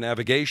comes to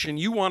navigation.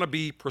 You want to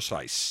be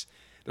precise.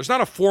 There's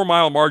not a 4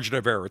 mile margin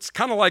of error. It's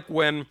kind of like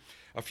when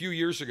a few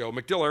years ago,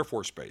 MacDill Air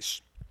Force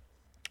Base,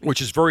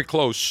 which is very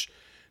close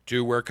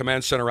to where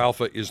Command Center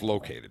Alpha is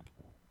located.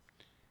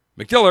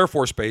 MacDill Air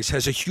Force Base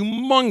has a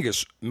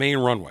humongous main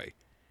runway.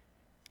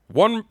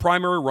 One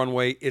primary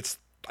runway, it's,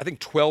 I think,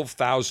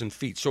 12,000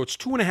 feet. So it's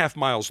 2.5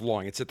 miles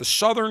long. It's at the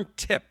southern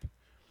tip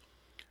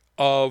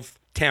of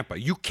Tampa.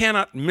 You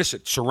cannot miss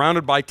it.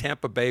 Surrounded by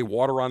Tampa Bay,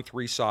 water on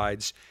 3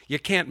 sides. You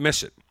can't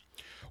miss it.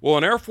 Well,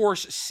 an Air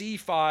Force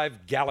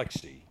C-5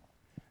 Galaxy,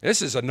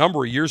 this is a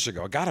number of years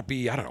ago. It got to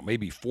be, I don't know,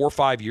 maybe 4 or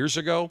 5 years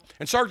ago.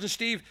 And Sergeant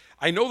Steve,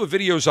 I know the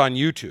video's on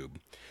YouTube.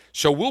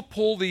 So we'll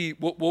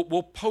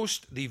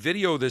post the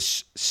video of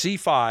this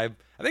C-5, I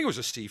think it was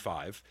a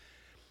C-5,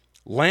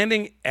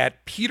 landing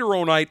at Peter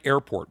O'Knight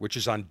Airport, which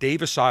is on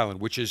Davis Island,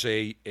 which is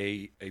a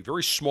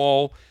very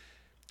small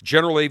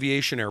general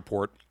aviation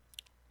airport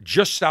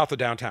just south of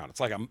downtown. It's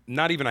like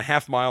not even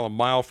a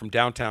mile from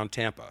downtown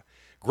Tampa.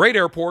 Great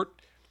airport.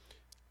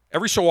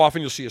 Every so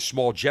often you'll see a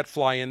small jet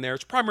fly in there.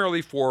 It's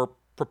primarily for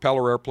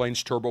propeller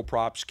airplanes,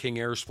 turboprops, King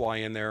Airs fly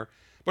in there.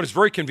 But it's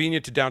very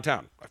convenient to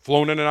downtown. I've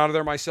flown in and out of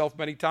there myself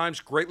many times.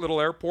 Great little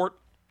airport.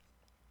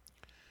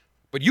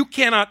 But you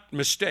cannot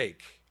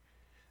mistake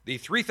the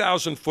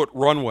 3,000-foot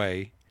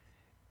runway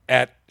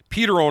at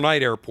Peter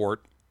O'Knight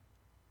Airport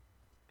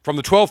from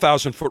the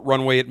 12,000-foot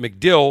runway at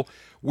MacDill,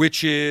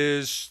 which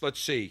is, let's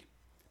see,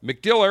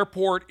 MacDill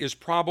Airport is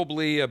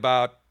probably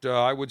about,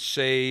 I would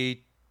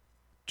say,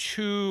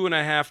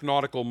 2.5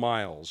 nautical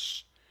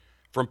miles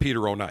from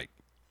Peter O'Knight.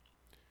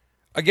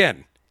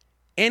 Again,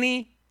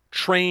 any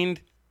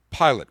trained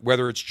pilot,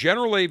 whether it's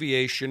general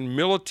aviation,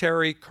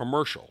 military,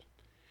 commercial,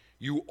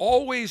 you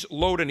always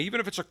load in, even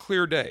if it's a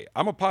clear day.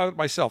 I'm a pilot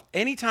myself.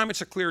 Anytime it's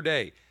a clear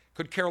day,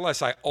 could care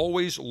less, I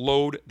always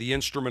load the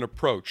instrument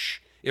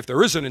approach, if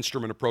there is an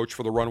instrument approach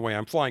for the runway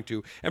I'm flying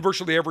to. And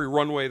virtually every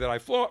runway that I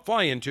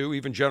fly into,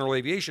 even general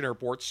aviation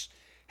airports,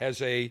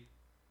 has a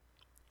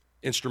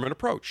instrument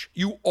approach.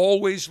 You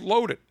always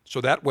load it.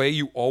 So that way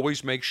you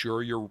always make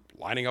sure you're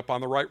lining up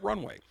on the right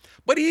runway.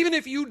 But even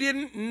if you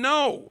didn't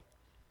know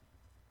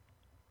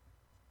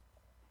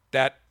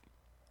that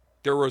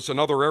there was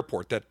another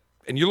airport that,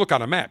 and you look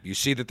on a map, you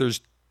see that there's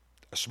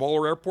a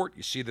smaller airport,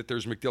 you see that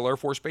there's MacDill Air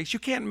Force Base, you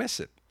can't miss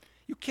it.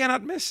 You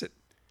cannot miss it.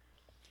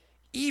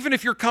 Even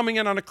if you're coming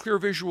in on a clear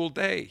visual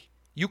day,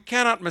 you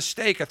cannot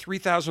mistake a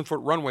 3,000-foot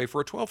runway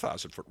for a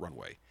 12,000-foot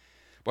runway.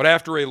 But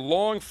after a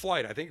long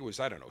flight, I think it was,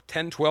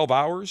 10, 12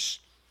 hours,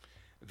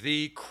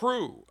 the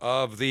crew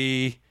of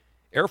the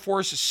Air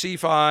Force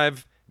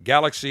C-5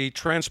 Galaxy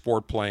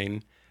transport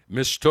plane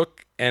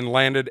mistook and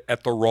landed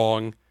at the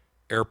wrong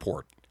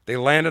airport. They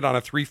landed on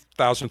a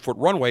 3,000-foot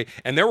runway,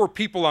 and there were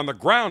people on the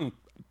ground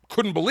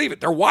couldn't believe it.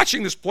 They're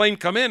watching this plane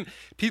come in.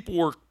 People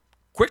were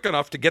quick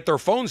enough to get their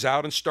phones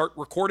out and start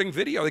recording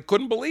video. They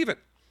couldn't believe it.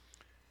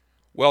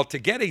 Well, to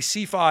get a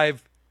C-5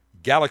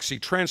 Galaxy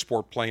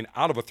transport plane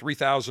out of a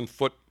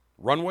 3,000-foot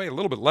runway, a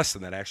little bit less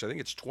than that, actually. I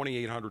think it's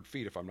 2,800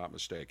 feet, if I'm not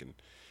mistaken,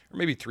 or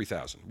maybe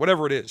 3,000,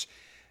 whatever it is.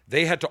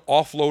 They had to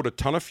offload a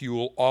ton of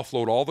fuel,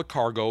 offload all the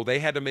cargo. They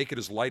had to make it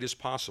as light as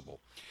possible.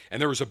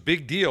 And there was a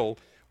big deal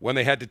when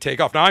they had to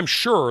take off. Now, I'm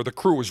sure the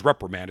crew was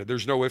reprimanded.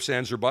 There's no ifs,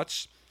 ands, or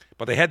buts,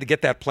 but they had to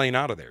get that plane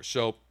out of there.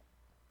 So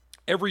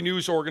every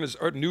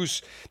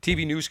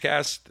TV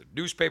newscast,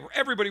 newspaper,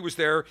 everybody was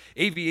there,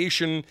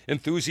 aviation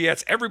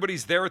enthusiasts,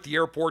 everybody's there at the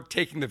airport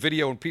taking the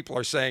video, and people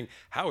are saying,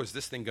 how is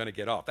this thing going to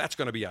get off? That's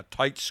going to be a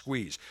tight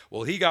squeeze.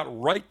 Well, he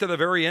got right to the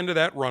very end of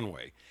that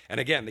runway. And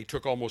again, they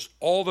took almost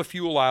all the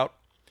fuel out.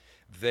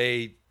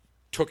 They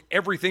took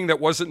everything that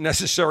wasn't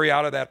necessary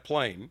out of that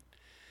plane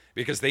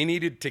because they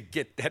needed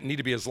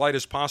to be as light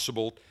as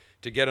possible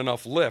to get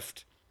enough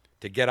lift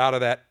to get out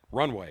of that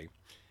runway.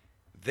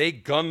 They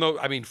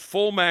gunned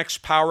full max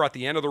power at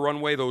the end of the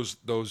runway.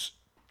 Those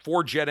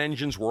 4 jet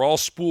engines were all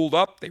spooled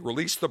up. They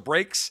released the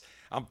brakes.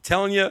 I'm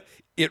telling you,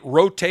 it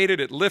rotated,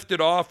 it lifted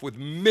off with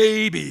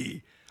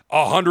maybe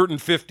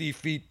 150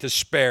 feet to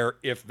spare,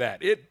 if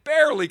that. It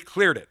barely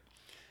cleared it,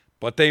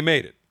 but they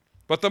made it.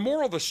 But the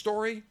moral of the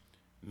story,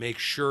 make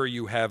sure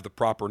you have the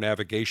proper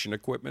navigation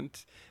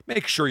equipment.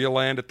 Make sure you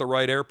land at the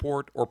right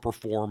airport or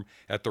perform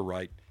at the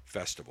right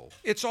festival.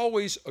 It's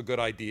always a good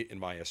idea in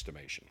my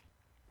estimation.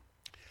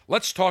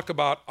 Let's talk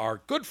about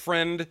our good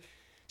friend,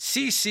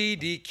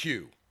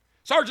 CCDQ.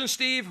 Sergeant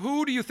Steve,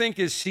 who do you think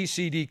is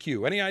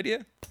CCDQ? Any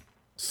idea?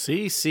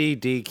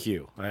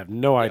 CCDQ. I have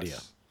no idea.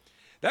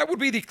 That would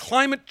be the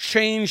climate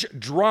change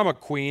drama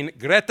queen,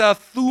 Greta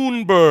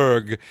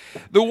Thunberg,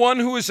 the one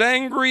who is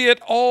angry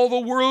at all the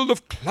world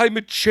of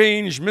climate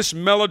change, Miss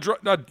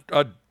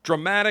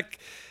dramatic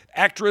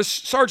actress.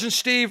 Sergeant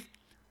Steve,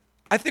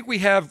 I think we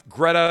have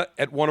Greta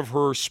at one of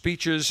her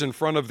speeches in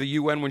front of the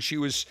UN when she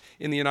was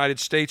in the United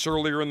States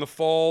earlier in the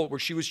fall, where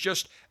she was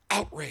just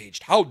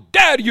outraged. How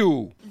dare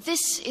you?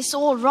 This is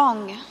all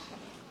wrong.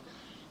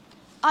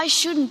 I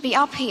shouldn't be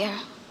up here.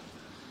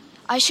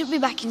 I should be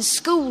back in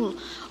school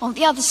on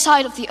the other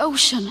side of the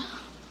ocean.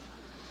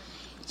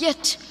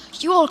 Yet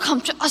you all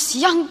come to us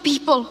young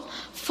people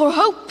for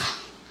hope.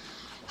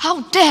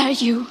 How dare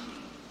you?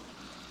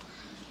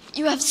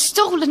 You have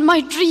stolen my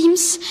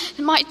dreams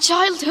and my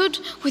childhood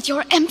with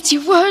your empty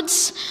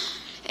words,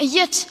 and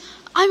yet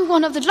I'm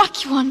one of the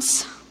lucky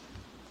ones.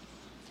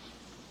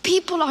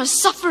 People are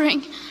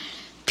suffering.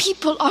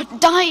 People are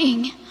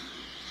dying.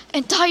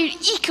 Entire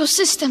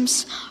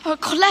ecosystems are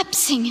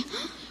collapsing.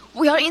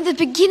 We are in the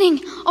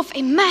beginning of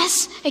a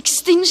mass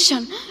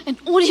extinction, and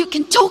all you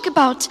can talk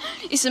about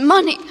is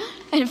money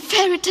and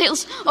fairy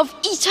tales of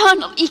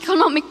eternal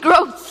economic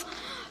growth.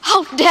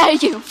 How dare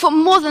you? For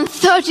more than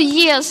 30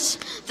 years,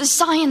 the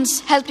science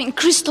has been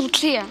crystal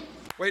clear.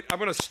 Wait, I'm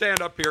going to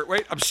stand up here.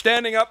 Wait, I'm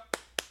standing up.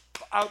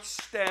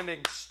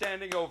 Outstanding,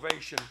 standing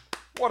ovation.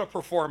 What a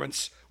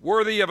performance.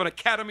 Worthy of an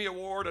Academy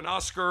Award, an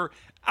Oscar.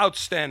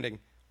 Outstanding.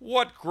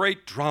 What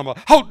great drama.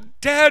 How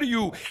dare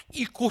you?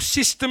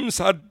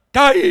 Ecosystems are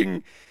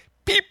dying.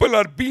 People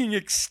are being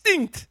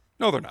extinct.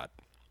 No, they're not.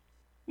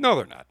 No,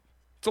 they're not.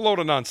 It's a load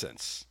of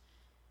nonsense.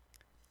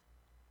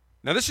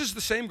 Now, this is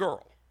the same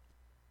girl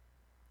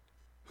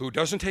who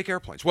doesn't take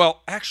airplanes.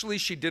 Well, actually,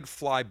 she did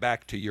fly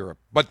back to Europe,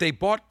 but they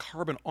bought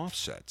carbon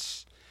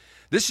offsets.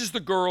 This is the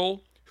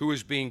girl who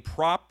is being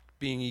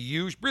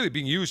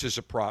used as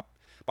a prop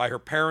by her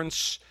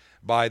parents,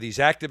 by these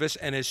activists,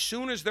 and as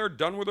soon as they're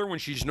done with her, when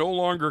she's no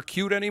longer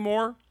cute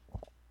anymore,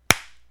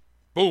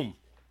 boom,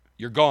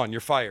 you're gone,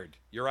 you're fired,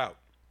 you're out.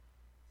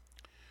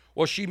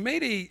 Well, she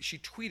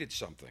tweeted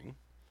something.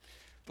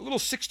 The little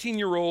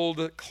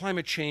 16-year-old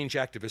climate change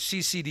activist,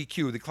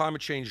 CCDQ, the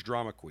climate change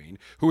drama queen,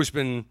 who has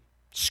been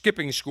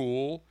skipping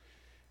school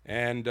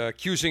and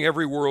accusing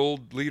every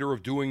world leader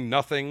of doing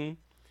nothing.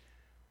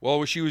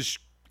 Well, she was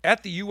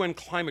at the UN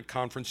climate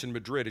conference in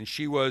Madrid, and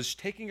she was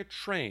taking a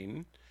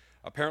train,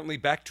 apparently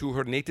back to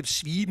her native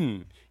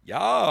Sweden. Yeah,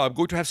 I'm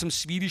going to have some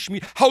Swedish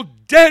meat. How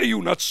dare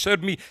you not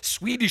serve me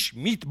Swedish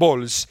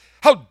meatballs?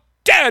 How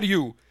dare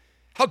you?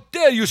 How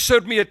dare you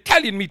serve me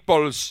Italian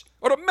meatballs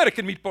or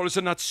American meatballs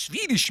and not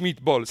Swedish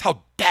meatballs?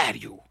 How dare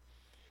you?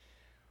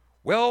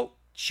 Well,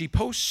 she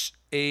posts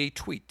a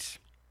tweet,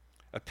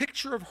 a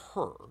picture of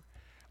her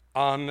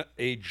on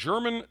a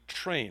German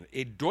train,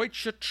 a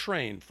Deutsche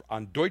train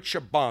on Deutsche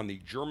Bahn, the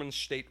German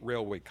state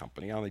railway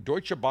company, on the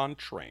Deutsche Bahn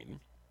train.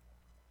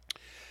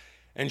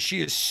 And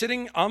she is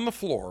sitting on the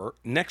floor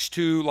next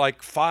to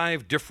like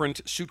 5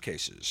 different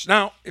suitcases.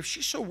 Now, if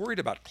she's so worried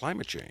about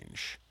climate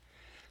change,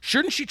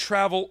 shouldn't she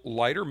travel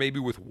lighter, maybe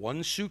with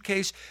 1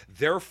 suitcase,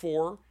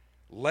 therefore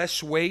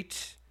less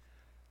weight,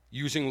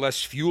 using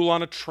less fuel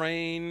on a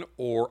train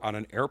or on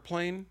an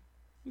airplane?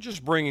 I'm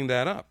just bringing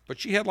that up. But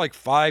she had like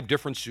 5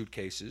 different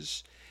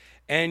suitcases,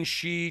 and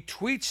she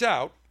tweets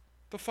out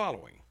the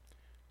following: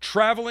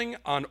 traveling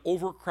on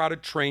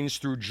overcrowded trains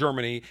through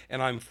Germany,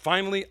 and I'm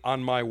finally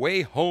on my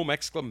way home, !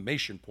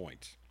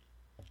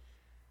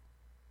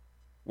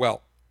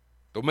 Well,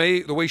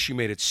 the way she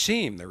made it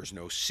seem, there is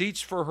no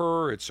seats for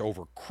her, it's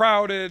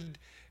overcrowded,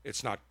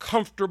 it's not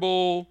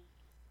comfortable.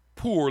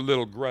 Poor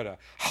little Greta.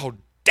 How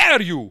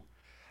dare you?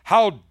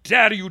 How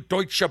dare you,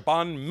 Deutsche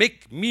Bahn,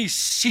 make me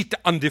sit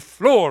on the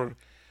floor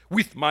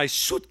with my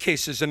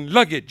suitcases and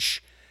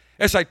luggage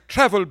as I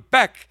travel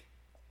back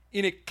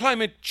in a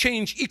climate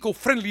change,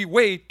 eco-friendly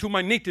way to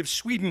my native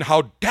Sweden.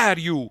 How dare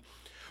you?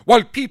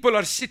 While people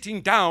are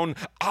sitting down,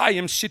 I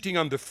am sitting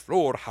on the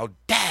floor. How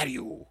dare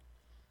you?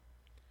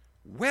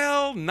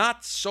 Well,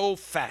 not so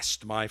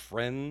fast, my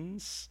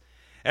friends.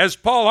 As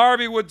Paul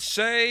Harvey would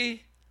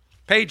say,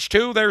 page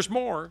 2, there's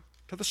more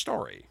to the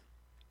story.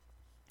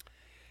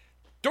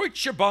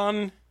 Deutsche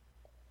Bahn,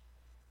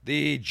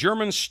 the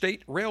German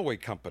state railway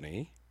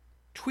company,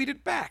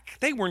 tweeted back.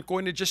 They weren't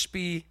going to just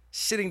be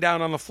sitting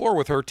down on the floor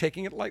with her,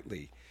 taking it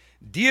lightly.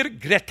 Dear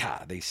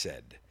Greta, they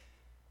said,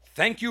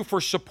 thank you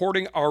for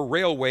supporting our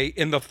railway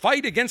in the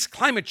fight against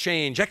climate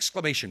change! !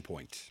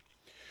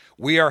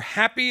 We are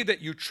happy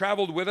that you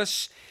traveled with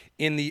us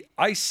in the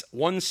ICE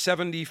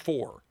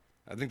 174.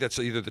 I think that's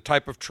either the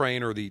type of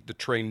train or the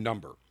train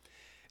number.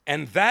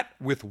 And that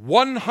with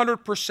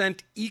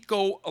 100%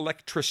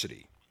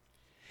 eco-electricity.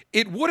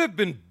 It would have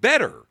been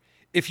better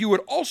if you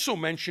had also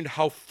mentioned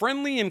how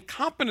friendly and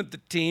competent the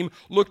team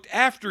looked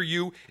after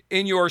you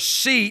in your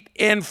seat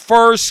in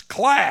first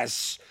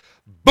class.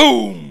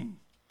 Boom!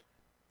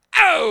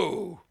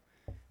 Oh!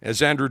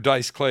 As Andrew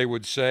Dice Clay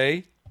would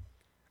say,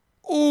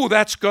 ooh,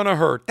 that's gonna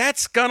hurt.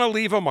 That's gonna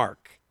leave a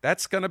mark.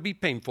 That's gonna be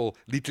painful,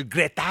 little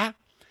Greta.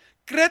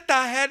 Greta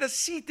had a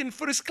seat in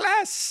first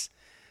class.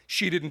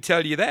 She didn't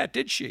tell you that,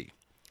 did she?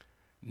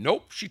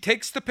 Nope, she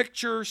takes the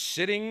picture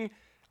sitting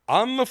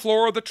on the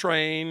floor of the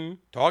train,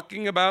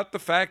 talking about the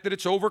fact that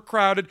it's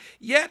overcrowded,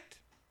 yet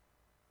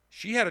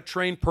she had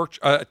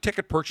a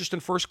ticket purchased in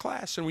first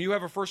class. And when you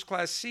have a first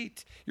class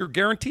seat, you're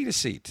guaranteed a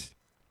seat.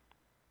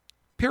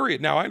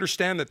 Period. Now, I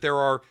understand that there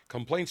are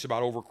complaints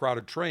about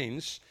overcrowded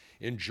trains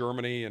in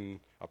Germany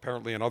and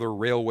apparently in other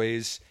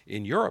railways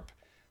in Europe.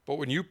 But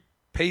when you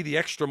pay the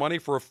extra money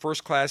for a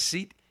first class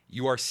seat,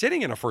 you are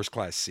sitting in a first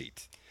class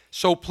seat.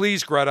 So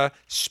please, Greta,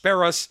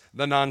 spare us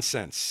the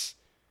nonsense.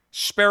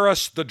 Spare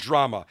us the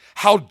drama.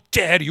 How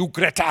dare you,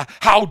 Greta?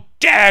 How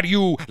dare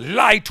you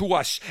lie to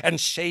us and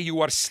say you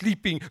are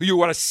sitting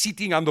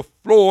on the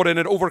floor in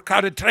an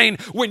overcrowded train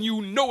when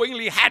you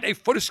knowingly had a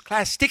first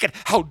class ticket?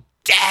 How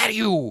dare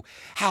you?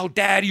 How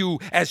dare you,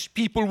 as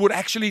people were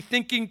actually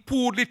thinking,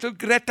 poor little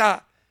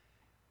Greta,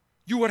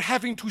 you were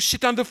having to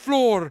sit on the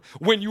floor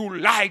when you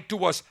lied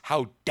to us.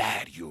 How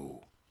dare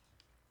you?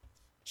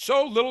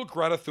 So little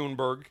Greta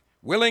Thunberg,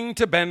 willing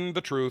to bend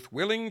the truth,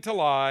 willing to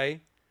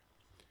lie,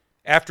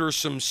 after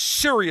some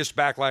serious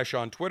backlash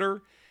on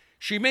Twitter,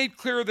 she made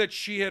clear that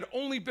she had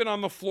only been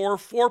on the floor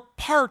for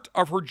part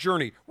of her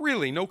journey.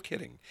 Really, no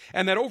kidding.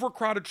 And that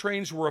overcrowded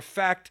trains were, in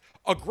fact,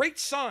 a great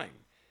sign,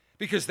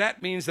 because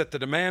that means that the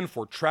demand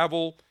for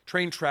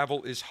train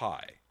travel is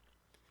high.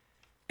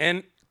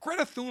 And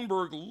Greta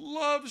Thunberg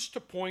loves to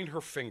point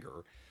her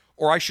finger,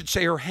 or I should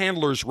say her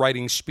handlers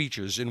writing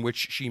speeches in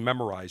which she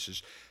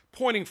memorizes,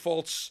 pointing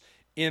faults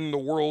in the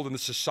world and the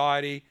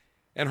society.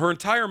 And her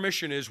entire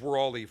mission is we're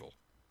all evil.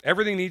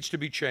 Everything needs to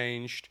be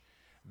changed,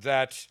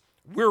 that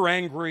we're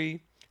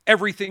angry,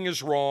 everything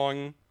is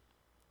wrong.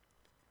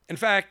 In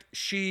fact,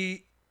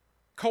 she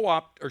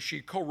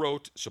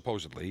co-wrote,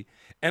 supposedly,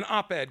 an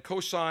op-ed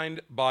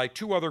co-signed by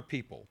 2 other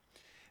people.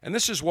 And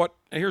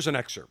here's an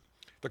excerpt.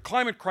 The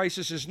climate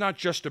crisis is not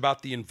just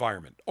about the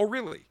environment. Oh,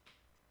 really?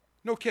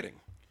 No kidding.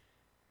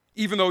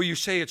 Even though you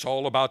say it's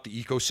all about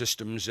the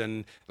ecosystems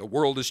and the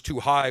world is too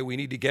high, we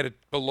need to get it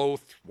below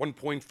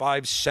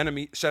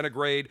 1.5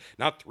 centigrade,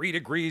 not 3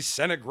 degrees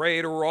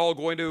centigrade, or we're all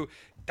going to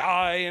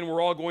die and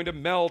we're all going to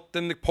melt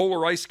and the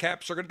polar ice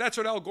caps are going to... That's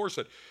what Al Gore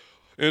said.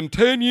 In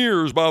 10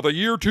 years, by the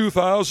year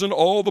 2000,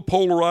 all the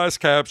polar ice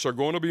caps are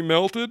going to be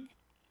melted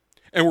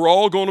and we're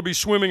all going to be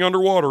swimming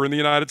underwater in the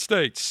United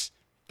States.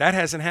 That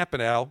hasn't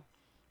happened, Al.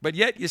 But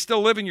yet you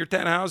still live in your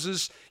 10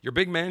 houses, your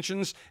big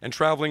mansions, and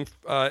traveling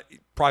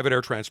private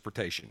air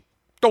transportation.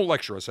 Don't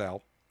lecture us,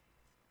 Al.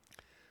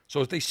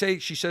 So as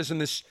she says in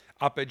this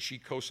op-ed she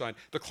co-signed,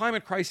 the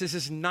climate crisis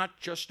is not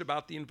just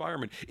about the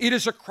environment. It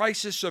is a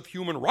crisis of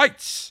human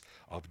rights,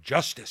 of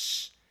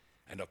justice,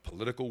 and of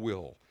political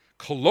will.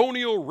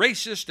 Colonial,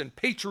 racist, and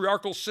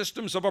patriarchal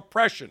systems of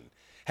oppression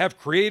have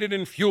created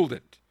and fueled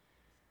it.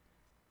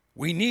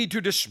 We need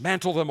to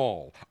dismantle them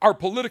all. Our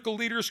political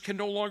leaders can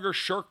no longer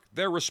shirk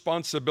their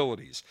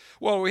responsibilities.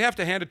 Well, we have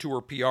to hand it to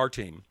her PR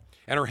team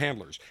and her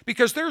handlers,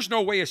 because there's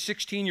no way a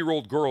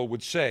 16-year-old girl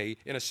would say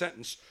in a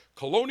sentence,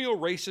 colonial,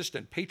 racist,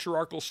 and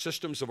patriarchal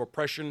systems of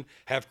oppression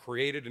have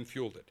created and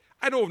fueled it.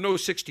 I know of no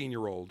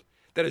 16-year-old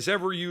that has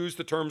ever used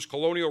the terms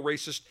colonial,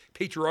 racist,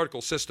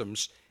 patriarchal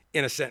systems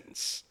in a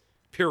sentence,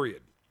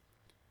 period.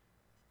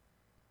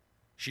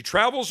 She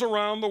travels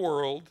around the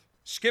world,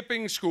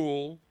 skipping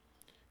school,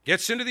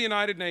 gets into the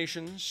United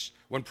Nations.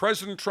 When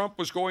President Trump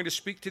was going to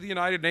speak to the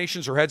United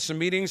Nations or had some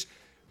meetings,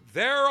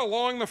 there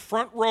along the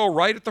front row,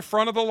 right at the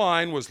front of the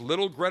line, was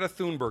little Greta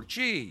Thunberg.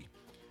 Gee,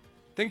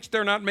 thinks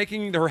they're not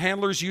making their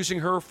handlers using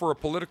her for a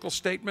political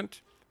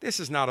statement?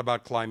 This is not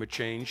about climate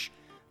change.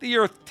 The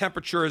Earth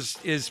temperature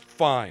is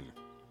fine.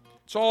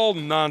 It's all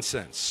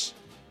nonsense.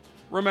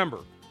 Remember,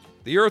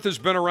 The Earth has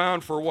been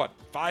around for what,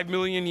 5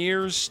 million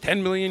years,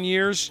 10 million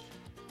years?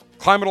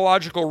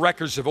 Climatological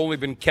records have only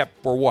been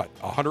kept for what,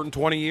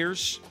 120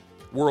 years?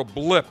 We're a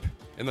blip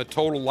in the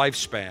total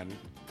lifespan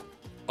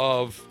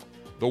of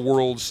the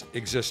world's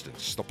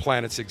existence, the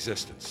planet's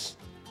existence.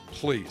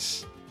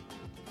 Please.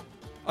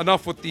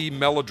 Enough with the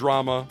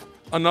melodrama,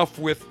 enough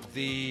with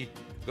the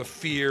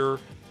fear,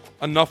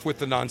 enough with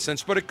the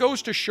nonsense. But it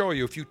goes to show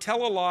you, if you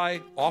tell a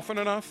lie often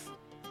enough,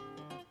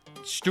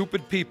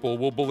 stupid people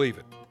will believe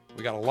it.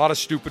 We got a lot of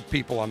stupid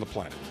people on the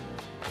planet.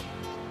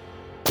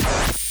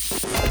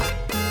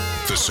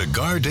 The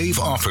Cigar Dave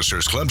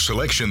Officers Club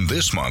selection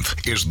this month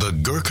is the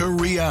Gurkha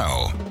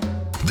Real.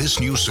 This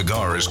new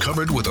cigar is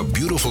covered with a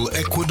beautiful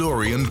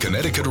Ecuadorian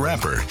Connecticut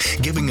wrapper,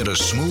 giving it a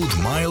smooth,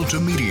 mild to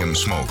medium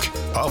smoke.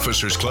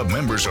 Officers Club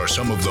members are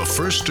some of the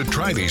first to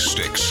try these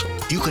sticks.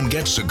 You can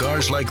get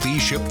cigars like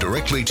these shipped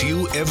directly to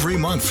you every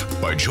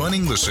month by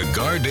joining the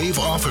Cigar Dave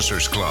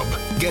Officers Club.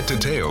 Get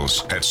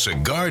details at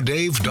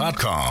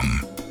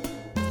cigardave.com.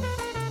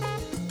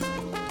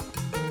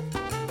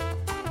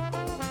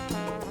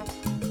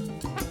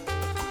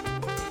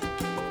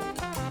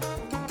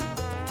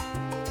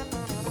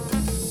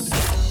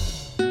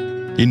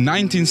 In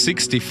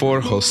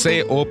 1964,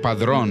 Jose O.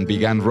 Padron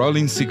began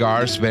rolling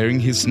cigars bearing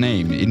his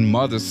name in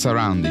modest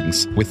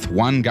surroundings with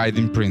one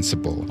guiding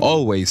principle: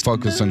 always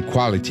focus on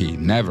quality,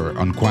 never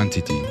on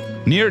quantity.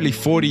 Nearly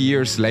 40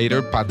 years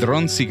later,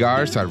 Padron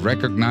cigars are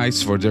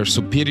recognized for their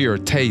superior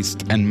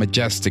taste and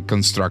majestic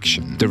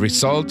construction, the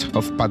result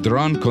of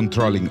Padron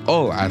controlling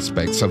all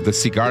aspects of the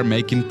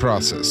cigar-making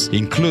process,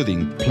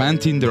 including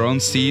planting their own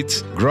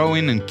seeds,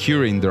 growing and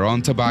curing their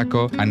own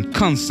tobacco, and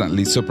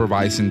constantly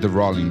supervising the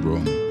rolling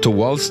room. To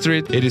Wall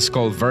Street, it is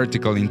called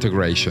vertical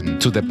integration.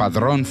 To the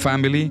Padron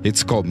family,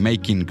 it's called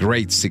making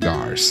great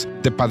cigars.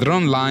 The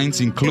Padron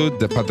lines include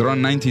the Padron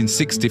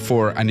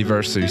 1964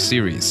 Anniversary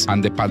Series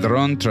and the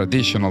Padron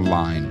Traditional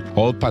line.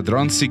 All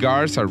Padron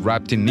cigars are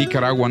wrapped in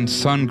Nicaraguan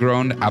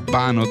sun-grown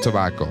Habano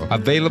tobacco,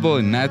 available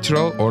in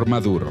natural or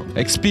maduro.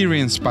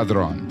 Experience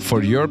Padron.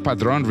 For your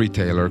Padron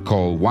retailer,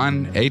 call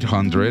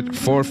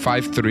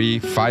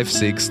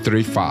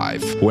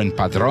 1-800-453-5635. When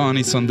Padron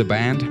is on the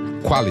band,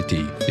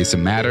 quality is a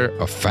matter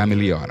of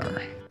family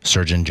honor.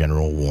 Surgeon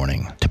General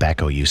warning: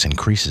 tobacco use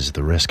increases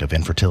the risk of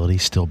infertility,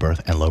 stillbirth,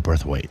 and low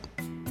birth weight.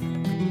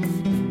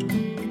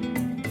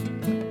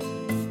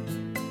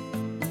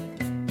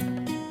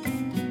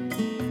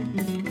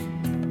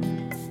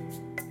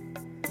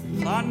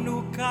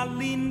 Hanukkah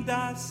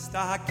linda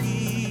está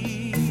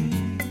aquí,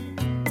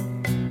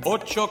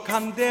 8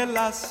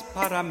 candelas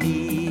para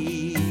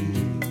mí.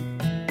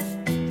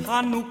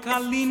 Hanukkah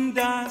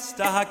linda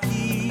está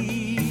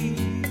aquí,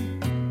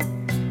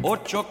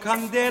 8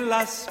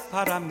 candelas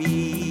para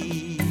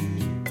mí.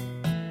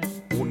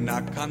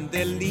 Una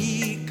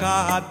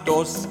candelica,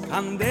 2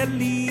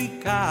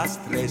 candelicas,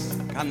 3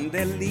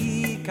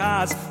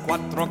 candelicas,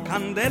 4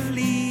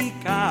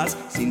 candelicas,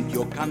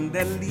 5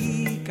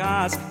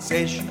 candelicas,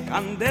 6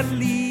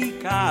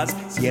 candelicas,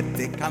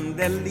 7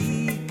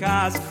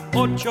 candelicas,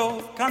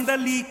 8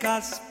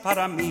 candelicas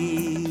para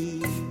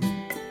mí.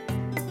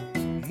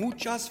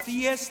 Muchas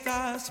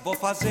fiestas vou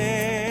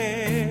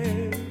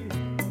fazer.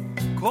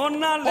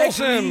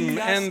 Olsen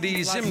and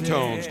the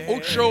Zimtones,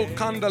 Ocho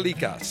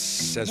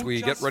Candelicas, as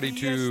we get ready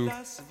to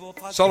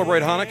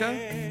celebrate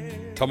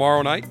Hanukkah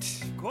tomorrow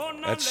night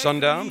at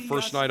sundown,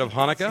 first night of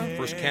Hanukkah.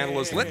 First candle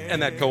is lit,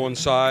 and that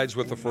coincides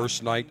with the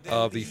first night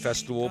of the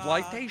Festival of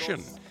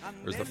Lightation.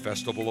 There's the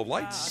Festival of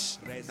Lights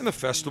and the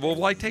Festival of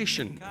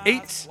Lightation.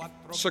 8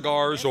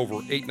 cigars over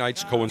 8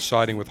 nights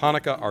coinciding with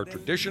Hanukkah, our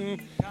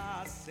tradition.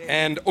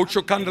 And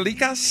Ocho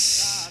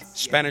Candelicas,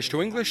 Spanish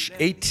to English,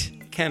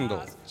 8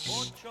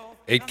 candles.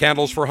 8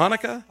 candles for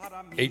Hanukkah,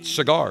 8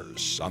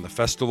 cigars on the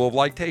Festival of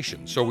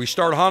Lightation. So we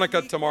start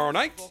Hanukkah tomorrow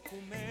night.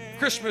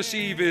 Christmas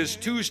Eve is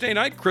Tuesday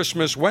night,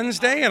 Christmas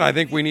Wednesday, and I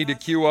think we need to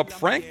cue up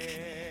Frank.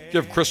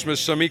 Give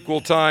Christmas some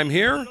equal time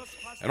here.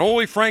 And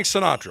only Frank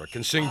Sinatra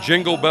can sing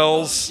Jingle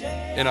Bells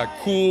in a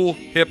cool,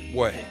 hip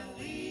way.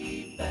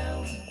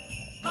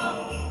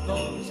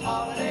 Those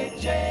holiday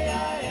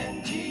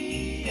J-I-N-G-L-E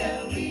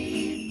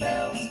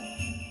bells.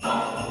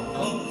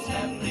 Those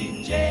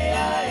happy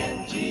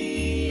J-I-N-G-L-E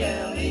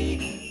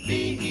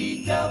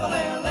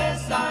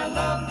B-E-double-L-S. I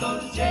love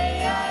those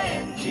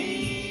J-I-N-G-L-E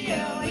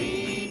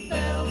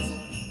bells.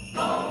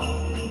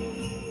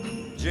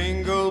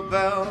 Jingle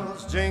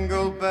bells,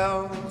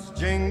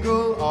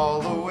 jingle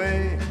all the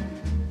way.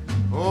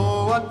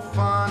 Oh, what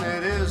fun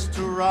it is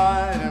to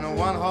ride in a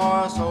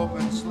one-horse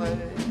open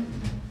sleigh.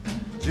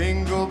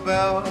 Jingle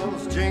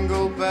bells,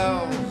 jingle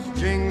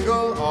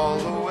all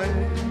the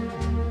way.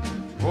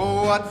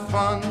 Oh, what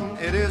fun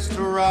it is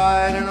to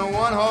ride in a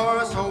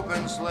one-horse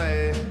open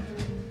sleigh.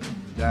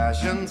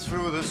 Dashing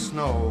through the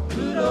snow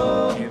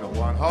Doodle. In a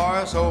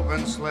one-horse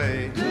open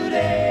sleigh.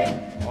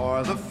 Today.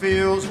 O'er the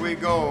fields we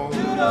go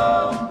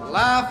Doodle.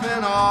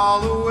 Laughing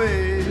all the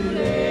way.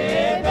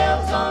 Today,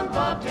 bells on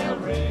bobtail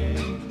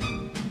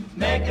ring,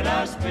 making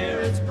our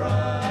spirits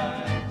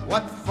bright.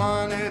 What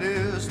fun it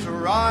is to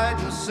ride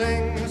and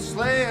sing a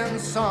sleighing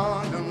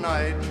song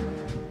tonight.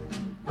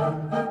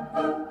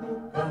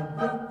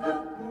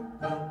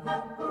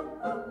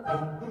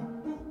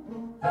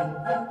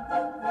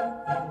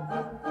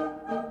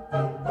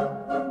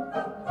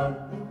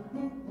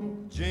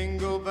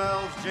 Jingle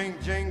bells,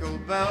 jingle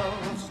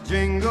bells,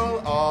 jingle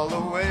all the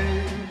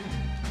way.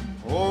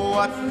 Oh,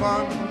 what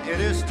fun it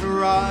is to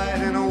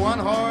ride in a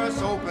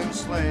one-horse open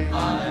sleigh.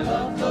 I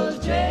love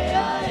those Jingle.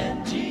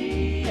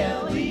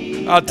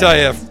 I'll tell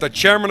you, if the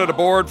chairman of the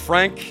board,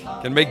 Frank,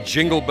 can make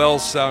Jingle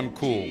Bells sound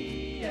cool.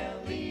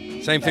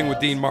 Same thing with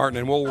Dean Martin,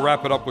 and we'll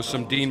wrap it up with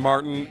some Dean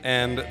Martin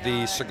and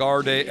the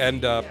Cigar Day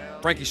and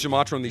Frankie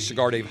Sumatra and the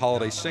Cigar Dave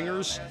Holiday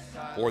Singers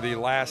for the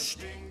last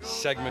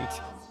segment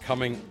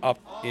coming up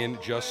in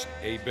just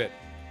a bit.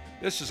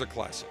 This is a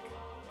classic.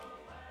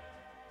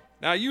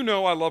 Now, you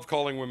know I love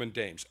calling women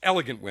dames,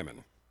 elegant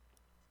women.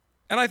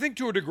 And I think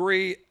to a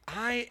degree,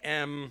 I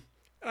am,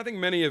 and I think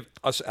many of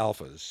us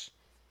alphas,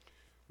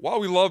 while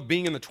we love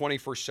being in the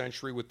 21st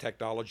century with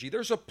technology,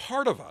 there's a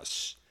part of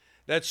us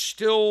that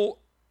still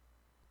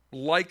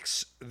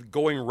likes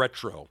going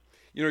retro.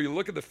 You know, you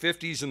look at the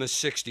 50s and the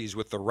 60s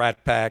with the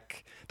Rat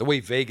Pack, the way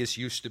Vegas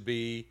used to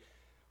be,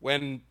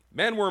 when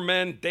men were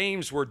men,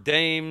 dames were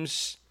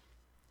dames,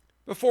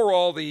 before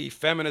all the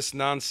feminist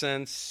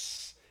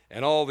nonsense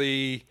and all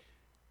the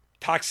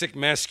toxic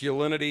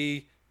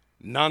masculinity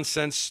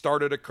nonsense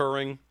started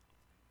occurring.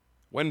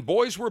 When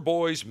boys were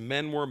boys,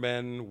 men were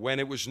men. When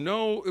it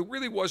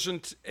really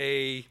wasn't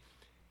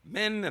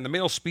men and the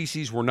male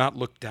species were not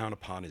looked down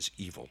upon as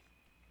evil.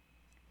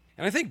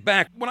 And I think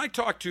back, when I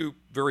talk to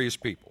various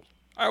people,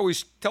 I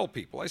always tell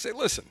people, I say,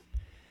 listen,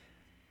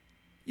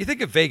 you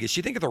think of Vegas,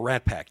 you think of the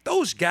Rat Pack.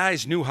 Those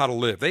guys knew how to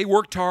live. They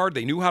worked hard.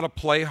 They knew how to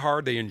play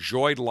hard. They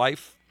enjoyed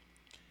life.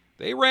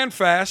 They ran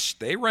fast.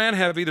 They ran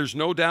heavy. There's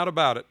no doubt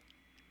about it.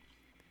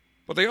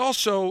 But they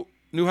also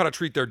knew how to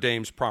treat their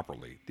dames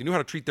properly. They knew how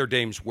to treat their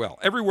dames well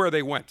everywhere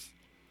they went.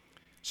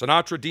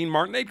 Sinatra, Dean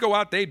Martin, they'd go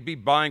out, they'd be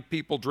buying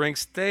people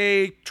drinks.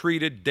 They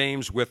treated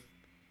dames with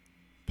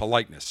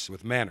politeness,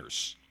 with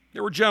manners.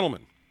 They were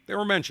gentlemen. They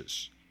were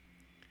menches.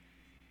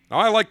 Now,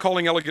 I like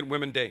calling elegant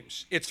women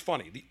dames. It's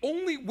funny. The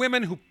only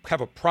women who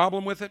have a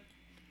problem with it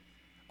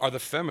are the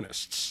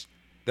feminists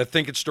that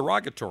think it's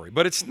derogatory.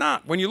 But it's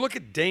not. When you look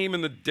at dame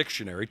in the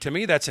dictionary, to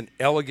me, that's an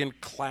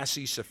elegant,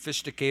 classy,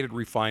 sophisticated,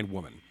 refined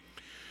woman.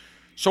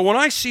 So when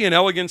I see an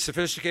elegant,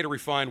 sophisticated,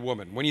 refined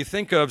woman, when you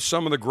think of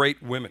some of the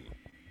great women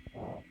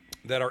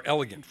that are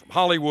elegant from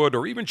Hollywood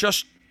or even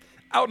just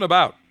out and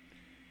about,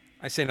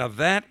 I say, now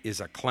that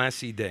is a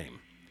classy dame.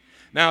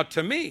 Now,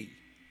 to me,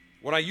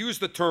 when I use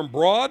the term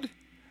broad,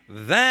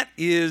 that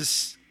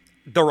is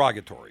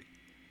derogatory.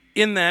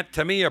 In that,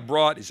 to me, a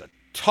broad is a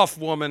tough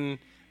woman,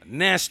 a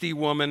nasty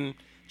woman,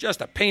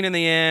 just a pain in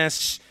the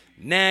ass,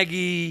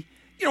 naggy.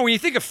 You know, when you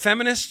think of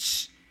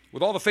feminists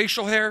with all the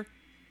facial hair,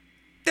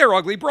 they're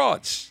ugly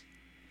broads.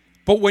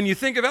 But when you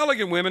think of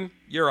elegant women,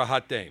 you're a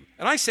hot dame.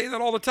 And I say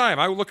that all the time.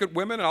 I look at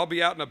women and I'll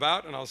be out and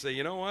about and I'll say,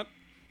 you know what?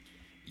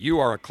 You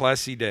are a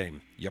classy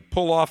dame. You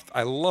pull off,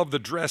 I love the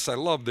dress, I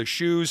love the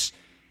shoes,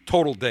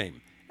 total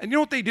dame. And you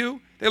know what they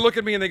do? They look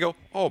at me and they go,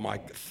 oh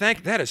my,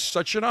 that is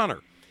such an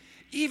honor.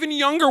 Even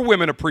younger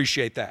women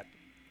appreciate that.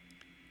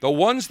 The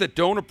ones that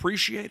don't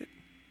appreciate it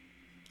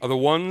are the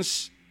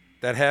ones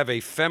that have a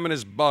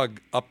feminist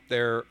bug up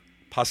their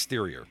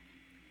posterior.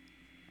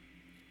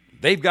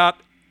 They've got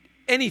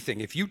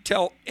anything. If you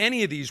tell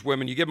any of these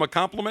women, you give them a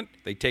compliment,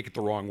 they take it the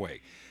wrong way.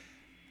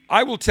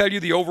 I will tell you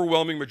the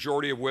overwhelming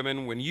majority of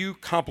women, when you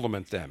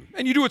compliment them,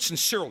 and you do it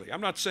sincerely, I'm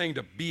not saying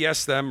to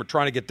BS them or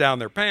trying to get down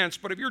their pants,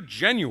 but if you're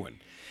genuine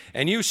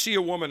and you see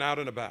a woman out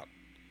and about,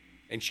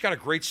 and she's got a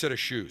great set of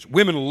shoes.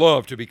 Women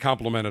love to be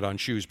complimented on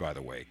shoes, by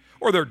the way,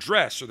 or their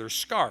dress or their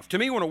scarf. To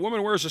me, when a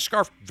woman wears a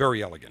scarf,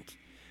 very elegant,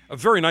 a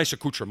very nice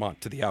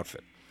accoutrement to the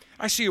outfit.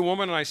 I see a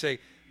woman and I say,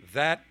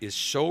 that is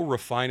so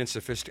refined and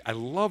sophisticated. I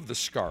love the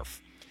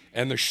scarf.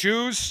 And the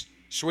shoes,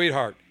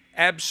 sweetheart,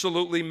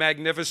 absolutely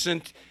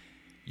magnificent.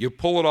 You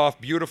pull it off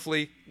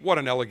beautifully. What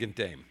an elegant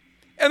dame.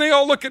 And they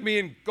all look at me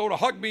and go to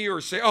hug me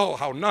or say, oh,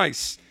 how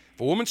nice. If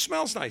a woman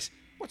smells nice,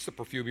 what's the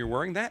perfume you're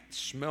wearing? That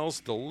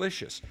smells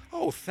delicious.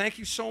 Oh, thank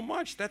you so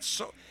much. That's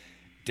so...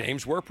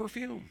 Dames wear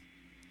perfume.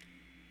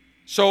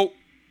 So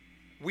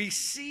we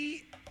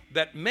see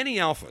that many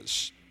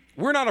alphas,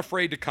 we're not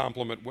afraid to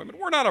compliment women.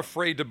 We're not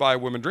afraid to buy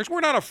women drinks.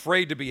 We're not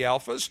afraid to be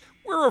alphas.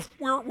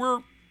 We're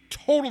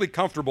totally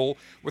comfortable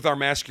with our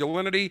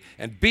masculinity.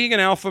 And being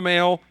an alpha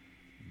male,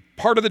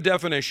 part of the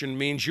definition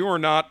means you are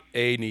not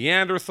a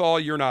Neanderthal.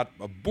 You're not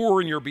a boor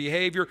in your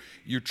behavior.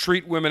 You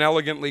treat women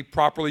elegantly,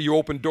 properly. You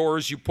open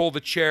doors. You pull the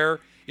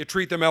chair. You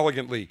treat them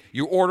elegantly.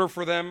 You order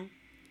for them.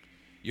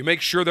 You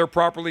make sure they're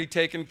properly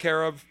taken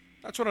care of.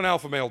 That's what an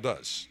alpha male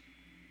does.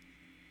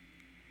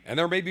 And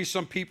there may be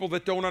some people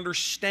that don't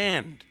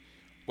understand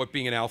what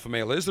being an alpha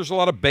male is. There's a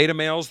lot of beta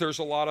males. There are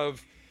a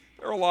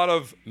lot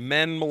of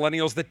men,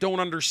 millennials, that don't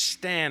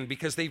understand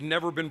because they've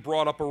never been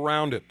brought up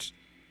around it.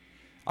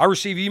 I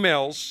receive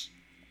emails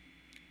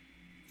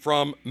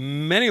from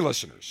many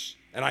listeners,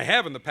 and I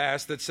have in the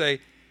past, that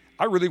say,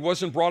 I really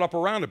wasn't brought up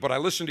around it, but I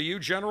listened to you,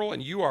 General,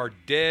 and you are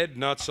dead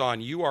nuts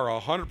on. You are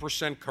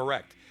 100%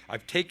 correct.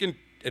 I've taken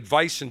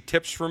advice and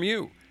tips from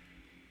you.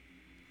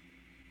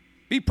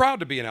 Be proud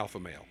to be an alpha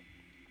male.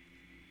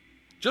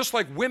 Just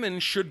like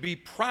women should be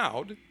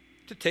proud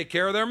to take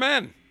care of their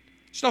men.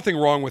 There's nothing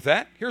wrong with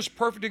that. Here's a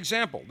perfect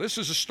example. This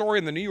is a story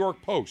in the New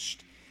York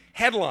Post.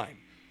 Headline,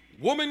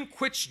 woman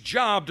quits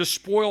job to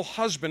spoil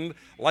husband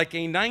like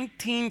a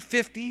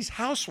 1950s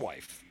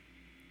housewife.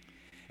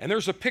 And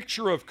there's a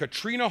picture of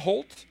Katrina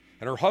Holt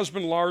and her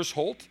husband Lars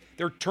Holt.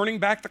 They're turning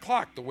back the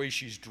clock, the way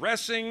she's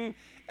dressing,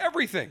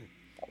 everything.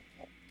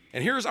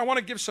 And I want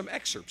to give some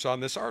excerpts on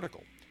this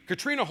article.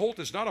 Katrina Holt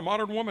is not a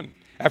modern woman.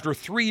 After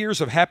 3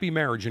 years of happy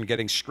marriage and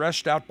getting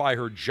stressed out by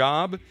her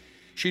job,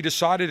 she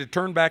decided to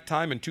turn back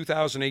time in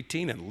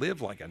 2018 and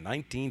live like a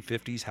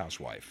 1950s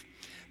housewife.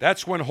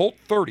 That's when Holt,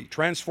 30,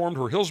 transformed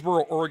her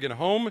Hillsboro, Oregon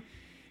home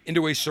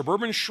into a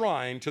suburban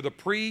shrine to the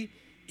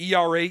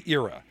pre-ERA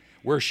era,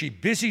 where she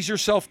busies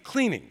herself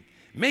cleaning,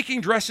 making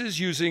dresses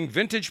using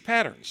vintage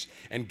patterns,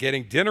 and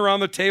getting dinner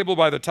on the table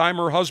by the time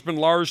her husband,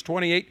 Lars,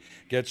 28,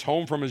 gets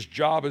home from his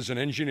job as an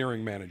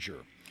engineering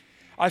manager.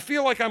 I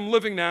feel like I'm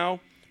living how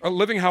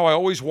I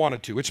always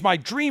wanted to. It's my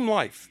dream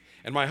life,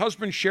 and my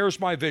husband shares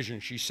my vision,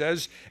 she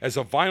says, as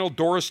a vinyl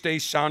Doris Day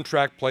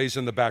soundtrack plays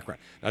in the background.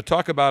 Now,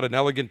 talk about an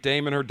elegant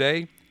dame in her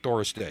day,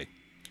 Doris Day.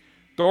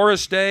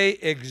 Doris Day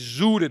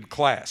exuded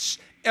class,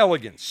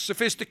 elegance,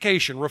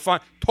 sophistication,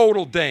 refined,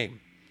 total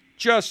dame.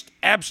 Just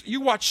you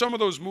watch some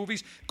of those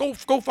movies. Go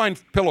find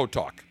Pillow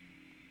Talk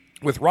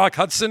with Rock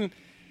Hudson.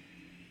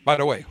 By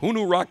the way, who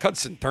knew Rock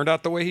Hudson turned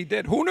out the way he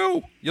did? Who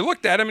knew? You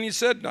looked at him and you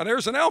said, now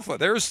there's an alpha.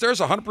 There's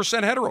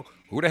 100% hetero.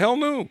 Who the hell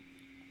knew?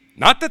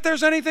 Not that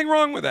there's anything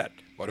wrong with that,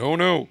 but who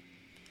knew?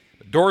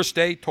 Doris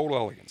Day, total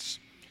elegance.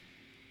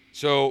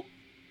 So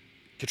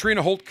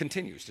Katrina Holt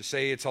continues to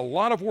say, it's a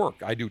lot of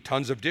work. I do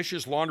tons of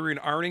dishes, laundry, and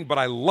ironing, but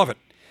I love it.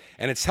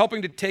 And it's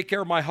helping to take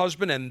care of my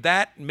husband, and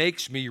that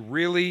makes me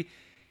really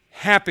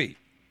happy.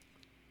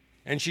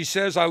 And she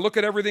says, I look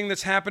at everything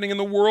that's happening in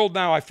the world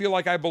now. I feel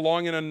like I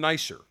belong in a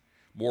nicer,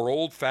 more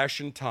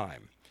old-fashioned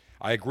time.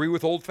 I agree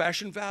with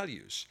old-fashioned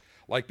values,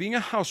 like being a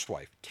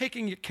housewife,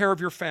 taking care of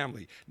your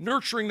family,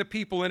 nurturing the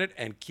people in it,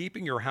 and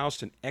keeping your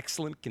house in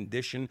excellent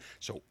condition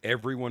so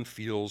everyone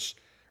feels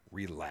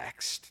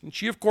relaxed. And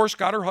she, of course,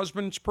 got her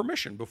husband's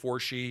permission before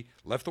she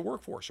left the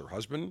workforce. Her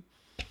husband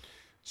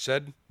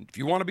said, if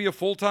you want to be a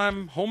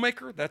full-time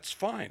homemaker, that's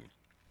fine.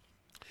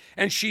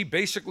 And she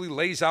basically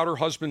lays out her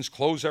husband's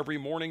clothes every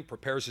morning,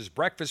 prepares his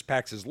breakfast,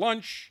 packs his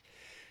lunch.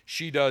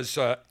 She does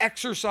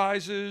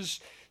exercises.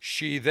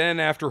 She then,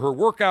 after her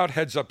workout,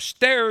 heads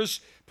upstairs,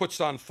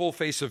 puts on full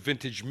face of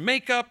vintage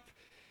makeup.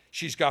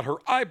 She's got her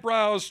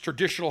eyebrows,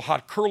 traditional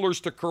hot curlers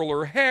to curl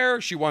her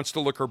hair. She wants to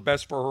look her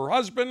best for her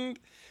husband.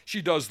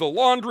 She does the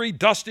laundry,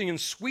 dusting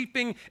and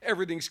sweeping.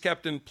 Everything's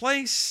kept in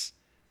place.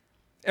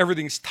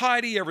 Everything's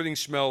tidy. Everything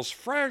smells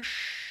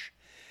fresh.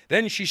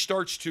 Then she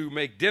starts to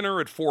make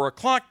dinner at 4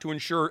 o'clock to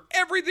ensure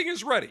everything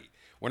is ready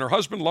when her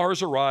husband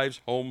Lars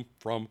arrives home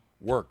from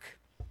work.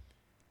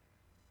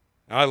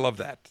 I love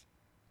that.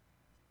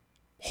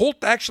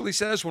 Holt actually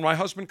says, when my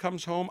husband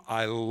comes home,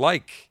 I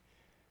like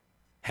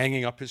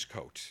hanging up his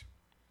coat.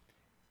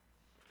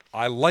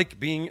 I like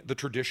being the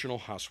traditional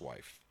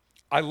housewife.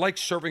 I like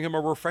serving him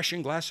a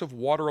refreshing glass of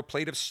water, a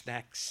plate of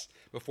snacks,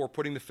 before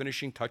putting the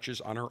finishing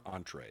touches on her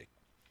entree.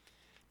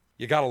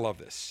 You gotta love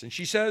this. And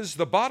she says,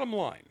 the bottom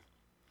line,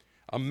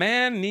 a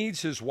man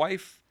needs his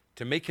wife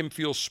to make him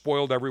feel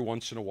spoiled every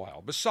once in a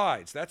while.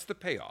 Besides, that's the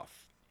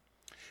payoff.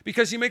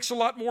 Because he makes a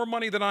lot more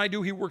money than I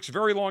do, he works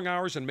very long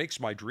hours and makes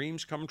my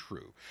dreams come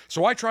true.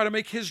 So I try to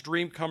make his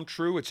dream come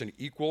true. It's an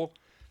equal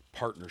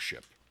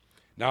partnership.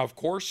 Now, of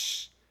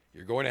course,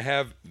 you're going to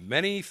have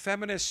many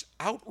feminists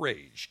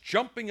outraged,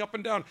 jumping up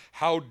and down.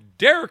 How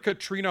dare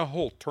Katrina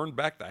Holt turn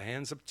back the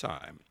hands of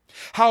time?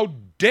 How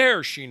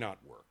dare she not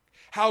work?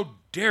 How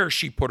dare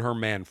she put her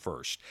man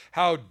first?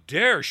 How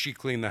dare she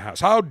clean the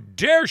house? How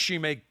dare she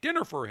make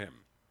dinner for him?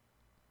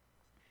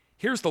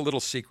 Here's the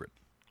little secret.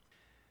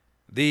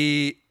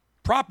 The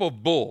prop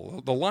of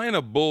bull, the line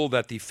of bull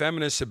that the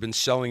feminists have been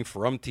selling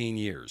for umpteen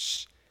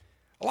years,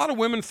 a lot of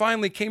women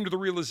finally came to the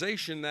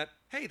realization that,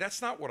 hey,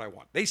 that's not what I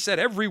want. They said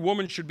every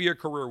woman should be a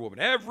career woman.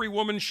 Every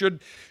woman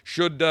should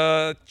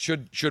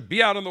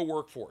be out in the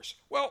workforce.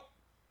 Well,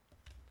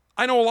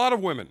 I know a lot of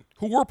women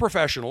who were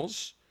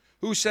professionals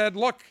who said,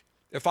 look,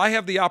 if I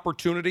have the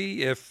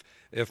opportunity, if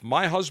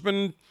my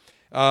husband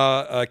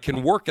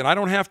can work and I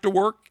don't have to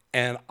work,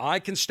 and I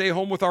can stay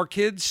home with our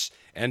kids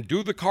and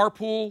do the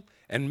carpool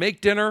and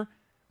make dinner,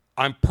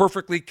 I'm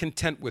perfectly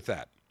content with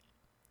that.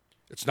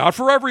 It's not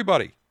for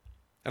everybody.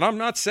 And I'm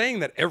not saying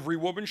that every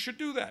woman should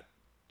do that.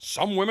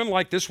 Some women,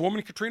 like this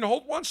woman, Katrina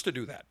Holt, wants to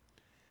do that.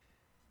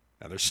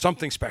 Now, there's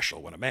something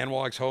special when a man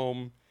walks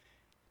home,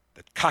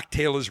 the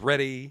cocktail is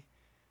ready,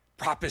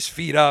 prop his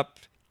feet up,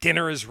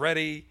 dinner is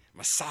ready,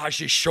 massage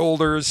his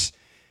shoulders.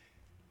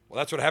 Well,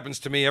 that's what happens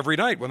to me every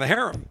night when the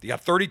harem. You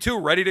got 32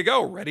 ready to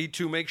go, ready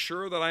to make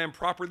sure that I am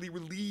properly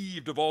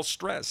relieved of all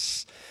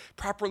stress,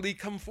 properly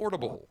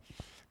comfortable,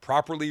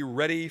 properly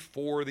ready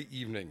for the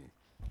evening.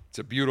 It's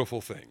a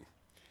beautiful thing.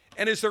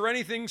 And is there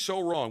anything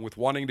so wrong with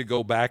wanting to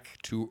go back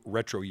to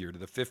retro year, to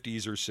the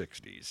 50s or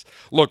 60s?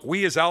 Look,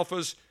 we as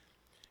alphas,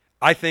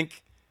 I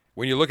think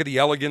when you look at the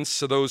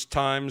elegance of those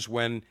times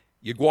when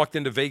you walked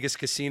into Vegas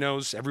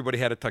casinos, everybody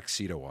had a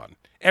tuxedo on.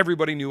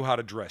 Everybody knew how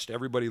to dress.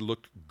 Everybody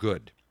looked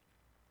good.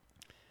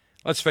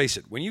 Let's face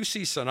it, when you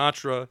see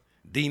Sinatra,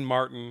 Dean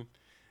Martin,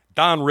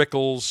 Don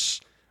Rickles,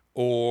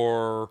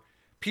 or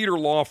Peter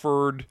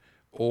Lawford,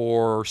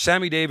 or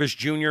Sammy Davis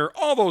Jr.,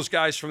 all those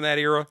guys from that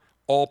era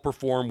all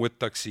perform with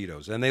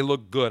tuxedos, and they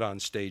look good on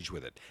stage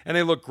with it. And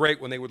they look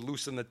great when they would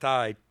loosen the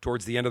tie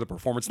towards the end of the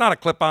performance. Not a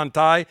clip-on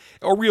tie,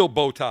 a real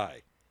bow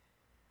tie.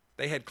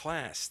 They had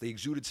class. They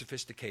exuded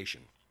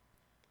sophistication.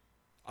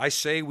 I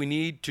say we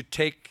need to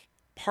take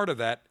part of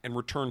that and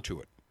return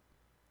to it.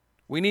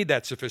 We need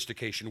that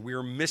sophistication. We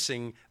are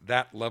missing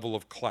that level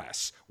of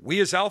class. We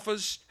as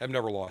alphas have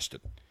never lost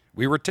it.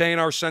 We retain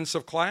our sense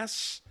of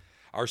class,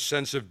 our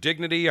sense of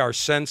dignity, our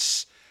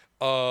sense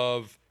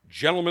of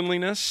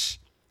gentlemanliness,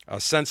 a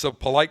sense of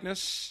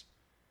politeness,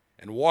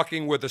 and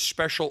walking with a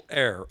special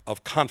air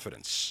of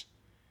confidence.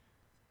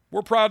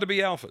 We're proud to be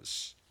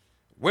alphas.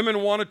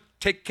 Women want to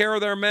take care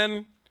of their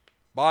men.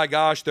 By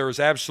gosh, there is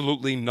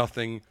absolutely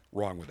nothing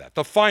wrong with that.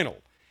 The final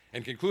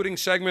and concluding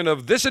segment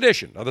of this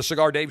edition of the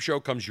Cigar Dave Show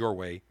comes your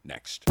way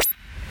next.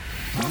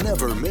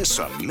 Never miss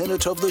a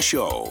minute of the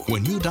show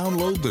when you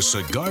download the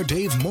Cigar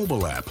Dave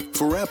mobile app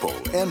for Apple,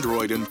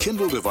 Android, and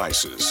Kindle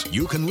devices.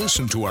 You can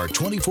listen to our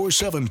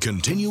 24/7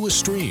 continuous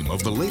stream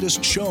of the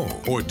latest show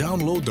or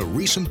download the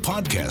recent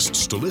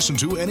podcasts to listen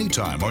to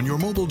anytime on your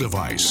mobile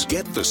device.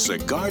 Get the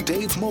Cigar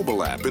Dave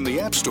mobile app in the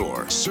App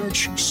Store.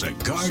 Search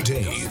Cigar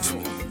Dave.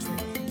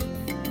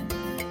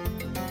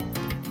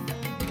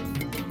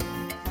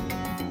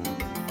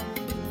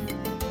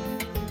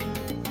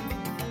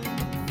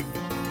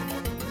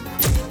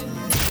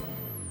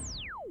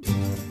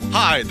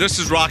 Hi, this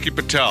is Rocky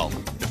Patel.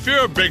 If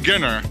you're a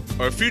beginner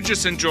or if you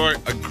just enjoy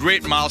a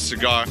great mild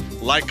cigar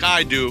like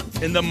I do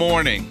in the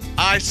morning,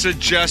 I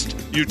suggest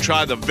you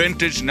try the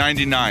Vintage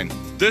 99.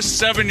 This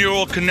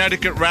 7-year-old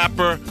Connecticut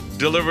wrapper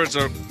delivers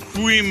a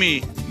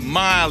creamy,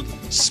 mild,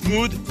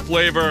 smooth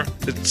flavor.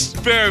 It's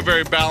very,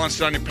 very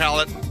balanced on your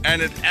palate,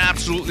 and it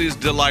absolutely is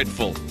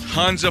delightful.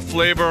 Tons of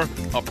flavor,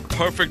 a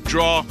perfect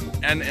draw,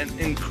 and an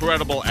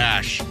incredible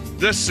ash.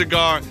 This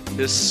cigar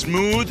is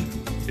smooth.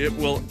 It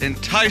will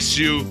entice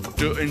you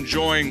to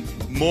enjoying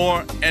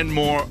more and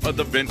more of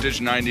the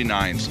Vintage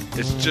 99s.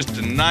 It's just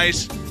a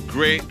nice,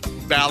 great,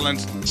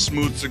 balanced,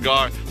 smooth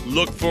cigar.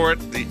 Look for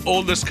it, the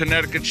oldest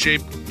Connecticut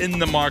shape in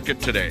the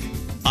market today.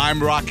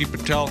 I'm Rocky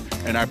Patel,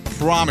 and I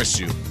promise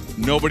you,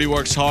 nobody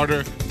works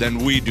harder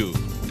than we do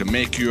to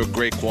make you a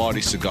great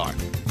quality cigar.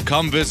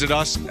 Come visit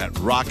us at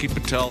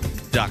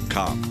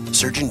rockypatel.com.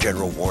 Surgeon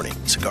General warning,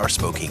 cigar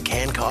smoking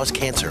can cause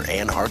cancer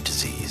and heart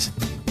disease.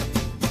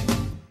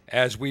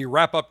 As we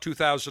wrap up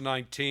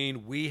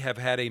 2019, we have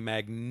had a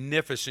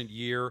magnificent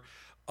year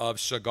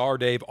of Cigar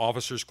Dave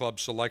Officers Club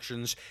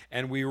selections,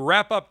 and we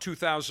wrap up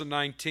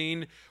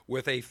 2019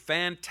 with a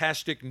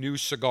fantastic new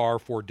cigar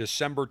for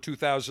December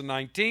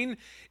 2019.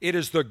 It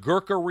is the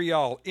Gurkha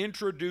Real,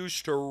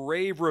 introduced to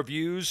rave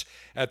reviews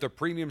at the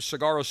Premium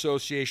Cigar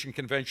Association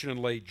convention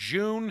in late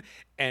June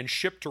and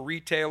shipped to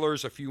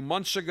retailers a few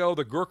months ago.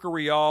 The Gurkha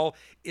Real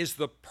is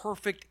the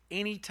perfect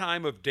any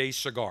time of day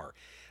cigar.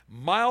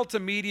 Mild to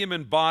medium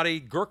in body,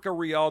 Gurkha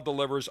Real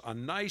delivers a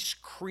nice,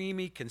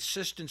 creamy,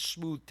 consistent,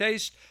 smooth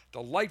taste,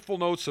 delightful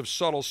notes of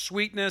subtle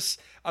sweetness,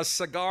 a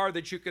cigar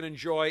that you can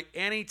enjoy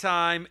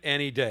anytime,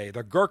 any day.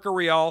 The Gurkha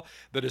Real,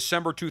 the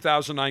December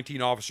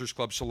 2019 Officers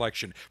Club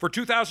selection. For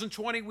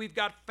 2020, we've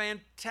got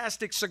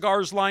fantastic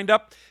cigars lined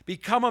up.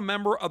 Become a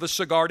member of the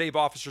Cigar Dave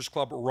Officers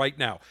Club right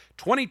now.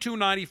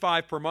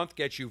 $22.95 per month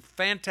gets you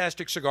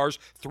fantastic cigars,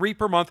 3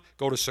 per month.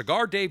 Go to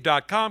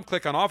CigarDave.com,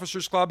 click on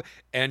Officers Club,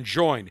 and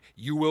join.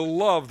 You will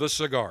love the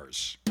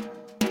cigars.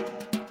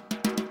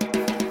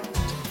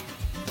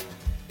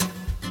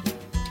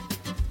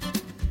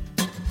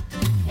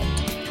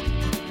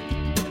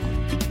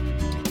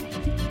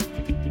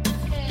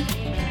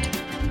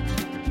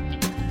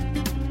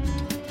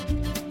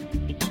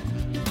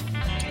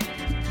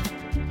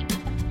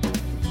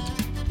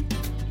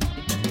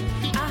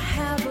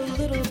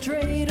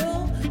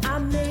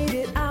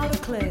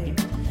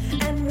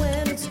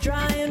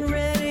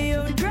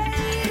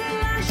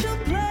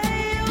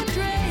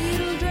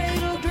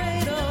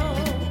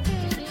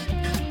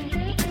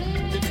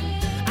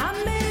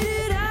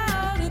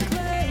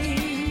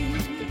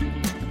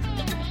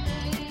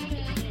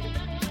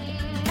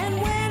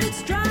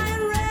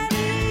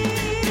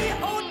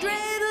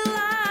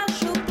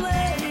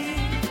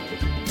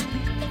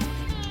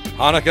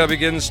 Hanukkah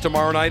begins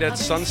tomorrow night at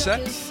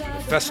sunset,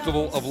 the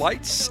Festival of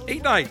Lights.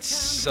 8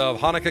 nights of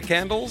Hanukkah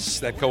candles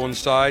that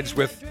coincides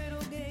with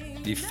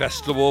the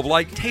Festival of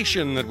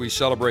Lightation that we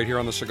celebrate here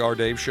on the Cigar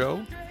Dave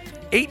Show.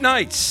 8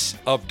 nights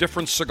of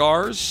different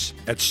cigars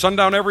at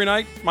sundown every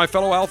night, my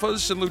fellow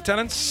alphas and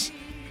lieutenants.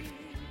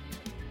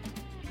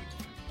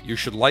 You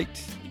should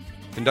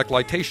conduct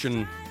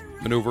lightation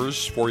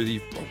maneuvers for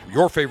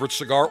your favorite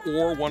cigar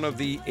or one of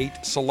the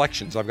 8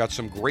 selections. I've got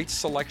some great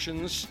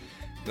selections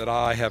that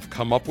I have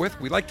come up with.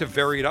 We like to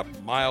vary it up,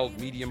 mild,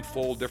 medium,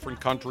 full, different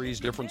countries,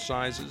 different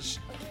sizes.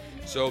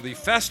 So the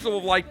Festival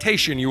of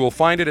Lightation, you will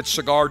find it at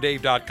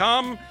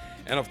CigarDave.com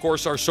and, of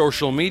course, our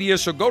social media.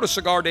 So go to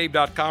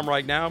CigarDave.com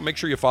right now. Make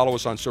sure you follow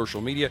us on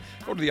social media.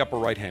 Go to the upper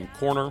right-hand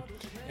corner,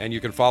 and you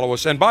can follow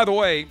us. And, by the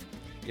way,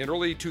 in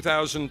early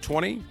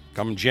 2020,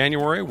 come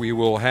January, we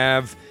will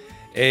have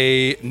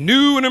a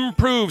new and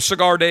improved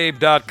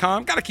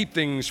CigarDave.com. Got to keep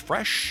things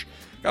fresh.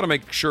 Got to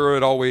make sure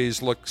it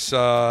always looks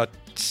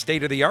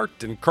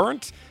state-of-the-art and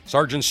current.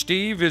 Sergeant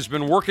Steve has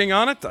been working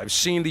on it. I've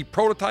seen the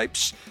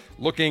prototypes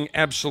looking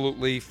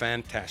absolutely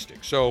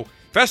fantastic. So,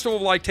 Festival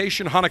of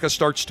Lightation, Hanukkah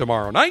starts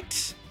tomorrow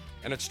night,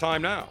 and it's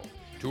time now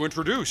to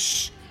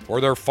introduce, for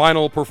their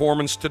final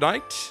performance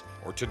tonight,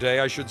 or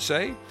today I should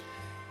say,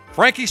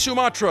 Frankie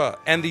Sumatra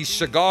and the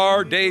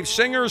Cigar Dave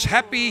Singers,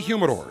 Happy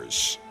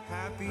Humidors.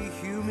 Happy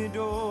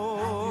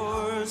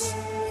humidors,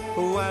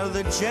 while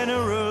the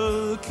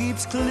general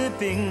keeps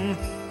clipping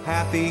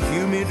happy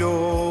humidors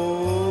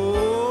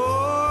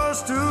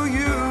to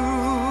you.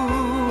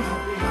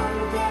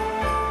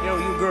 Yo,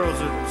 you girls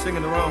are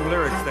singing the wrong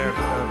lyrics there.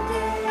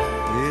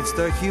 It's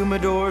the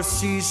humidor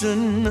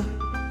season,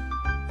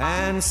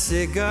 and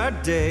Cigar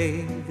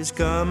Dave is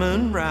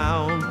coming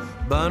round.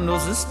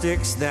 Bundles of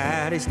sticks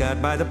that he's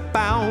got by the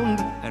pound,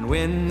 and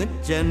when the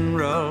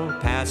general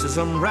passes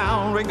them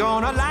round, we're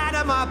gonna light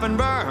them up and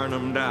burn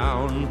them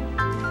down.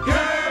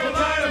 Yeah, we'll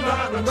light them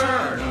up and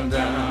burn them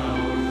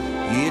down.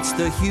 It's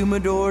the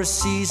humidor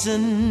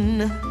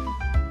season,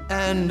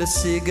 and a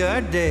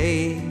Cigar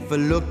Dave,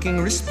 looking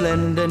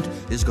resplendent,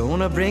 is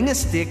gonna bring a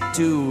stick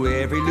to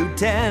every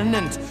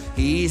lieutenant.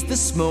 He's the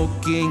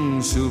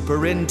smoking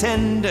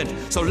superintendent,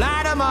 so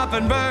light 'em up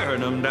and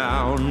burn 'em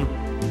down.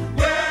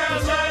 Yeah,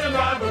 light 'em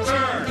up and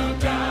burn 'em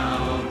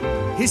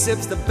down. He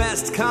sips the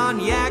best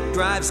cognac,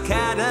 drives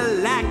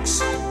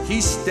Cadillacs.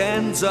 He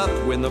stands up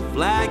when the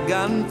flag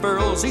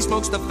unfurls. He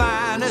smokes the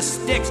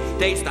finest sticks,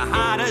 dates the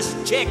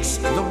hottest chicks,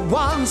 the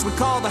ones we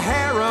call the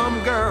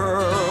harem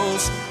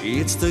girls.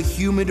 It's the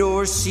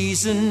humidor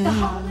season, the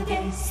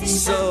holiday season.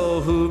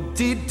 So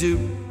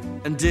hoop-de-doop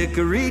and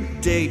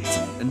dickory-date,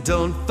 and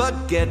don't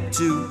forget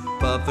to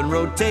puff and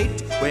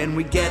rotate. When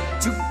we get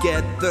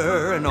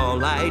together and all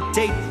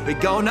lightate, we're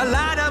gonna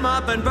light 'em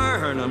up and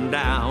burn 'em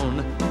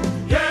down.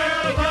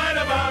 Yeah, light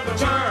 'em up and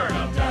burn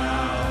 'em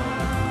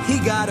down. He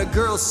got a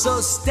girl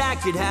so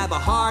stacked you'd have a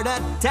heart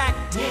attack.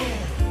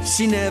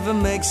 She never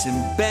makes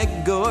him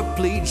beg or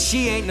plead.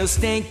 She ain't no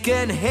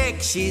stinking hick.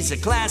 She's a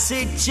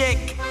classy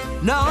chick,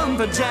 known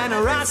for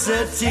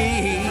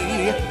generosity.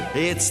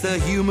 It's the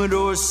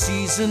humidor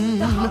season.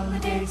 The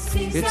holiday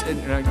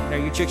season. Now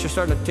you chicks are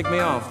starting to tick me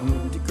off.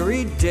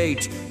 Dickory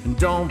date, and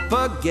don't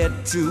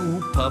forget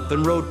to puff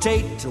and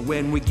rotate.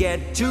 When we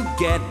get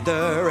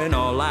together and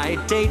all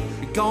lightate,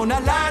 we're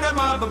gonna light 'em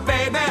up,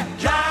 baby.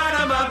 Light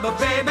 'em up,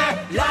 baby.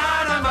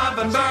 Light 'em up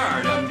and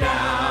burn 'em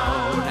down.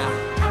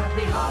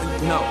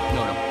 No.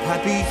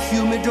 Happy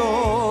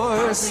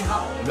humidors.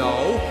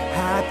 No,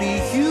 happy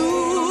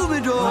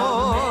humidors.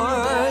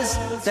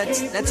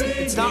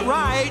 It's not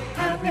right.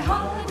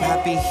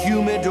 Happy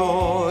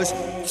humidors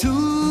to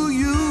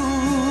you.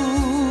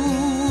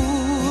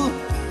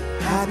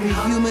 Happy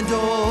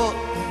humidor.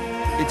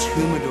 It's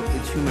humidor.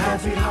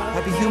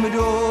 Happy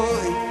humidor.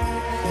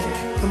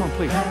 Come on,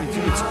 please.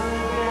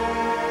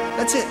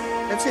 That's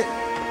it.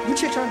 You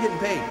chicks aren't getting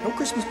paid. No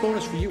Christmas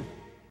bonus for you.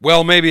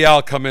 Well, maybe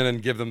I'll come in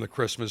and give them the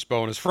Christmas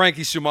bonus.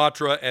 Frankie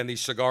Sumatra and the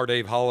Cigar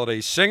Dave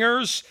Holiday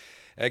Singers.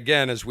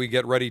 Again, as we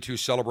get ready to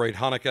celebrate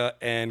Hanukkah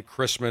and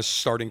Christmas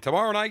starting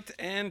tomorrow night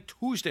and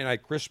Tuesday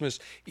night, Christmas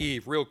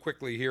Eve. Real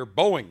quickly here,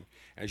 Boeing.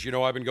 As you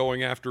know, I've been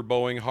going after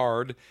Boeing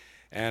hard,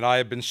 and I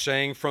have been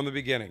saying from the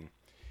beginning,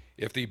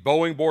 if the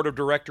Boeing Board of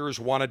Directors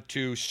wanted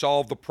to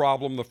solve the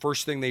problem, the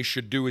first thing they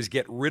should do is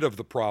get rid of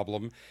the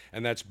problem,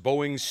 and that's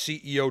Boeing's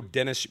CEO,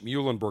 Dennis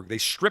Muhlenberg. They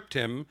stripped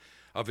him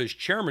of his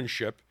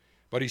chairmanship,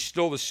 but he's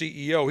still the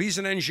CEO. He's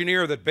an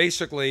engineer that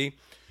basically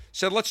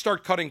said, let's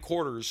start cutting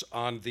quarters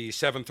on the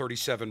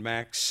 737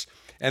 MAX.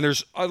 And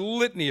there's a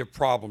litany of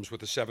problems with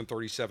the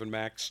 737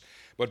 MAX.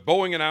 But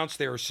Boeing announced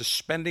they are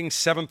suspending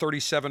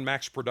 737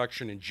 MAX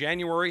production in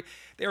January.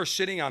 They are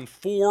sitting on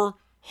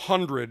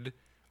 400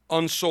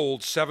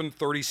 unsold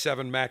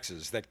 737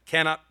 MAXes that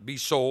cannot be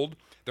sold.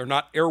 They're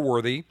not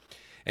airworthy.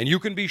 And you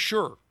can be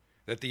sure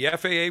that the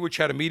FAA, which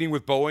had a meeting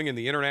with Boeing, and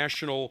the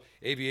international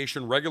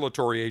aviation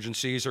regulatory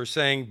agencies are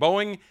saying,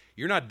 Boeing,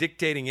 you're not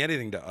dictating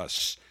anything to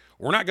us.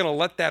 We're not going to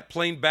let that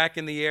plane back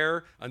in the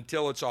air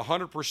until it's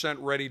 100%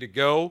 ready to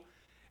go.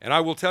 And I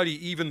will tell you,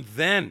 even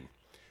then,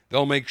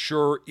 they'll make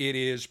sure it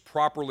is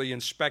properly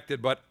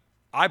inspected. But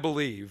I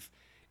believe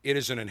it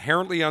is an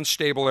inherently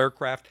unstable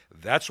aircraft.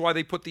 That's why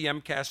they put the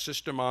MCAS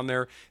system on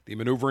there, the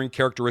Maneuvering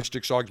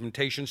Characteristics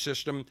Augmentation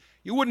System.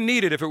 You wouldn't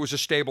need it if it was a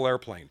stable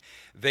airplane.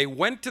 They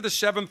went to the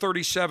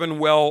 737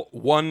 well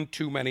one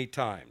too many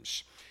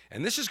times.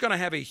 And this is going to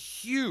have a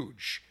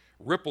huge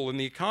ripple in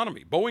the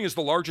economy. Boeing is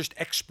the largest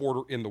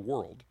exporter in the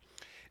world.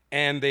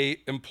 and they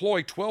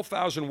employ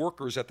 12,000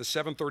 workers at the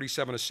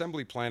 737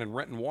 assembly plant in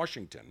Renton,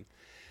 Washington.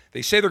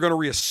 They say they're going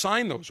to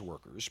reassign those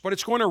workers, but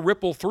it's going to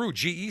ripple through.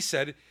 GE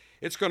said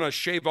it's going to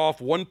shave off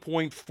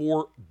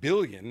 $1.4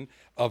 billion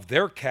of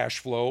their cash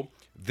flow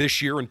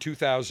this year in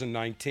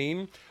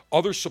 2019.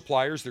 Other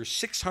suppliers, there's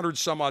 600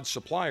 some odd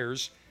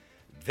suppliers,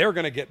 they're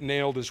going to get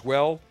nailed as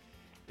well.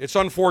 It's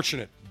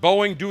unfortunate.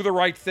 Boeing, do the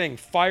right thing.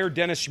 Fire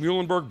Dennis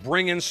Muhlenberg,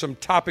 bring in some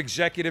top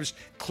executives,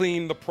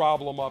 clean the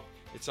problem up.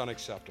 It's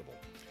unacceptable.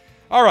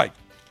 All right.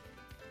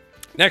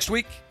 Next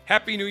week,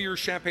 Happy New Year,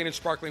 champagne and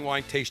sparkling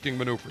wine tasting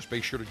maneuvers. Be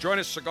sure to join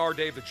us. Cigar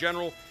Dave the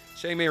General.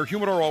 Say Mayor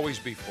Humidor always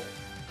be full.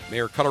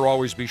 Mayor Cutter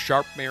always be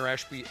sharp. Mayor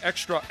Ashby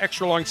extra,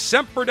 extra long.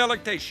 Semper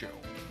Delectatio.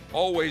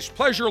 Always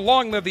pleasure.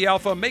 Long live the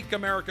Alpha. Make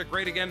America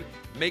great again.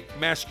 Make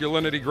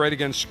masculinity great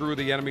again. Screw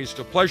the enemies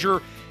to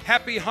pleasure.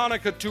 Happy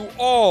Hanukkah to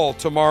all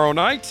tomorrow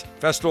night.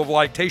 Festival of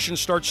Lightation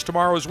starts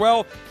tomorrow as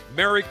well.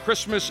 Merry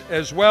Christmas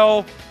as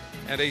well.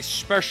 And a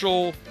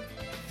special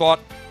thought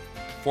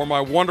for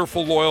my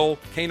wonderful, loyal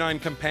canine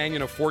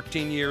companion of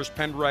 14 years,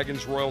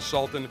 Pendragon's Royal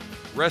Sultan.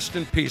 Rest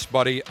in peace,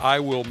 buddy. I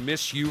will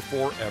miss you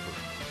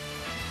forever.